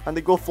fists, and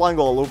they go flying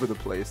all over the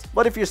place.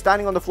 But if you're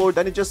standing on the floor,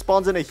 then it just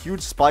spawns in a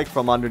huge spike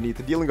from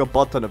underneath, dealing a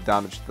butt ton of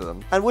damage to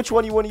them. And which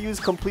one you want to use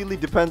completely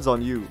depends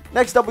on you.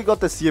 Next up, we got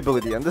the C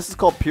ability, and this is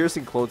called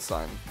Piercing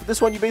Clothesline. For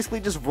this one, you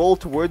basically just roll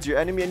towards your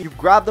enemy and you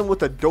grab them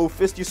with a dough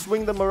fist, you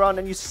swing them around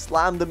and you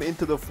slam them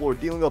into the floor,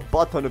 dealing a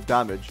butt ton of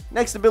damage.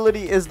 Next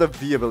ability is the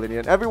V ability,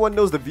 and everyone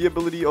knows the V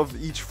ability of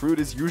each fruit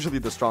is usually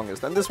the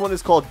strongest, and this one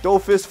is called Dough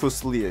Fist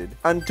Fusilier.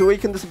 And to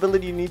awaken this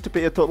ability, you need to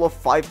pay a total of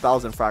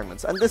 5,000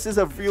 fragments, and this is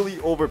a really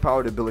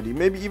overpowered ability,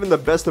 maybe even the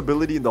best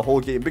ability in the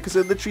whole game, because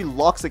it literally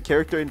locks a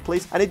character in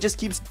place and it just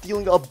keeps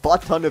dealing a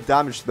butt ton of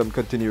damage to them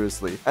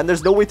continuously, and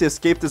there's no way to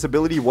escape this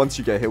ability once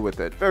you get hit with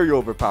it. Very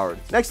overpowered.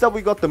 Next up,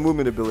 we got the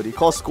movement ability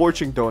called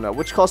Scorching Donut,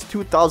 which costs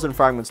 2,000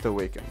 fragments to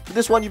awaken. For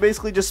this one, you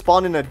basically just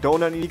spawn in a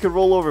donut and you can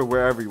roll over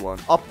wherever you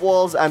want, up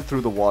walls and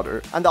through the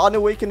water. And the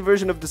unawakened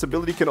version of this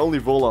ability can only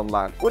roll on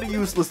land. What a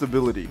useless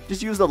ability.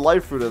 Just use the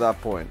life fruit at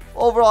that point.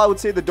 Overall, I would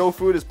say the dough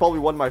fruit is probably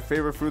one of my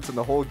favorite fruits in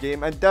the whole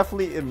game, and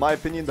definitely, in my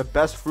opinion, the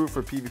best fruit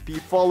for PvP,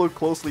 followed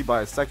closely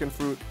by a second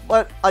fruit.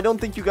 But I don't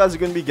think you guys are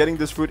going to be getting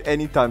this fruit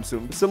anytime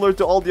soon, similar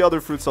to all the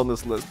other fruits on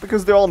this list,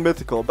 because they're all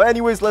mythical. But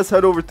anyways, let's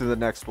head over to the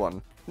next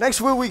one. Next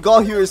fruit we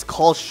got here is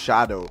called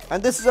Shadow,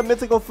 and this is a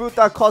mythical fruit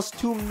that costs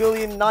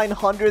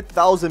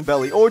 2,900,000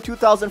 belly, or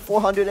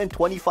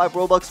 2,425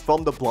 Robux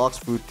from the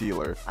Blox Fruit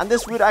dealer. And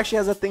this fruit actually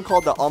has a thing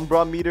called the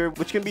Umbra meter,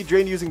 which can be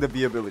drained using the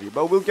V ability,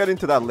 but we'll get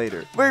into that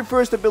later. Very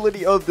first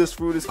ability of this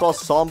fruit is called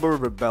Somber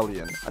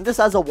Rebellion, and this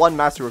has a 1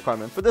 mastery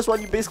requirement. For this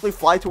one, you basically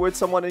fly towards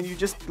someone and you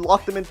just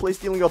lock them in place,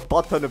 dealing a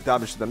butt ton of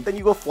damage to them. Then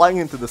you go flying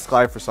into the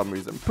sky for some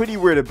reason. Pretty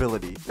weird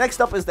ability.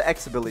 Next up is the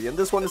X ability, and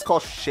this one is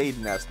called Shade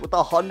Nest with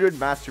 100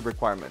 mastery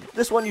requirement.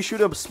 This one, you shoot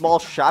a small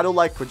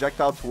shadow-like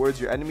projectile towards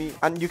your enemy,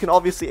 and you can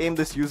obviously aim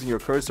this using your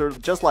cursor,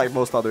 just like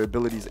most other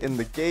abilities in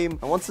the game.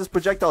 And once this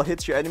projectile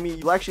hits your enemy,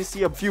 you'll actually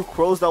see a few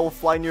crows that will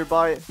fly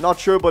nearby. Not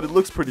sure, but it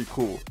looks pretty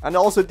cool. And it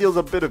also deals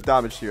a bit of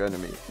damage to your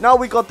enemy. Now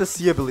we got the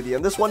C ability,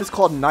 and this one is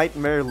called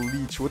Nightmare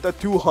Leech with a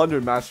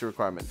 200 mastery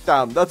requirement.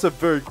 Damn, that's a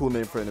very cool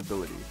name for an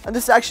ability. And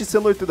this is actually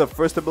similar to the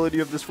first ability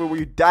of this fruit, where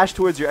you dash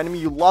towards your enemy,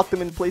 you lock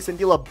them in place, and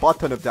deal a butt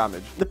ton of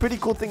damage. The pretty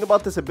cool thing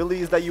about this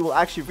ability is that you will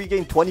actually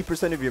regain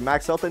 20% of your max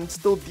max health and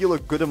still deal a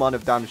good amount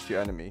of damage to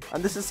your enemy.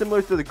 And this is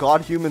similar to the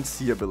God Human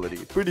C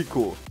ability. Pretty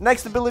cool.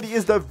 Next ability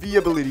is the V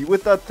ability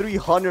with the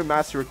 300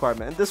 mastery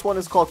requirement, and this one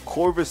is called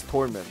Corvus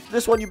Torment.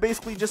 This one you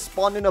basically just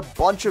spawn in a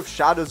bunch of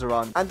shadows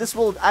around, and this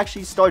will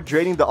actually start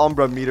draining the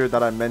Umbra meter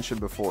that I mentioned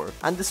before.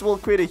 And this will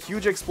create a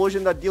huge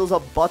explosion that deals a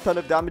butt ton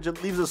of damage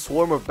and leaves a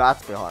swarm of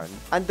bats behind.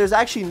 And there's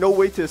actually no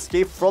way to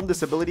escape from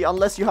this ability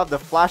unless you have the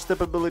flash step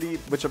ability,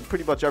 which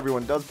pretty much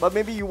everyone does, but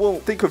maybe you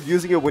won't think of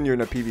using it when you're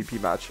in a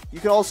PvP match. You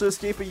can also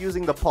escape it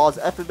using the Pause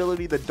F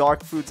ability, the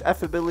Dark Fruits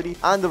F ability,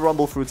 and the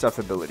Rumble Fruits F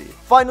ability.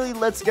 Finally,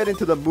 let's get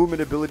into the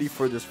movement ability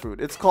for this fruit.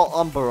 It's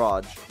called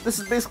Barrage. This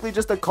is basically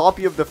just a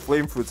copy of the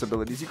Flame Fruits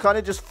abilities. You kind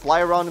of just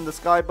fly around in the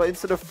sky, but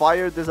instead of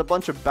fire, there's a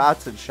bunch of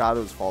bats and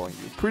shadows following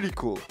you. Pretty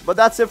cool. But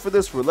that's it for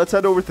this fruit. Let's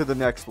head over to the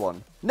next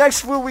one.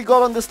 Next fruit we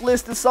got on this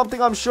list is something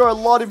I'm sure a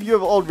lot of you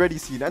have already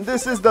seen, and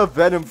this is the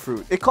Venom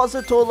fruit. It costs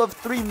a total of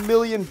 3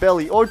 million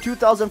belly or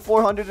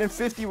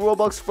 2,450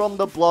 Robux from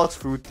the Blox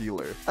Fruit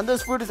dealer. And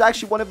this fruit is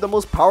actually one of the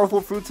most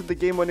powerful fruits in the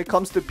game when it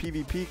comes to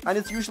PvP, and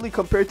it's usually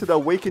compared to the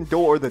Awakened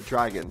Doe or the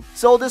Dragon.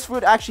 So this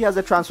fruit actually has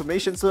a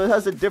transformation, so it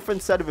has a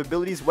different set of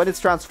abilities when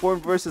it's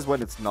transformed versus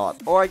when it's not.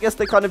 Or I guess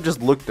they kind of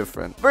just look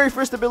different. Very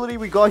first ability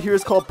we got here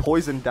is called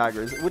Poison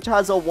Daggers, which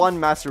has a 1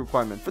 master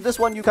requirement. For this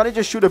one, you kind of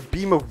just shoot a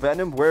beam of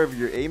venom wherever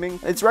you're aiming.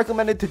 It's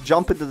recommended to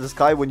jump into the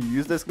sky when you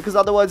use this because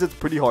otherwise it's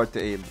pretty hard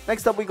to aim.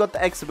 Next up we got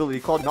the X ability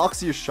called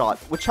Noxious Shot,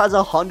 which has a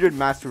 100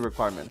 mastery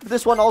requirement. For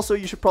this one also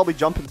you should probably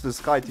jump into the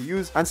sky to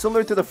use, and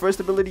similar to the first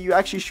ability, you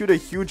actually shoot a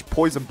huge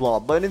poison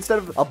blob, but instead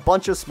of a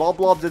bunch of small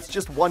blobs, it's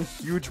just one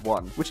huge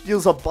one, which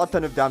deals a butt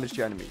ton of damage to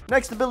your enemy.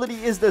 Next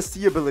ability is the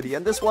C ability,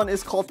 and this one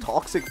is called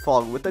Toxic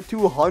Fog with a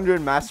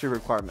 200 mastery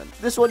requirement.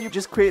 This one you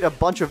just create a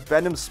bunch of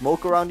venom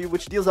smoke around you,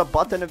 which deals a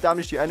butt ton of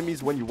damage to your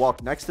enemies when you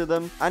walk next to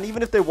them, and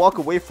even if they walk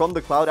away from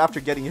the cloud after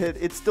getting hit,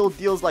 it still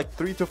deals like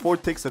 3 to 4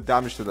 ticks of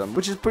damage to them,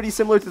 which is pretty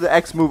similar to the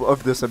X move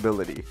of this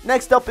ability.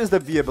 Next up is the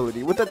V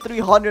ability with a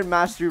 300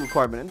 mastery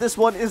requirement, and this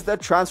one is the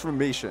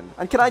transformation.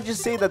 And can I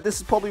just say that this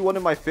is probably one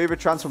of my favorite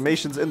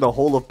transformations in the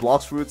whole of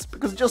Blox Fruits,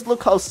 because just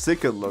look how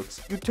sick it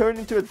looks. You turn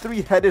into a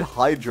 3-headed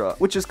Hydra,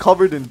 which is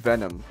covered in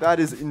venom.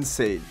 That is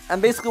insane.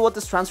 And basically what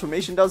this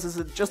transformation does is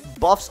it just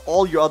buffs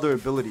all your other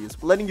abilities,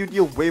 letting you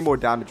deal way more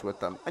damage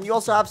with them. And you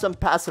also have some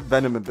passive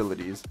venom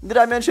abilities. Did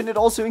I mention it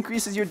also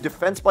increases your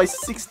defense by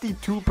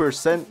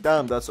 62%?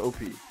 Damn, that's OP.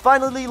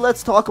 Finally,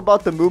 let's talk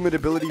about the movement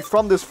ability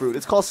from this fruit.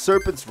 It's called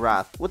Serpent's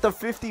Wrath with a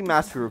 50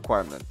 mastery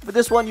requirement. For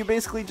this one, you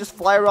basically just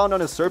fly around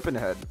on a serpent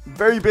head.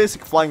 Very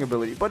basic flying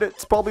ability, but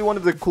it's probably one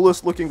of the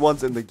coolest looking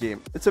ones in the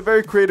game. It's a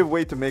very creative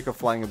way to make a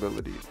flying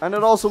ability, and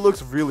it also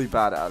looks really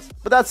badass.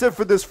 But that's it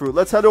for this fruit.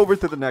 Let's head over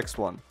to the next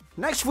one.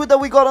 Next fruit that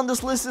we got on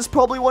this list is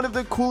probably one of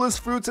the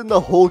coolest fruits in the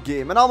whole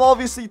game, and I'm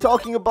obviously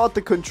talking about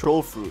the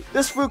Control Fruit.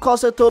 This fruit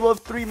costs a total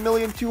of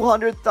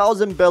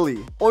 3,200,000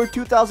 belly or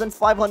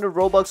 2,500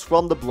 Robux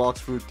from the Blox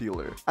Fruit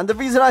dealer. And the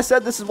reason I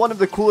said this is one of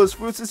the coolest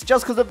fruits is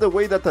just because of the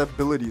way that the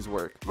abilities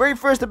work. Very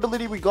first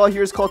ability we got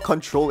here is called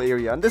Control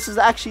Area, and this is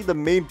actually the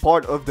main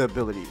part of the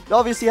ability. It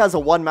obviously has a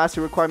 1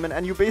 mastery requirement,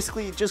 and you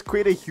basically just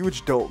create a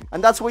huge dome,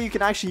 and that's where you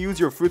can actually use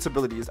your fruit's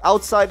abilities.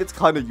 Outside, it's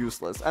kind of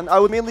useless, and I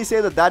would mainly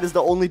say that that is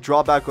the only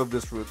drawback of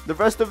this fruit. The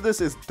rest of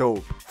this is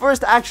dope.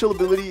 First actual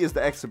ability is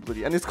the X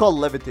ability, and it's called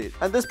Levitate,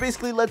 and this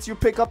basically lets you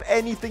pick up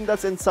anything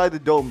that's inside the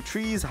dome.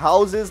 Trees,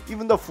 houses,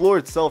 even the floor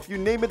itself. You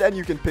name it and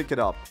you can pick it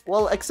up.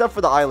 Well, except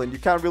for the island. You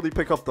can't really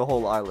pick up the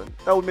whole island.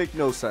 That would make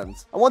no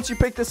sense. And once you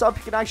pick this up,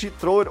 you can actually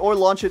throw it or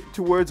launch it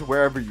towards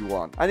wherever you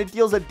want, and it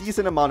deals a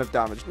decent amount of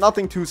damage.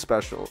 Nothing too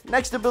special.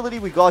 Next ability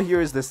we got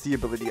here is the C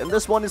ability, and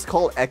this one is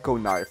called Echo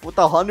Knife with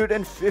a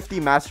 150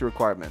 mastery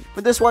requirement.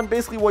 For this one,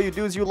 basically what you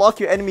do is you lock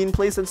your enemy in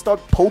place and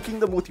start poking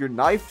them with your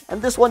knife,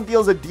 and this one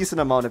deals a decent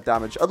amount of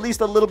damage, at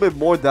least a little bit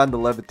more than the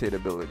Levitate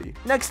ability.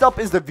 Next up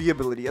is the V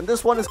ability, and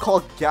this one is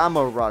called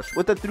Gamma Rush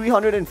with a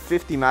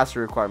 350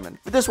 mastery requirement.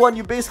 For this one,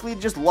 you basically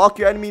just lock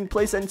your enemy in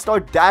place and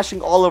start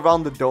dashing all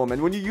around the dome, and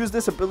when you use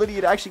this ability,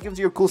 it actually gives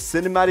you a cool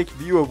cinematic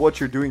view of what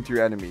you're doing to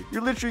your enemy.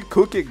 You're literally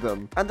cooking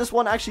them, and this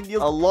one actually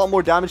deals a lot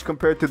more damage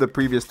compared to the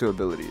previous two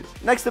abilities.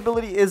 Next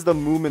ability is the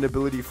movement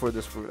ability for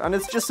this fruit, and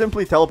it's just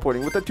simply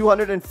teleporting with a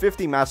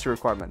 250 mastery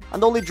requirement.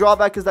 And the only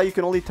drawback is that you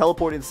can only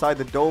teleport inside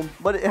the dome,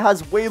 but it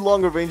has way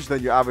longer range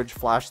than your average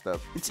flash step.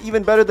 It's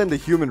even better than the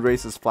human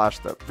race's flash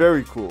step.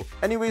 Very cool.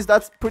 Anyways,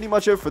 that's pretty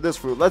much it for this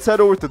fruit. Let's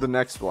head over to the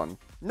next one.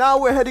 Now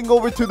we're heading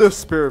over to the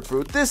Spirit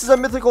Fruit. This is a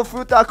mythical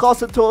fruit that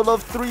costs a total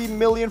of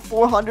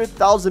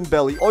 3,400,000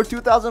 belly or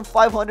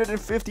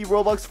 2,550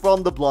 Robux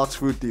from the Blox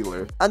Fruit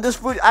dealer. And this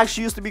fruit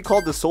actually used to be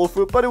called the Soul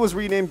Fruit, but it was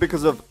renamed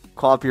because of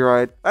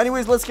copyright.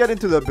 Anyways, let's get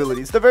into the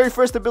abilities. The very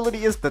first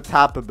ability is the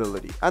Tap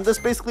ability, and this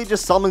basically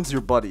just summons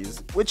your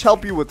buddies, which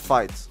help you with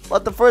fights.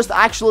 But the first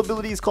actual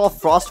ability is called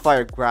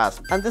Frostfire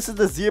Grasp, and this is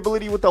the Z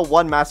ability with a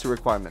 1 master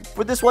requirement.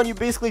 For this one, you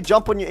basically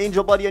jump on your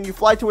angel buddy and you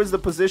fly towards the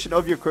position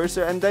of your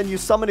cursor, and then you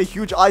summon a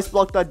huge ice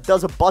block that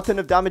does a button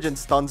of damage and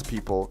stuns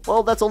people.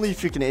 Well, that's only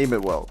if you can aim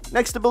it well.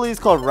 Next ability is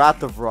called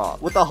Wrath of Ra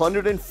with a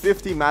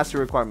 150 master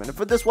requirement. And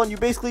for this one, you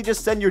basically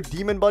just send your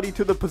demon buddy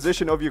to the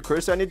position of your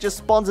cursor, and it just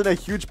spawns in a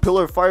huge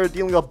pillar of fire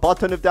start dealing a butt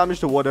ton of damage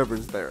to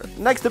whatever's there.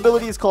 Next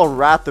ability is called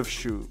Wrath of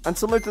Shoe, and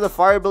similar to the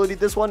fire ability,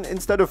 this one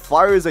instead of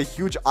fire is a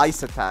huge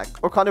ice attack,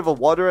 or kind of a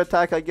water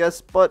attack, I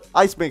guess, but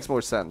ice makes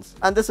more sense.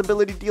 And this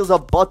ability deals a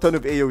butt ton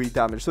of AoE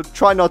damage, so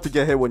try not to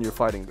get hit when you're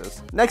fighting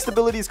this. Next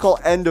ability is called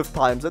End of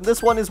Times, and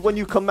this one is when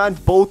you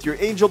command both your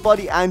angel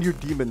buddy and your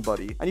demon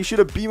buddy, and you shoot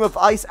a beam of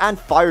ice and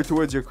fire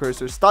towards your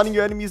cursor, stunning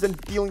your enemies and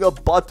dealing a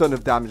butt ton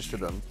of damage to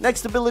them.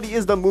 Next ability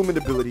is the movement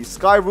ability,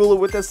 Sky Ruler,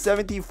 with a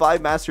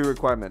 75 mastery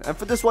requirement, and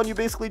for this one you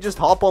basically just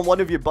hop on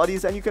one of your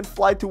buddies and you can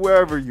fly to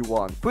wherever you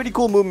want. Pretty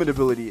cool movement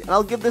ability, and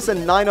I'll give this a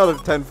 9 out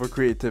of 10 for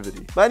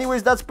creativity. But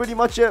anyways, that's pretty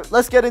much it.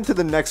 Let's get into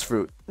the next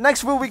fruit.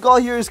 Next fruit we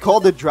got here is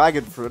called the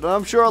Dragon Fruit, and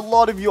I'm sure a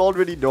lot of you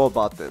already know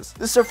about this.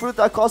 This is a fruit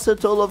that costs a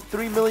total of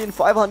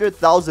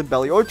 3,500,000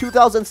 belly, or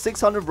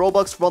 2,600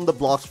 Robux from the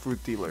Blox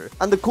Fruit dealer.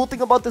 And the cool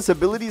thing about this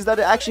ability is that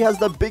it actually has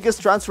the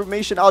biggest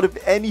transformation out of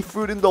any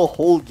fruit in the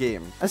whole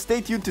game. And stay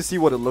tuned to see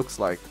what it looks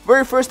like.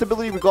 Very first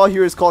ability we got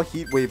here is called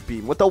Heat Wave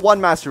Beam, with a 1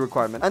 mastery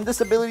requirement, and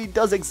this ability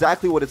does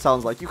exactly what it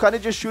sounds like. You kind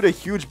of just shoot a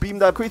huge beam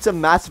that creates a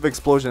massive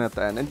explosion at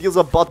the end and deals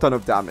a butt ton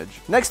of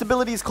damage. Next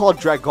ability is called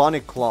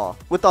Dragonic Claw,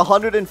 with a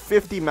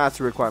 150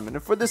 mastery requirement,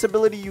 and for this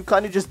ability you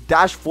kind of just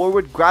dash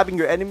forward, grabbing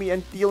your enemy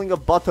and dealing a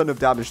butt ton of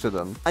damage to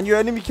them, and your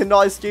enemy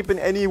cannot escape in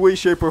any way,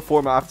 shape or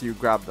form after you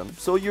grab them,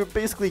 so you're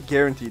basically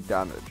guaranteed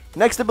damage.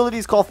 Next ability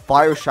is called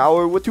Fire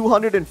Shower, with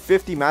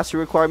 250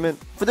 mastery requirement.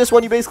 For this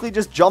one you basically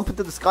just jump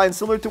into the sky, and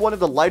similar to one of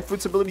the light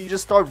fruits ability, you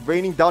just start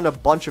raining down a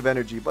bunch of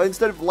energy, but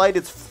instead of light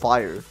it's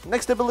fire.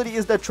 Next ability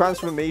is the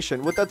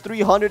Transformation, with a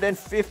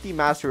 350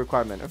 mastery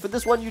requirement, and for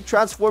this one you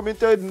transform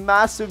into a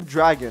massive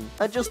dragon,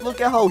 and just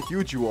look at how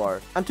huge you are.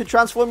 And to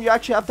transform you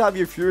actually have to have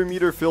your fury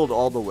meter filled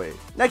all the way.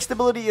 Next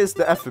ability is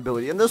the F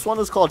ability, and this one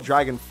is called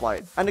Dragon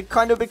Flight, and it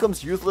kind of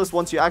becomes useless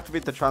once you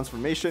activate the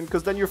transformation,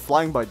 because then you're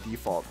flying by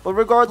default. But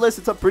regardless,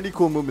 it's a pretty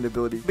cool movement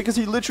ability because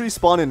you literally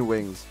spawn in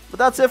wings. But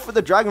that's it for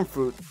the Dragon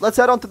Fruit. Let's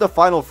head on to the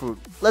final fruit.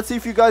 Let's see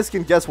if you guys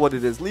can guess what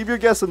it is. Leave your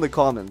guess in the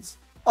comments.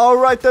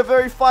 Alright, the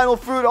very final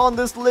fruit on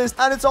this list,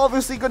 and it's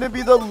obviously going to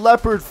be the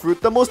Leopard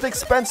Fruit, the most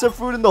expensive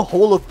fruit in the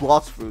whole of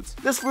Blox Fruits.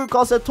 This fruit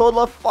costs a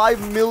total of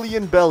 5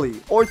 million belly,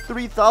 or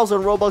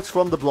 3,000 Robux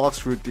from the Blox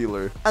Fruit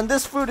dealer. And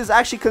this fruit is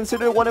actually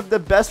considered one of the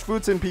best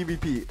fruits in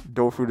PvP.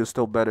 Dough fruit is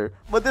still better,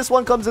 but this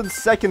one comes in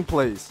second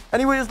place.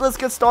 Anyways, let's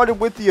get started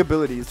with the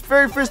abilities.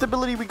 Very first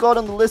ability we got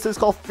on the list is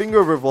called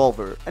Finger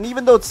Revolver, and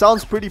even though it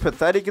sounds pretty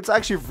pathetic, it's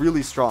actually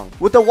really strong.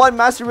 With the 1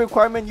 mastery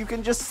requirement, you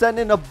can just send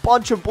in a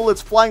bunch of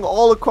bullets flying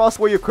all across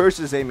where your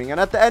cursor is aiming, and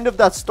at the end of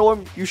that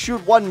storm you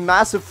shoot 1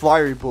 massive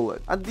fiery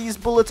bullet, and these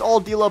bullets all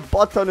deal a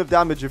butt ton of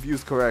damage if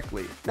used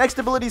correctly. Next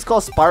ability is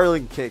called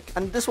Spiraling Kick,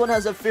 and this one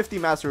has a 50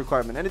 mastery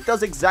requirement, and it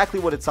does exactly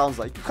what it sounds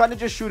like. You kind of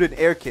just shoot an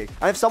air kick,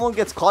 and if someone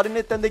gets caught in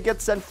it, then they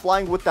get sent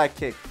flying with that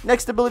kick.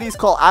 Next ability is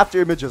called After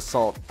Image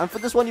Assault, and for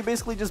this one you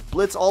basically just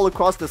blitz all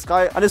across the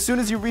sky, and as soon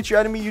as you reach your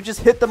enemy you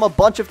just hit them a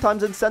bunch of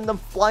times and send them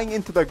flying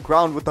into the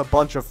ground with a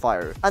bunch of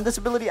fire. And this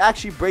ability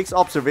actually breaks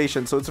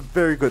observation, so it's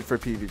very good for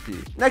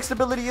PvP. Next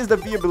ability is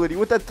the V ability,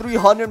 with a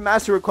 300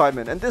 mastery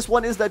requirement, and this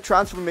one is that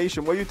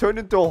transformation where you turn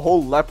into a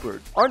whole leopard.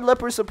 Aren't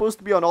leopards supposed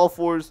to be on all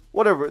fours?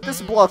 Whatever,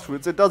 this is Blox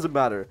Fruits, it doesn't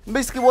matter. And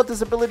basically what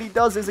this ability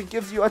does is it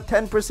gives you a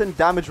 10%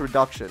 damage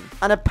reduction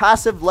and a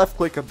passive left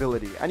click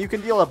ability, and you can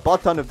deal a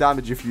butt ton of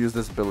damage if you use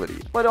this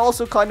ability. But it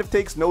also kind of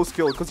takes no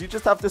skill because you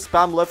just have to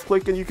spam left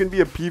click and you can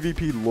be a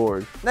PvP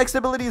lord. Next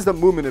ability is the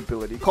movement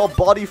ability called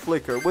Body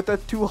Flicker, with a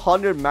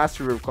 200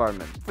 mastery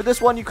requirement. For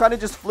this one you kind of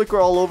just flicker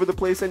all over the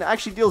place, and it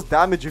actually deals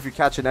damage if you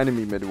catch an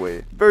enemy midway.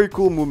 Very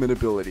cool movement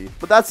ability.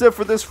 But that's it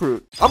for this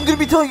fruit. I'm gonna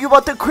be telling you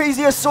about the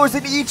craziest swords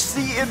in each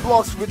sea in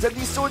Blox Fruits, and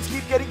these swords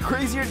keep getting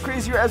crazier and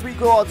crazier as we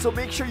go on, so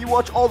make sure you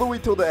watch all the way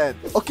till the end.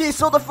 Okay,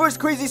 so the first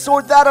crazy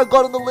sword that I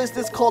got on the list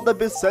is called the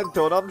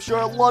Bicento, and I'm sure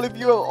a lot of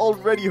you have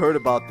already heard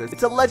about this.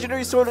 It's a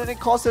legendary sword and it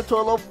costs a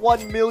total of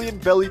 1 million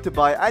belly to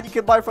buy, and you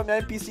can buy from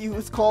an NPC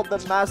who's called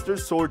the Master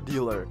Sword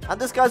Dealer. And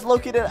this guy's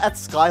located at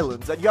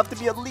Skylands, and you have to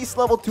be at least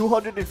level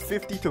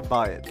 250 to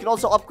buy it. You can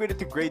also upgrade it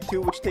to grade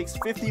 2, which takes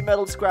 50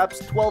 metal scraps,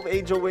 12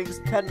 angel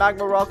wings, 10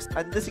 magma rocks,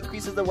 and this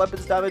increases the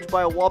weapon's damage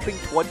by a whopping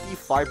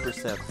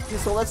 25%. Okay,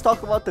 so let's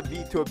talk about the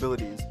V2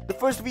 abilities. The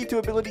first V2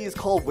 ability is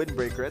called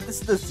Windbreaker, and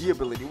this is the Z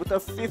ability with a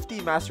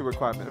 50 mastery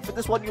requirement. And for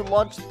this one, you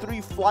launch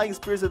 3 flying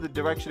spears in the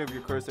direction of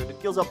your cursor, and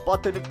it deals a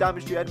butt ton of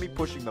damage to your enemy,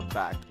 pushing them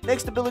back.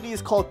 Next ability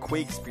is called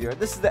Quake Spear, and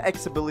this is the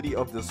X ability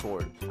of the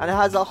sword, and it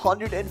has a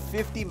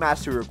 150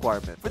 mastery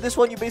requirement. For this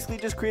one, you basically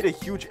just create a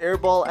huge air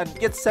ball and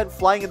get sent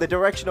flying in the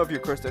direction of your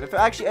cursor, and if it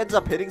actually ends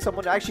up hitting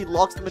someone, it actually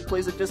locks them in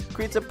place and just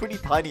creates a pretty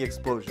tiny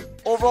explosion.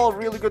 Overall,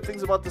 really good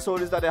things about the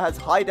sword is that it has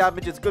high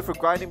damage, it's good for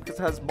grinding because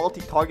it has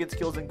multi-target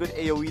skills and good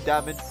AoE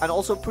damage, and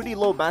also pretty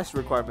low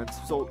mastery requirements,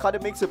 so it kind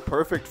of makes it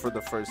perfect for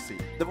the first sea.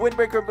 The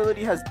Windbreaker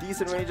ability has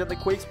decent range, and the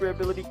Quake Spear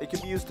ability, it can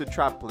be used to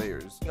trap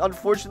players.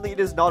 Unfortunately, it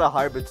is not a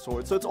hybrid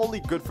sword, so it's only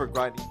good for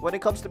grinding. When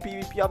it comes to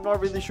PvP, I'm not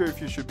really sure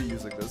if you should be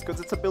using this because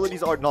its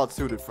abilities are not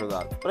suited for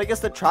that, but I guess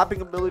the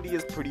trapping ability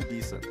is pretty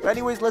decent. But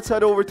anyways, let's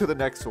head over to the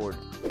next sword.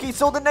 Okay,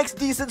 so the next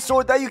decent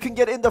sword that you can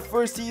get in the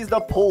first sea is the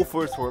Pole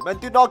first form. And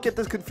do not get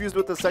this confused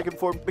with the second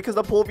form because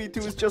the Pole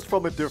V2 is just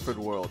from a different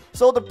world.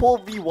 So the Pole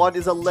V1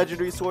 is a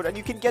legendary sword and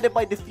you can get it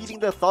by defeating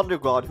the Thunder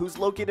God who's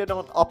located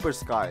on Upper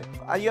Sky.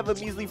 And you have a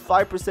measly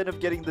 5% of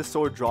getting the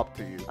sword dropped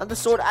to you. And the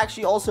sword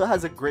actually also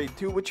has a grade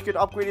 2 which you can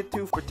upgrade it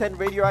to for 10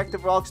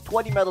 radioactive rocks,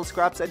 20 metal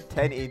scraps, and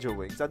 10 angel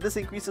wings. And this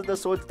increases the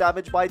sword's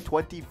damage by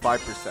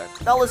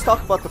 25%. Now let's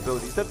talk about the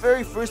abilities. The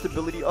very first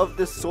ability of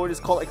this sword is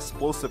called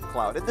Explosive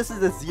Cloud. And this is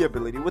the Z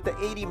ability with the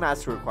 80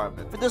 master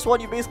requirement. For this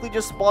one, you basically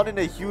just spawn in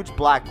a huge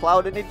black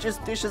cloud and it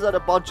just dishes out a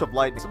bunch of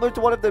lightning, similar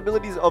to one of the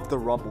abilities of the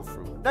Rumble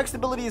Fruit. Next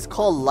ability is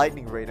called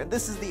Lightning Rain, and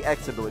this is the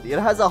X ability. It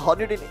has a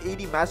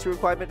 180 master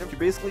requirement and you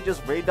basically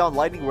just rain down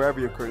lightning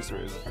wherever your cursor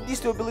is. And these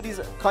two abilities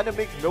kind of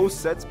make no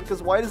sense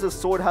because why does a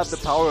sword have the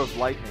power of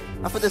lightning?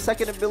 And for the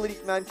second ability,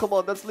 man, come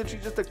on, that's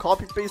literally just a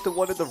copy paste of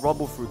one of the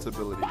Rumble Fruits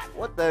abilities.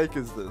 What the heck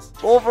is this?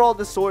 Overall,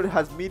 this sword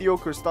has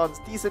mediocre stuns,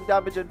 decent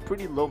damage, and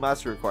pretty low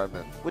master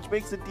requirement, which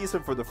makes it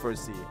decent for the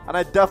first sea. And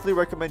I definitely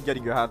recommend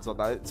getting your hands on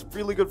that. It's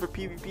really good for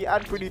PvP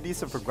and pretty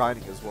decent for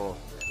grinding as well.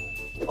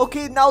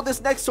 Okay, now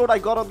this next sword I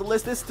got on the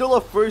list is still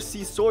a first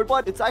sea sword,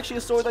 but it's actually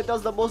a sword that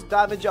does the most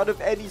damage out of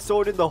any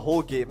sword in the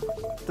whole game.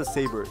 The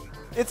Saber.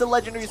 It's a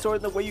legendary sword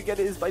and the way you get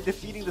it is by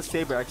defeating the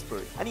Saber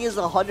expert. And he has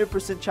a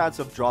 100% chance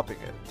of dropping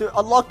it. To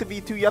unlock the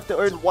V2, you have to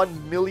earn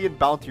 1 million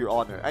bounty or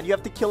honor. And you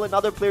have to kill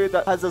another player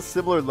that has a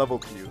similar level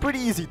to you. Pretty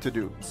easy to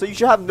do. So you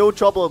should have no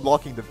trouble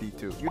unlocking the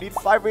V2. You need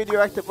 5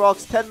 radioactive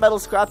rocks, 10 metal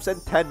scraps,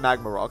 and 10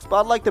 magma rocks.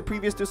 But unlike the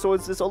previous two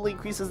swords, this only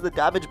increases the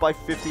damage by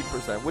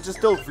 15%, which is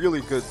still really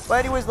good.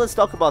 But anyways, let's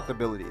talk about the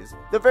abilities.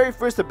 The very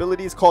first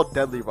ability is called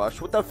Deadly Rush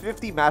with a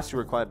 50 master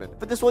requirement.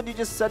 For this one, you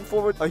just send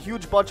forward a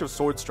huge bunch of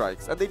sword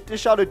strikes and they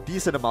dish out a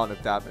decent amount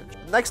of damage.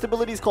 Next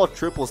ability is called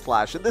Triple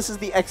Slash, and this is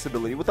the X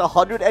ability with a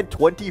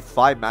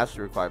 125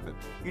 master requirement.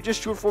 You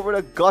just shoot forward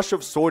a gush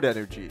of sword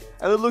energy,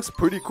 and it looks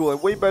pretty cool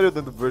and way better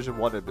than the version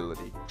 1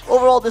 ability.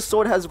 Overall, this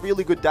sword has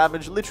really good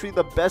damage, literally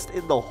the best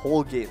in the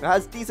whole game. It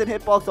has decent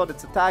hitbox on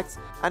its attacks,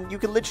 and you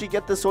can literally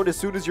get this sword as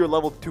soon as you're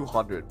level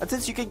 200. And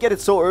since you can get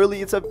it so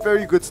early, it's a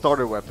very good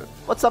starter weapon.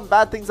 But some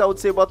bad things I would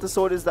say about this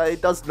sword is that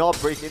it does not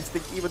break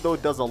instinct, even though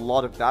it does a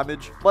lot of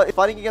damage. But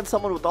fighting against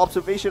someone with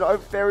observation are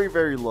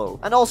very low,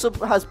 and also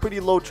has pretty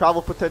low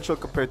travel potential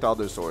compared to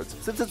other swords.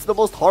 Since it's the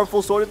most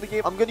harmful sword in the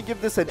game, I'm gonna give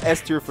this an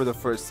S tier for the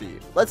first sea.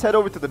 Let's head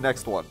over to the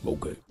next one.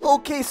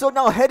 Okay, so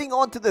now heading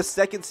on to the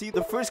second sea,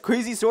 the first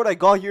crazy sword I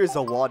got here is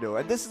Zawado,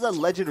 and this is a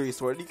legendary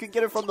sword. You can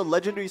get it from the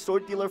legendary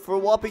sword dealer for a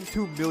whopping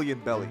 2 million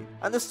belly.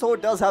 And this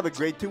sword does have a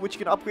grade 2, which you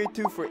can upgrade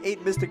to for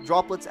 8 mystic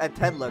droplets and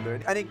 10 leather,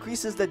 and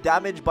increases the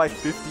damage by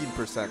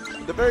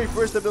 15%. The very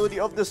first ability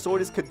of this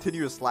sword is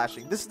Continuous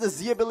Slashing. This is the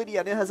Z ability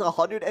and it has a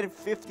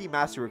 150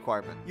 master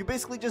requirement. You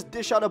basically just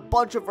dish out a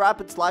bunch of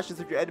rapid slashes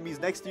if your enemy's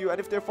next to you, and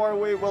if they're far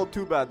away, well,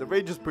 too bad, the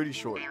range is pretty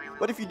short.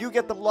 But if you do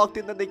get them locked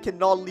in, then they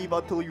cannot leave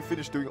until you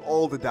finish doing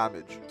all the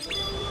damage.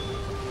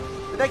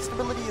 The next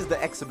ability is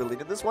the X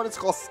ability, and this one is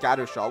called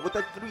Scatter Shot with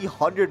a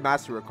 300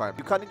 master requirement.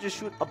 You kind of just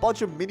shoot a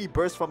bunch of mini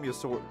bursts from your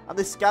sword, and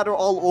they scatter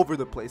all over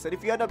the place. And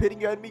if you end up hitting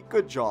your enemy,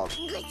 good job.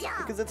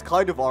 Because it's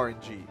kind of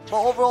RNG.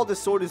 But overall,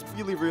 this sword is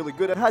really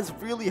good. It has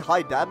really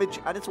high damage,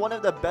 and it's one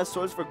of the best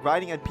swords for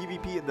grinding and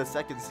PvP in the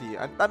second sea,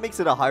 and that makes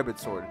it a hybrid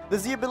sword. The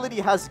Z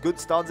ability has good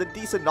stuns and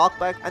decent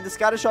knockback, and the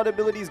Scatter Shot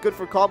ability is good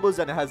for combos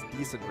and it has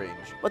decent range.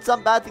 But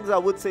some bad things I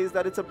would say is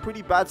that it's a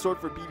pretty bad sword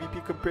for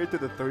PvP compared to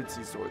the third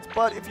sea swords.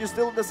 But if you're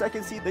still in the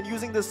second sea, then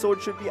using this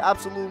sword should be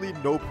absolutely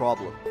no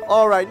problem.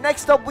 Alright,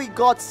 next up we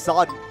got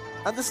Sadi.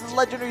 And this is a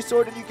legendary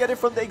sword and you get it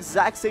from the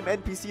exact same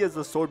NPC as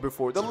the sword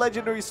before. The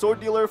legendary sword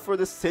dealer for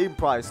the same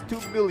price, 2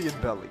 million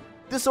belly.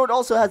 This sword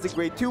also has a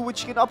grade 2,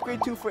 which you can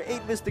upgrade to for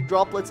 8 mystic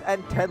droplets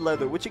and 10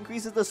 leather, which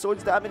increases the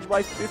sword's damage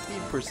by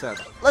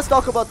 15%. Let's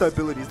talk about the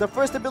abilities. The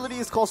first ability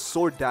is called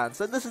Sword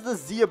Dance, and this is the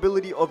Z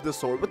ability of the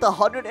sword with a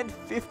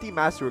 150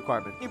 master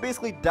requirement. You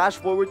basically dash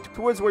forward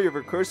towards where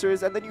your cursor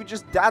is, and then you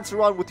just dance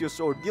around with your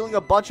sword, dealing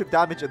a bunch of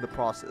damage in the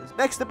process.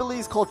 Next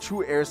ability is called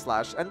True Air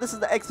Slash, and this is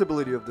the X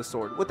ability of the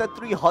sword with a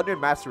 300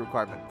 master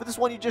requirement. For this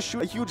one, you just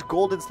shoot a huge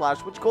golden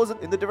slash, which goes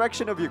in the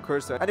direction of your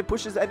cursor, and it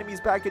pushes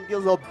enemies back and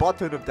deals a butt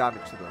ton of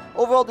damage to them.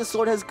 Overall, this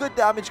sword has good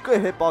damage,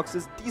 good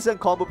hitboxes, decent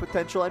combo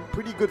potential, and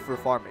pretty good for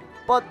farming.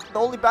 But the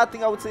only bad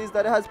thing I would say is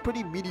that it has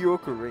pretty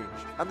mediocre range.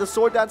 And the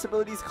sword dance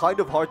ability is kind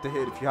of hard to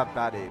hit if you have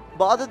bad aim.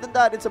 But other than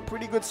that, it's a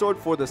pretty good sword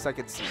for the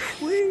second sea.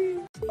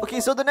 Okay,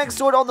 so the next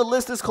sword on the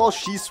list is called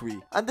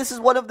Shisui. And this is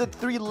one of the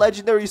 3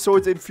 legendary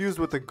swords infused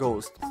with a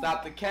ghost.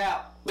 Stop the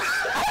cap.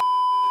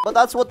 But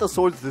that's what the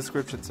sword's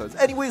description says.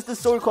 Anyways, this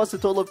sword costs a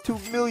total of 2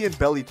 million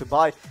belly to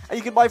buy, and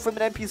you can buy from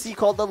an NPC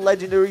called the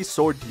Legendary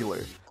Sword Dealer.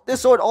 This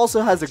sword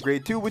also has a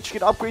grade 2, which you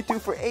can upgrade to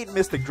for 8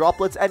 mystic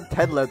droplets and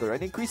 10 leather,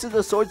 and increases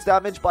the sword's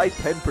damage by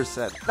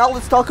 10%. Now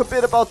let's talk a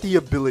bit about the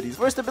abilities.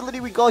 First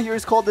ability we got here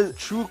is called the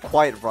True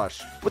Quiet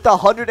Rush, with a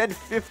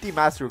 150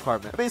 mastery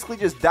requirement. Basically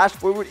just dash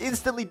forward,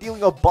 instantly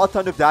dealing a butt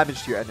ton of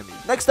damage to your enemy.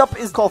 Next up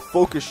is called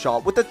Focus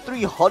Shot, with a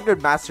 300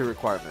 mastery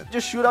requirement.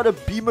 Just shoot out a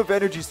beam of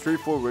energy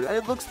straight forward, and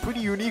it looks pretty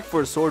unique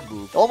for a sword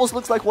move. It almost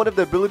looks like one of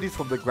the abilities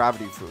from the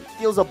Gravity Fruit.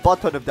 Deals a butt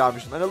ton of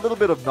damage and a little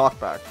bit of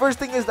knockback. First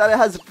thing is that it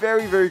has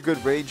very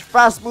good range,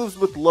 fast moves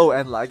with low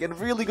end lag, and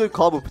really good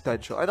combo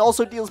potential, and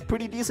also deals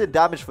pretty decent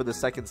damage for the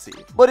second C.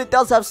 But it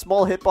does have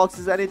small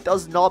hitboxes, and it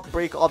does not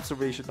break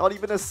observation, not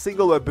even a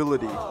single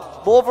ability.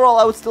 But overall,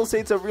 I would still say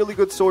it's a really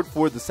good sword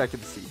for the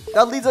second C.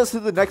 That leads us to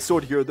the next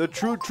sword here, the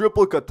True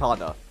Triple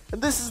Katana.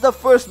 And this is the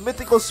first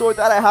mythical sword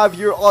that I have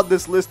here on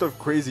this list of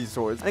crazy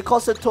swords. And it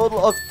costs a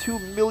total of 2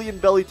 million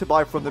belly to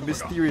buy from the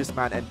Mysterious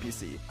Man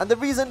NPC. And the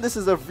reason this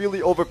is a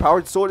really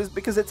overpowered sword is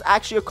because it's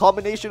actually a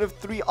combination of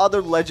 3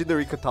 other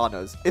legendary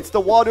katanas. It's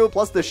the Wado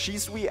plus the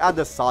Shisui and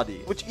the Sadi,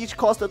 which each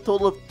cost a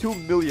total of 2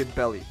 million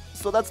belly.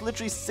 So that's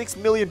literally 6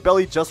 million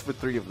belly just for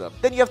 3 of them.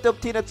 Then you have to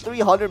obtain a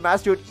 300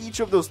 mastery on each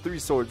of those 3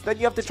 swords. Then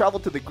you have to travel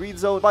to the green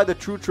zone, buy the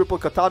True Triple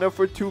Katana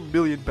for 2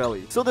 million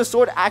belly. So the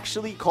sword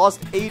actually cost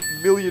 8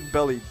 million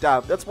belly.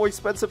 Damn, that's more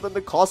expensive than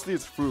the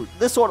costliest fruit.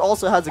 This sword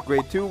also has a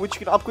grade 2, which you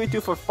can upgrade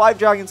to for 5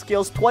 dragon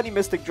scales, 20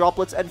 mystic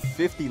droplets, and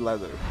 50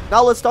 leather.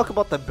 Now let's talk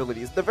about the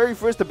abilities. The very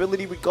first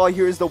ability we got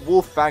here is the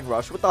Wolf Fang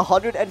Rush with a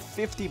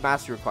 150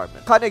 mastery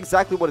requirement. Kinda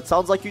exactly what it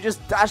sounds like. You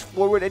just dash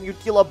forward and you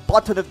deal a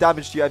butt ton of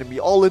damage to your enemy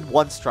all in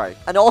one strike.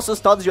 And it also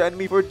stuns your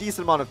enemy for a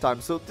decent amount of time,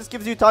 so this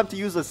gives you time to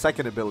use the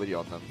second ability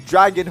on them.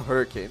 Dragon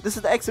Hurricane. This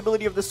is the X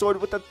ability of the sword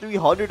with a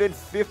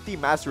 350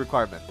 mastery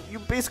requirement. You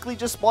basically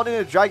just spawn in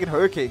a Dragon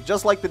Hurricane,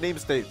 just like the name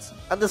states.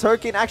 And this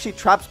hurricane actually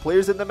traps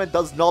players in them and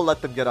does not let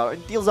them get out,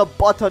 and deals a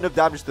butt ton of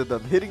damage to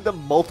them, hitting them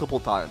multiple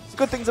times.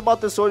 Good things about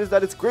this sword is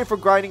that it's great for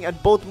grinding,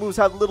 and both moves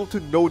have little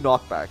to no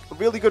knockback.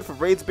 Really good for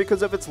raids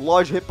because of its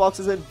large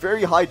hitboxes and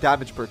very high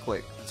damage per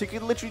click. So you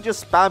can literally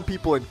just spam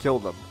people and kill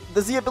them.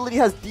 The Z ability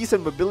has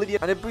decent mobility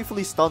and it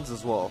briefly stuns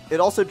as well.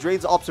 It also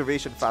drains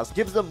observation fast,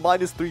 gives them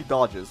 -3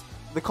 dodges.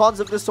 The cons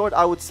of this sword,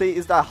 I would say,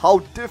 is that how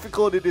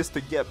difficult it is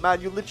to get.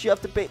 Man, you literally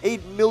have to pay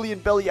 8 million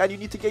belly and you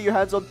need to get your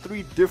hands on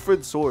 3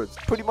 different swords.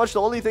 Pretty much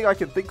the only thing I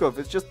can think of.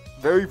 It's just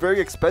very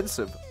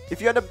expensive.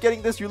 If you end up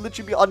getting this, you'll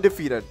literally be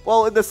undefeated.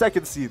 Well, in the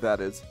second C, that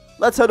is.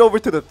 Let's head over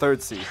to the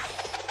third C.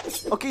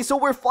 Okay, so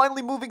we're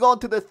finally moving on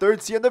to the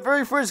third C, and the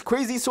very first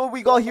crazy sword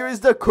we got here is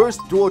the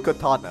Cursed Dual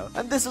Katana.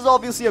 And this is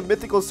obviously a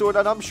mythical sword,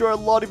 and I'm sure a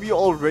lot of you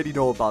already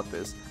know about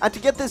this. And to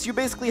get this, you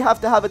basically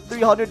have to have a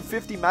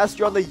 350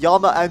 mastery on the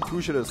Yama and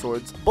Tushina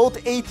swords, both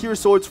A-tier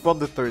swords from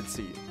the third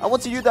C. And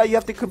once you do that, you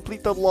have to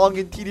complete the long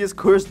and tedious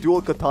Cursed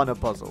Dual Katana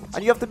puzzle.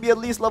 And you have to be at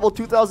least level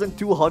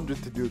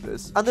 2200 to do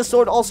this. And this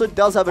sword also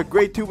does have a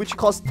grade 2, which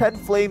costs 10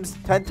 flames,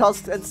 10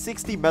 tusks, and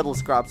 60 metal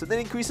scraps, and then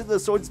increases the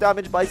sword's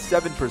damage by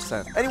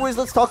 7%. Anyways,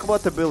 let's talk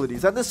about the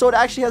abilities. And this sword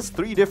actually has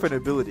 3 different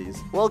abilities.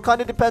 Well, it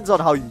kind of depends on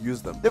how you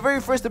use them. The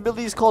very first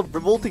ability is called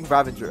Revolting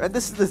Ravager, and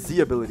this is the Z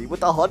ability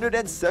with a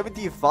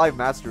 175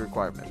 mastery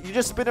requirement. You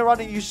just spin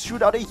around and you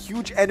shoot out a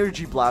huge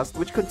energy blast,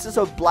 which consists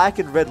of black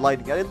and red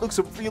lightning, and it looks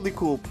really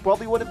cool.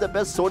 Probably one of the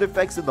best sword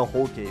effects in the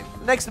whole game.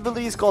 The next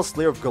ability is called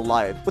Slayer of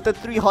Goliath with a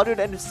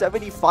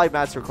 375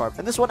 mastery requirement,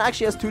 and this one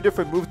actually has 2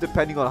 different moves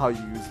depending on how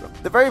you use them.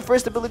 The very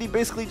first ability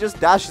basically just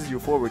dashes you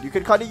forward. You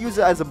can kind of use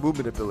it as a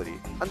movement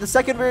ability. And the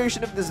second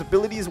variation of this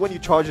ability is when you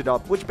charge it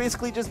up, which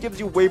basically just gives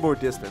you way more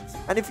distance.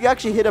 And if you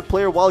actually hit a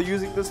player while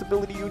using this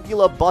ability, you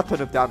deal a butt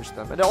ton of damage to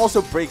them, and it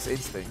also breaks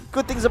instinct.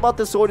 Good things about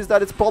this sword is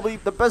that it's probably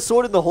the best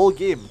sword in the whole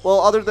game. Well,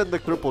 other than the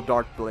Triple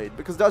Dark Blade,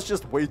 because that's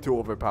just way too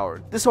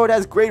overpowered. This sword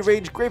has great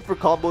range, great for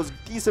combos,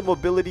 decent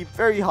mobility,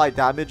 very high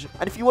damage,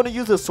 and if you want to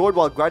use a sword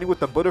while grinding with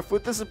the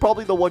Butterfoot, this is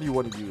probably the one you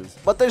want to use.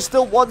 But there's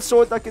still one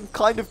sword that can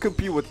kind of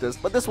compete with this,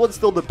 but this one's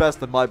still the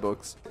best in my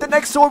books. The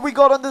next sword we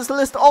got on this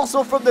list,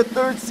 also from the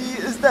third C,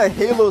 is the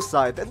Halo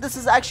Scythe, and this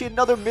is actually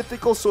another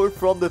mythical sword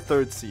from the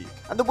third C.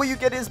 And the way you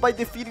get it is by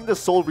defeating the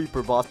Soul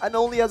Reaper boss, and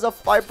only has a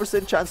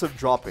 5% chance of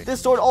dropping.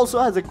 This sword also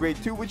has a grade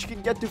 2, which you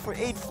can get to for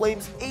 8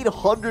 flames,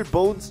 800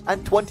 bones,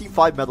 and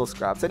 25 metal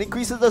scraps, and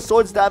increases the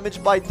sword's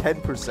damage by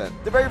 10%.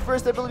 The very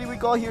first ability we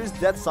got here is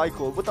Death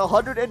Cyclone with a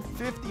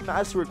 150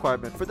 mastery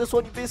requirement. For this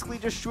one, you basically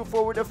just shoot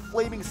forward a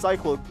flaming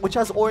cyclone, which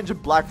has orange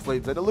and black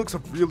flames, and it looks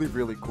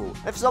really cool.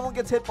 If someone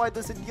gets hit by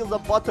this, it deals a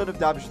butt ton of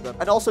damage to them,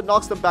 and also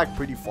knocks them back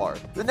pretty far.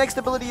 The next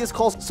ability is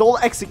called Soul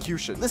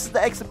Execution. This is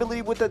the X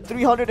ability with a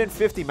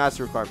 350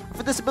 mastery requirement.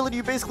 For this ability,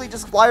 you basically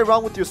just fly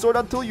around with your sword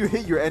until you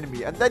hit your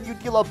enemy, and then you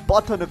deal a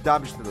butt ton of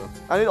damage to them.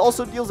 And it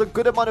also deals a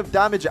good amount of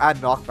damage and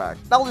knockback.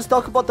 Now let's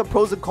talk about the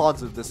pros and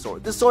cons of this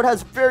sword. This sword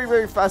has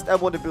very fast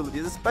M1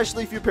 abilities,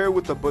 especially if you pair it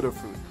with the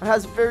Butterfruit. It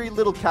has very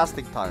little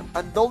casting time.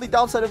 And the only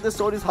downside of this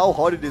sword is how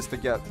hard it is to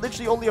get.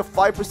 Literally only a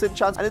 5%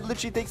 chance, and it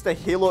literally takes the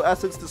Halo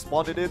essence to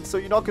spawn it in, so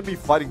you're not going to be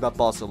fighting that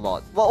boss a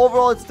lot. But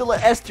overall, it's still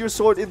an S tier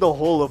sword in the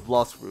whole of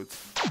Blox Fruits.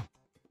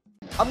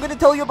 I'm gonna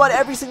tell you about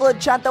every single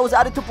enchant that was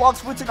added to Blox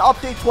Fruits in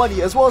Update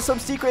 20, as well as some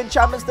secret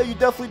enchantments that you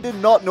definitely did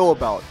not know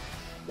about.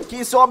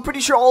 Okay, so I'm pretty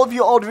sure all of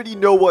you already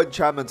know what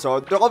enchantments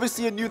are. They're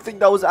obviously a new thing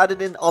that was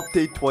added in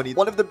Update 20,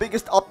 one of the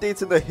biggest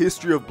updates in the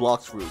history of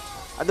Blox Fruits.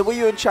 And the way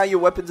you enchant your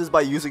weapons is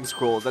by using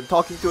scrolls and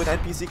talking to an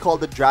NPC called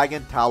the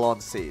Dragon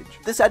Talon Sage.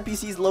 This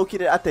NPC is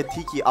located at the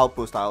Tiki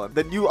Outpost Island,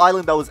 the new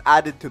island that was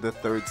added to the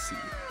 3rd sea.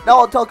 Now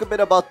I'll talk a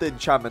bit about the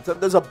enchantments, and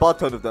there's a butt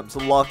ton of them,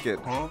 so lock in.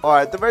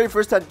 Alright, the very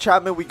first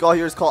enchantment we got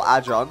here is called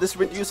Agile, and this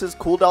reduces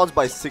cooldowns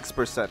by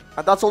 6%.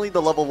 And that's only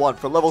the level 1.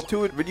 For level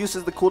 2, it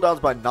reduces the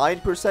cooldowns by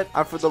 9%,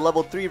 and for the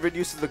level 3, it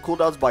reduces the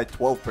cooldowns by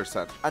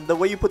 12%. And the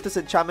way you put this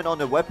enchantment on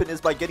a weapon is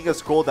by getting a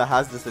scroll that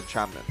has this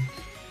enchantment.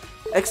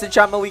 Next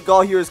enchantment we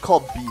got here is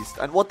called Beast,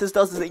 and what this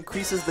does is it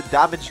increases the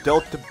damage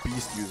dealt to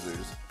Beast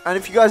users. And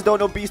if you guys don't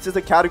know, Beast is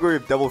a category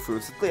of devil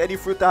fruits. Simply any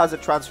fruit that has a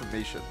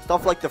transformation.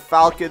 Stuff like the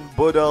Falcon,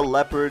 Buddha,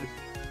 Leopard.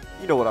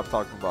 You know what I'm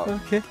talking about.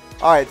 Okay.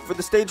 Alright, for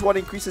the stage 1,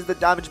 increases the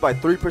damage by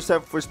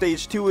 3%. For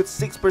stage 2,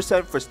 it's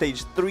 6%. For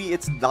stage 3,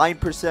 it's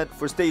 9%.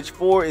 For stage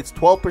 4, it's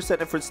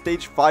 12%. And for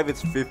stage 5,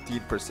 it's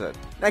 15%.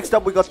 Next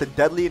up, we got the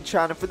Deadly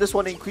Enchant. And for this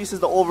one, it increases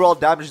the overall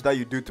damage that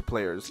you do to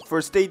players.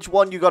 For stage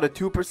 1, you got a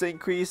 2%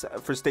 increase.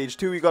 For stage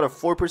 2, you got a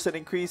 4%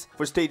 increase.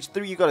 For stage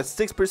 3, you got a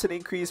 6%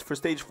 increase. For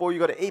stage 4, you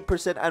got an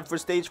 8%. And for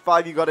stage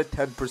 5, you got a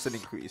 10%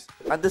 increase.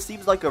 And this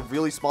seems like a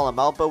really small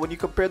amount, but when you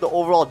compare the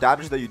overall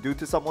damage that you do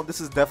to someone,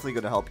 this is definitely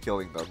going to help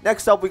killing them.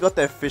 Next up, we got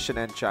the Efficient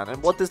Enchant,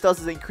 and what this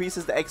does is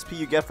increases the XP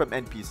you get from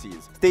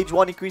NPCs. Stage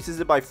 1 increases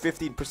it by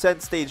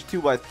 15%, stage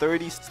 2 by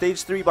 30%,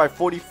 stage 3 by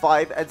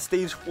 45%, and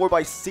stage 4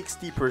 by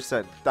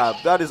 60%.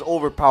 That is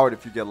overpowered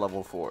if you get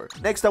level 4.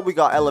 Next up, we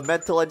got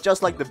Elemental, and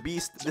just like the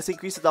Beast, this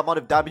increases the amount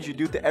of damage you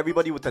do to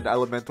everybody with an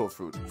elemental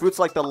fruit. Fruits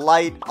like the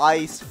Light,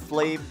 Ice,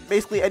 Flame,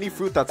 basically any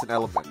fruit that's an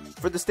element.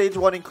 For the stage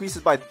 1,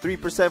 increases by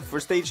 3%,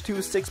 for stage 2,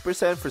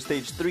 6%, for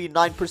stage 3,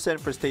 9%,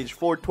 for stage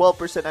 4,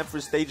 12%, and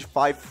for stage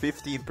 5,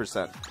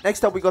 15%.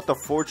 Next up, we got the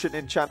Fortune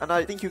Enchant, and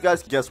I think you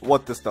guys can guess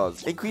what this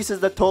does.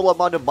 Increases the total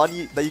amount of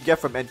money that you get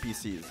from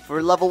NPCs.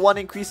 For level 1,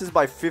 increases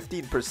by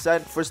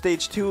 15%. For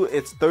stage 2,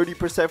 it's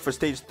 30%. For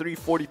stage 3,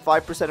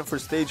 45%. And for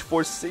stage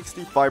 4,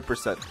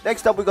 65%.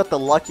 Next up, we got the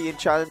Lucky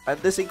Enchant, and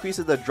this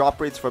increases the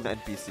drop rates from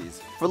NPCs.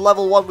 For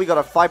level 1, we got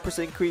a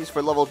 5% increase.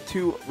 For level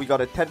 2, we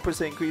got a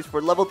 10% increase. For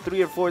level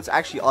 3 and 4, it's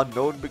actually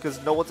unknown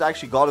because no one's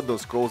actually gotten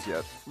those scrolls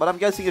yet. But I'm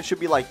guessing it should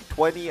be like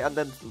 20, and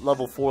then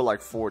level 4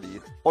 like 40.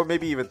 Or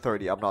maybe even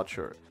 30, I'm not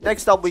sure.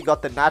 Next up, we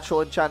got the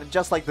Natural Enchant, and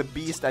just like the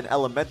Beast and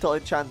Elemental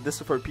Enchant,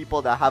 this is for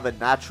people that have a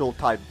natural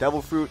type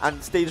devil fruit.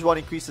 And stage 1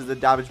 increases the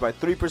damage by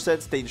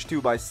 3%, stage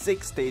 2 by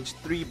 6, stage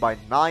 3 by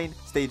 9,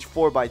 stage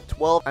 4 by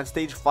 12, and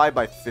stage 5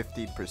 by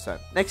 15%.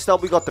 Next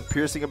up, we got the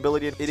Piercing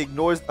ability, and it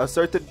ignores a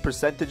certain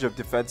percentage of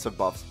defensive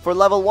buffs. For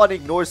level 1, it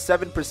ignores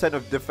 7%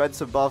 of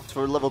defensive buffs.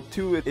 For level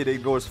 2, it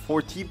ignores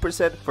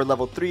 14%. For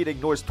level 3, it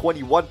ignores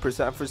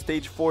 21%. And for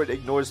stage 4, it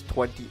ignores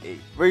 28%.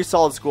 Very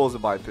solid scrolls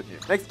in my opinion.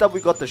 Next up,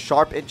 we got the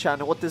Sharp Enchant,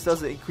 and what this does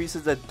is it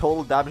increases the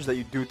total damage that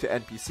you do to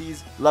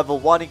NPCs. Level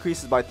 1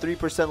 increases by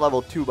 3%,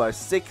 level 2 by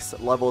 6,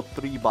 level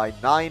 3 by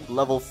 9,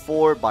 level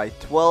 4 by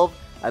 12,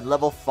 and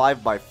level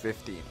 5 by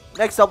 15.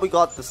 Next up, we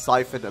got the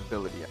Siphon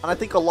ability, and I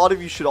think a lot of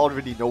you should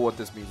already know what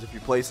this means if you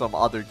play some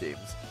other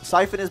games.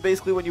 Siphon is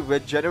basically when you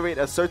regenerate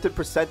a certain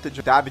percentage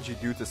of damage you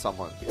do to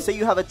someone. Say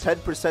you have a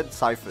 10%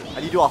 Siphon,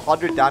 and you do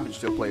 100 damage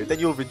to a player, then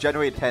you'll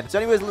regenerate 10. So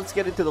anyways, let's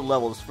get into the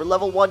levels. For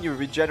level 1, you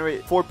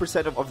regenerate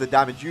 4% of the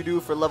damage you do.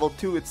 For level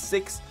 2, it's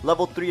 6.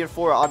 Level 3 and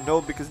 4 are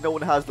unknown because no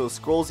one has those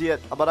scrolls yet,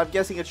 but I'm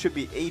guessing it should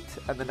be 8,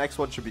 and the next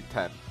one should be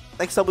 10.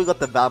 Next up, we got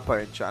the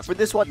Vampire Enchant. For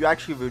this one, you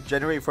actually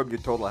regenerate from your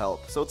total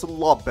health, so it's a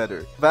lot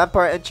better.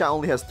 Vampire Enchant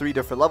only has 3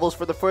 different levels.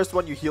 For the first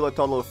one, you heal a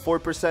total of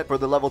 4%. For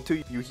the level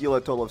 2, you heal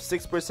a total of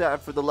 6%.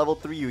 And for the level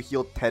 3, you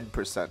heal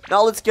 10%.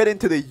 Now let's get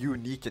into the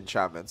unique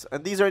enchantments.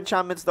 And these are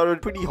enchantments that are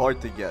pretty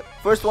hard to get.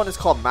 First one is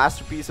called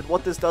Masterpiece, and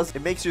what this does,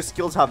 it makes your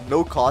skills have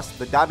no cost.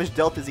 The damage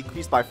dealt is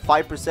increased by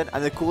 5%,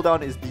 and the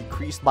cooldown is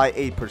decreased by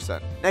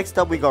 8%. Next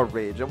up, we got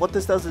Rage, and what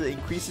this does is it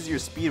increases your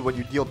speed when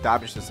you deal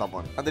damage to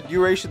someone, and the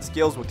duration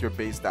scales with your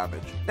base damage.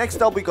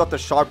 Next up, we got the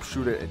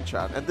Sharpshooter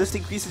Enchant, and this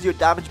increases your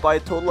damage by a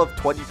total of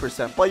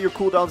 20%, but your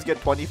cooldowns get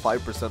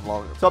 25%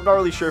 longer. So I'm not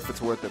really sure if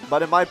it's worth it,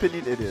 but in my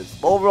opinion, it is.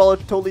 But overall, it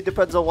totally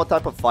depends on what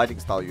type of fighting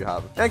style you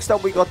have. Next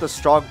up, we got the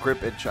Strong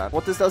Grip Enchant.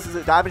 What this does is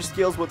it damage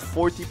scales with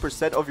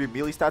 40% of your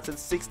melee stats and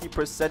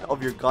 60%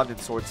 of your gun and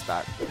sword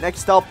stat.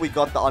 Next up, we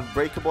got the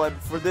Unbreakable, and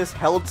for this,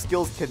 held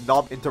skills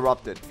cannot be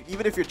interrupted.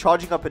 Even if you're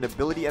charging up an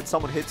ability and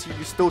someone hits you,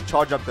 you still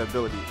charge up the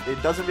ability.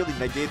 It doesn't really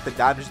negate the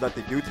damage that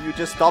they do to you, it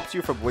just stops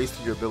you from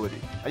wasting your ability.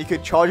 And you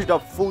can charge it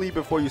up fully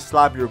before you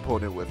slam your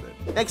opponent with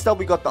it. Next up,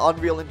 we got the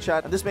Unreal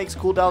Enchant, and this makes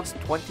cooldowns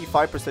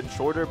 25%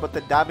 shorter, but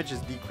the damage is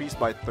decreased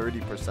by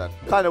 30%.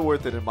 Kinda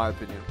worth it in my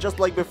opinion. Just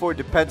like before, it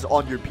depends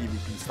on your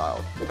PvP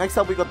style. Next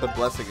up, we got the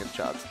Blessing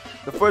Enchants.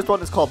 The first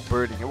one is called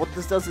Burning, and what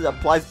this does is it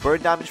applies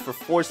burn damage for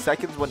 4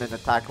 seconds when an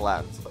attack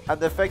lands, and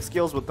the effect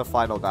scales with the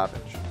final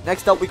damage.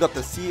 Next up, we got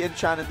the Sea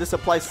enchant, and this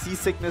applies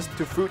seasickness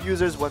to fruit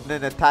users when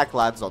an attack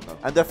lands on them,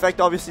 and the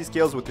effect obviously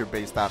scales with your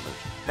base damage.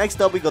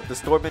 Next up, we got the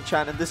Storm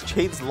enchant, and this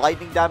chains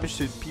lightning damage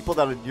to people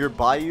that are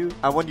nearby you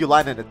and when you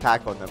land an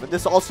attack on them, and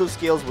this also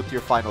scales with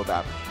your final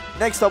damage.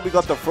 Next up, we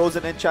got the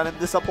Frozen enchant, and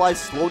this applies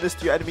slowness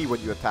to your enemy when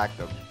you attack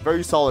them.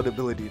 Very solid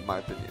ability in my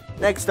opinion.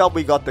 Next up,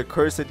 we got the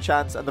Curse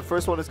enchants, and the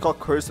first one is called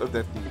Curse of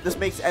the Thief. This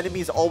makes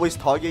enemies always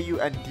target you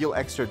and deal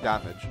extra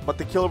damage. But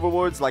the kill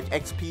rewards like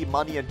XP,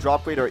 money, and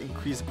drop rate are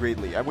increased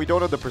greatly, and we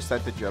don't know the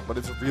percentage yet, but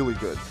it's really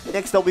good.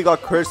 Next up, we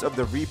got Curse of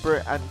the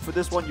Reaper, and for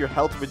this one, your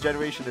health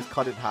regeneration is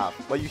cut in half,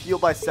 but you heal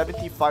by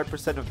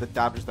 75% of the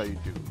damage that you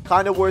do.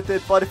 Kinda worth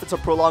it, but if it's a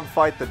prolonged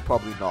fight, then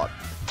probably not.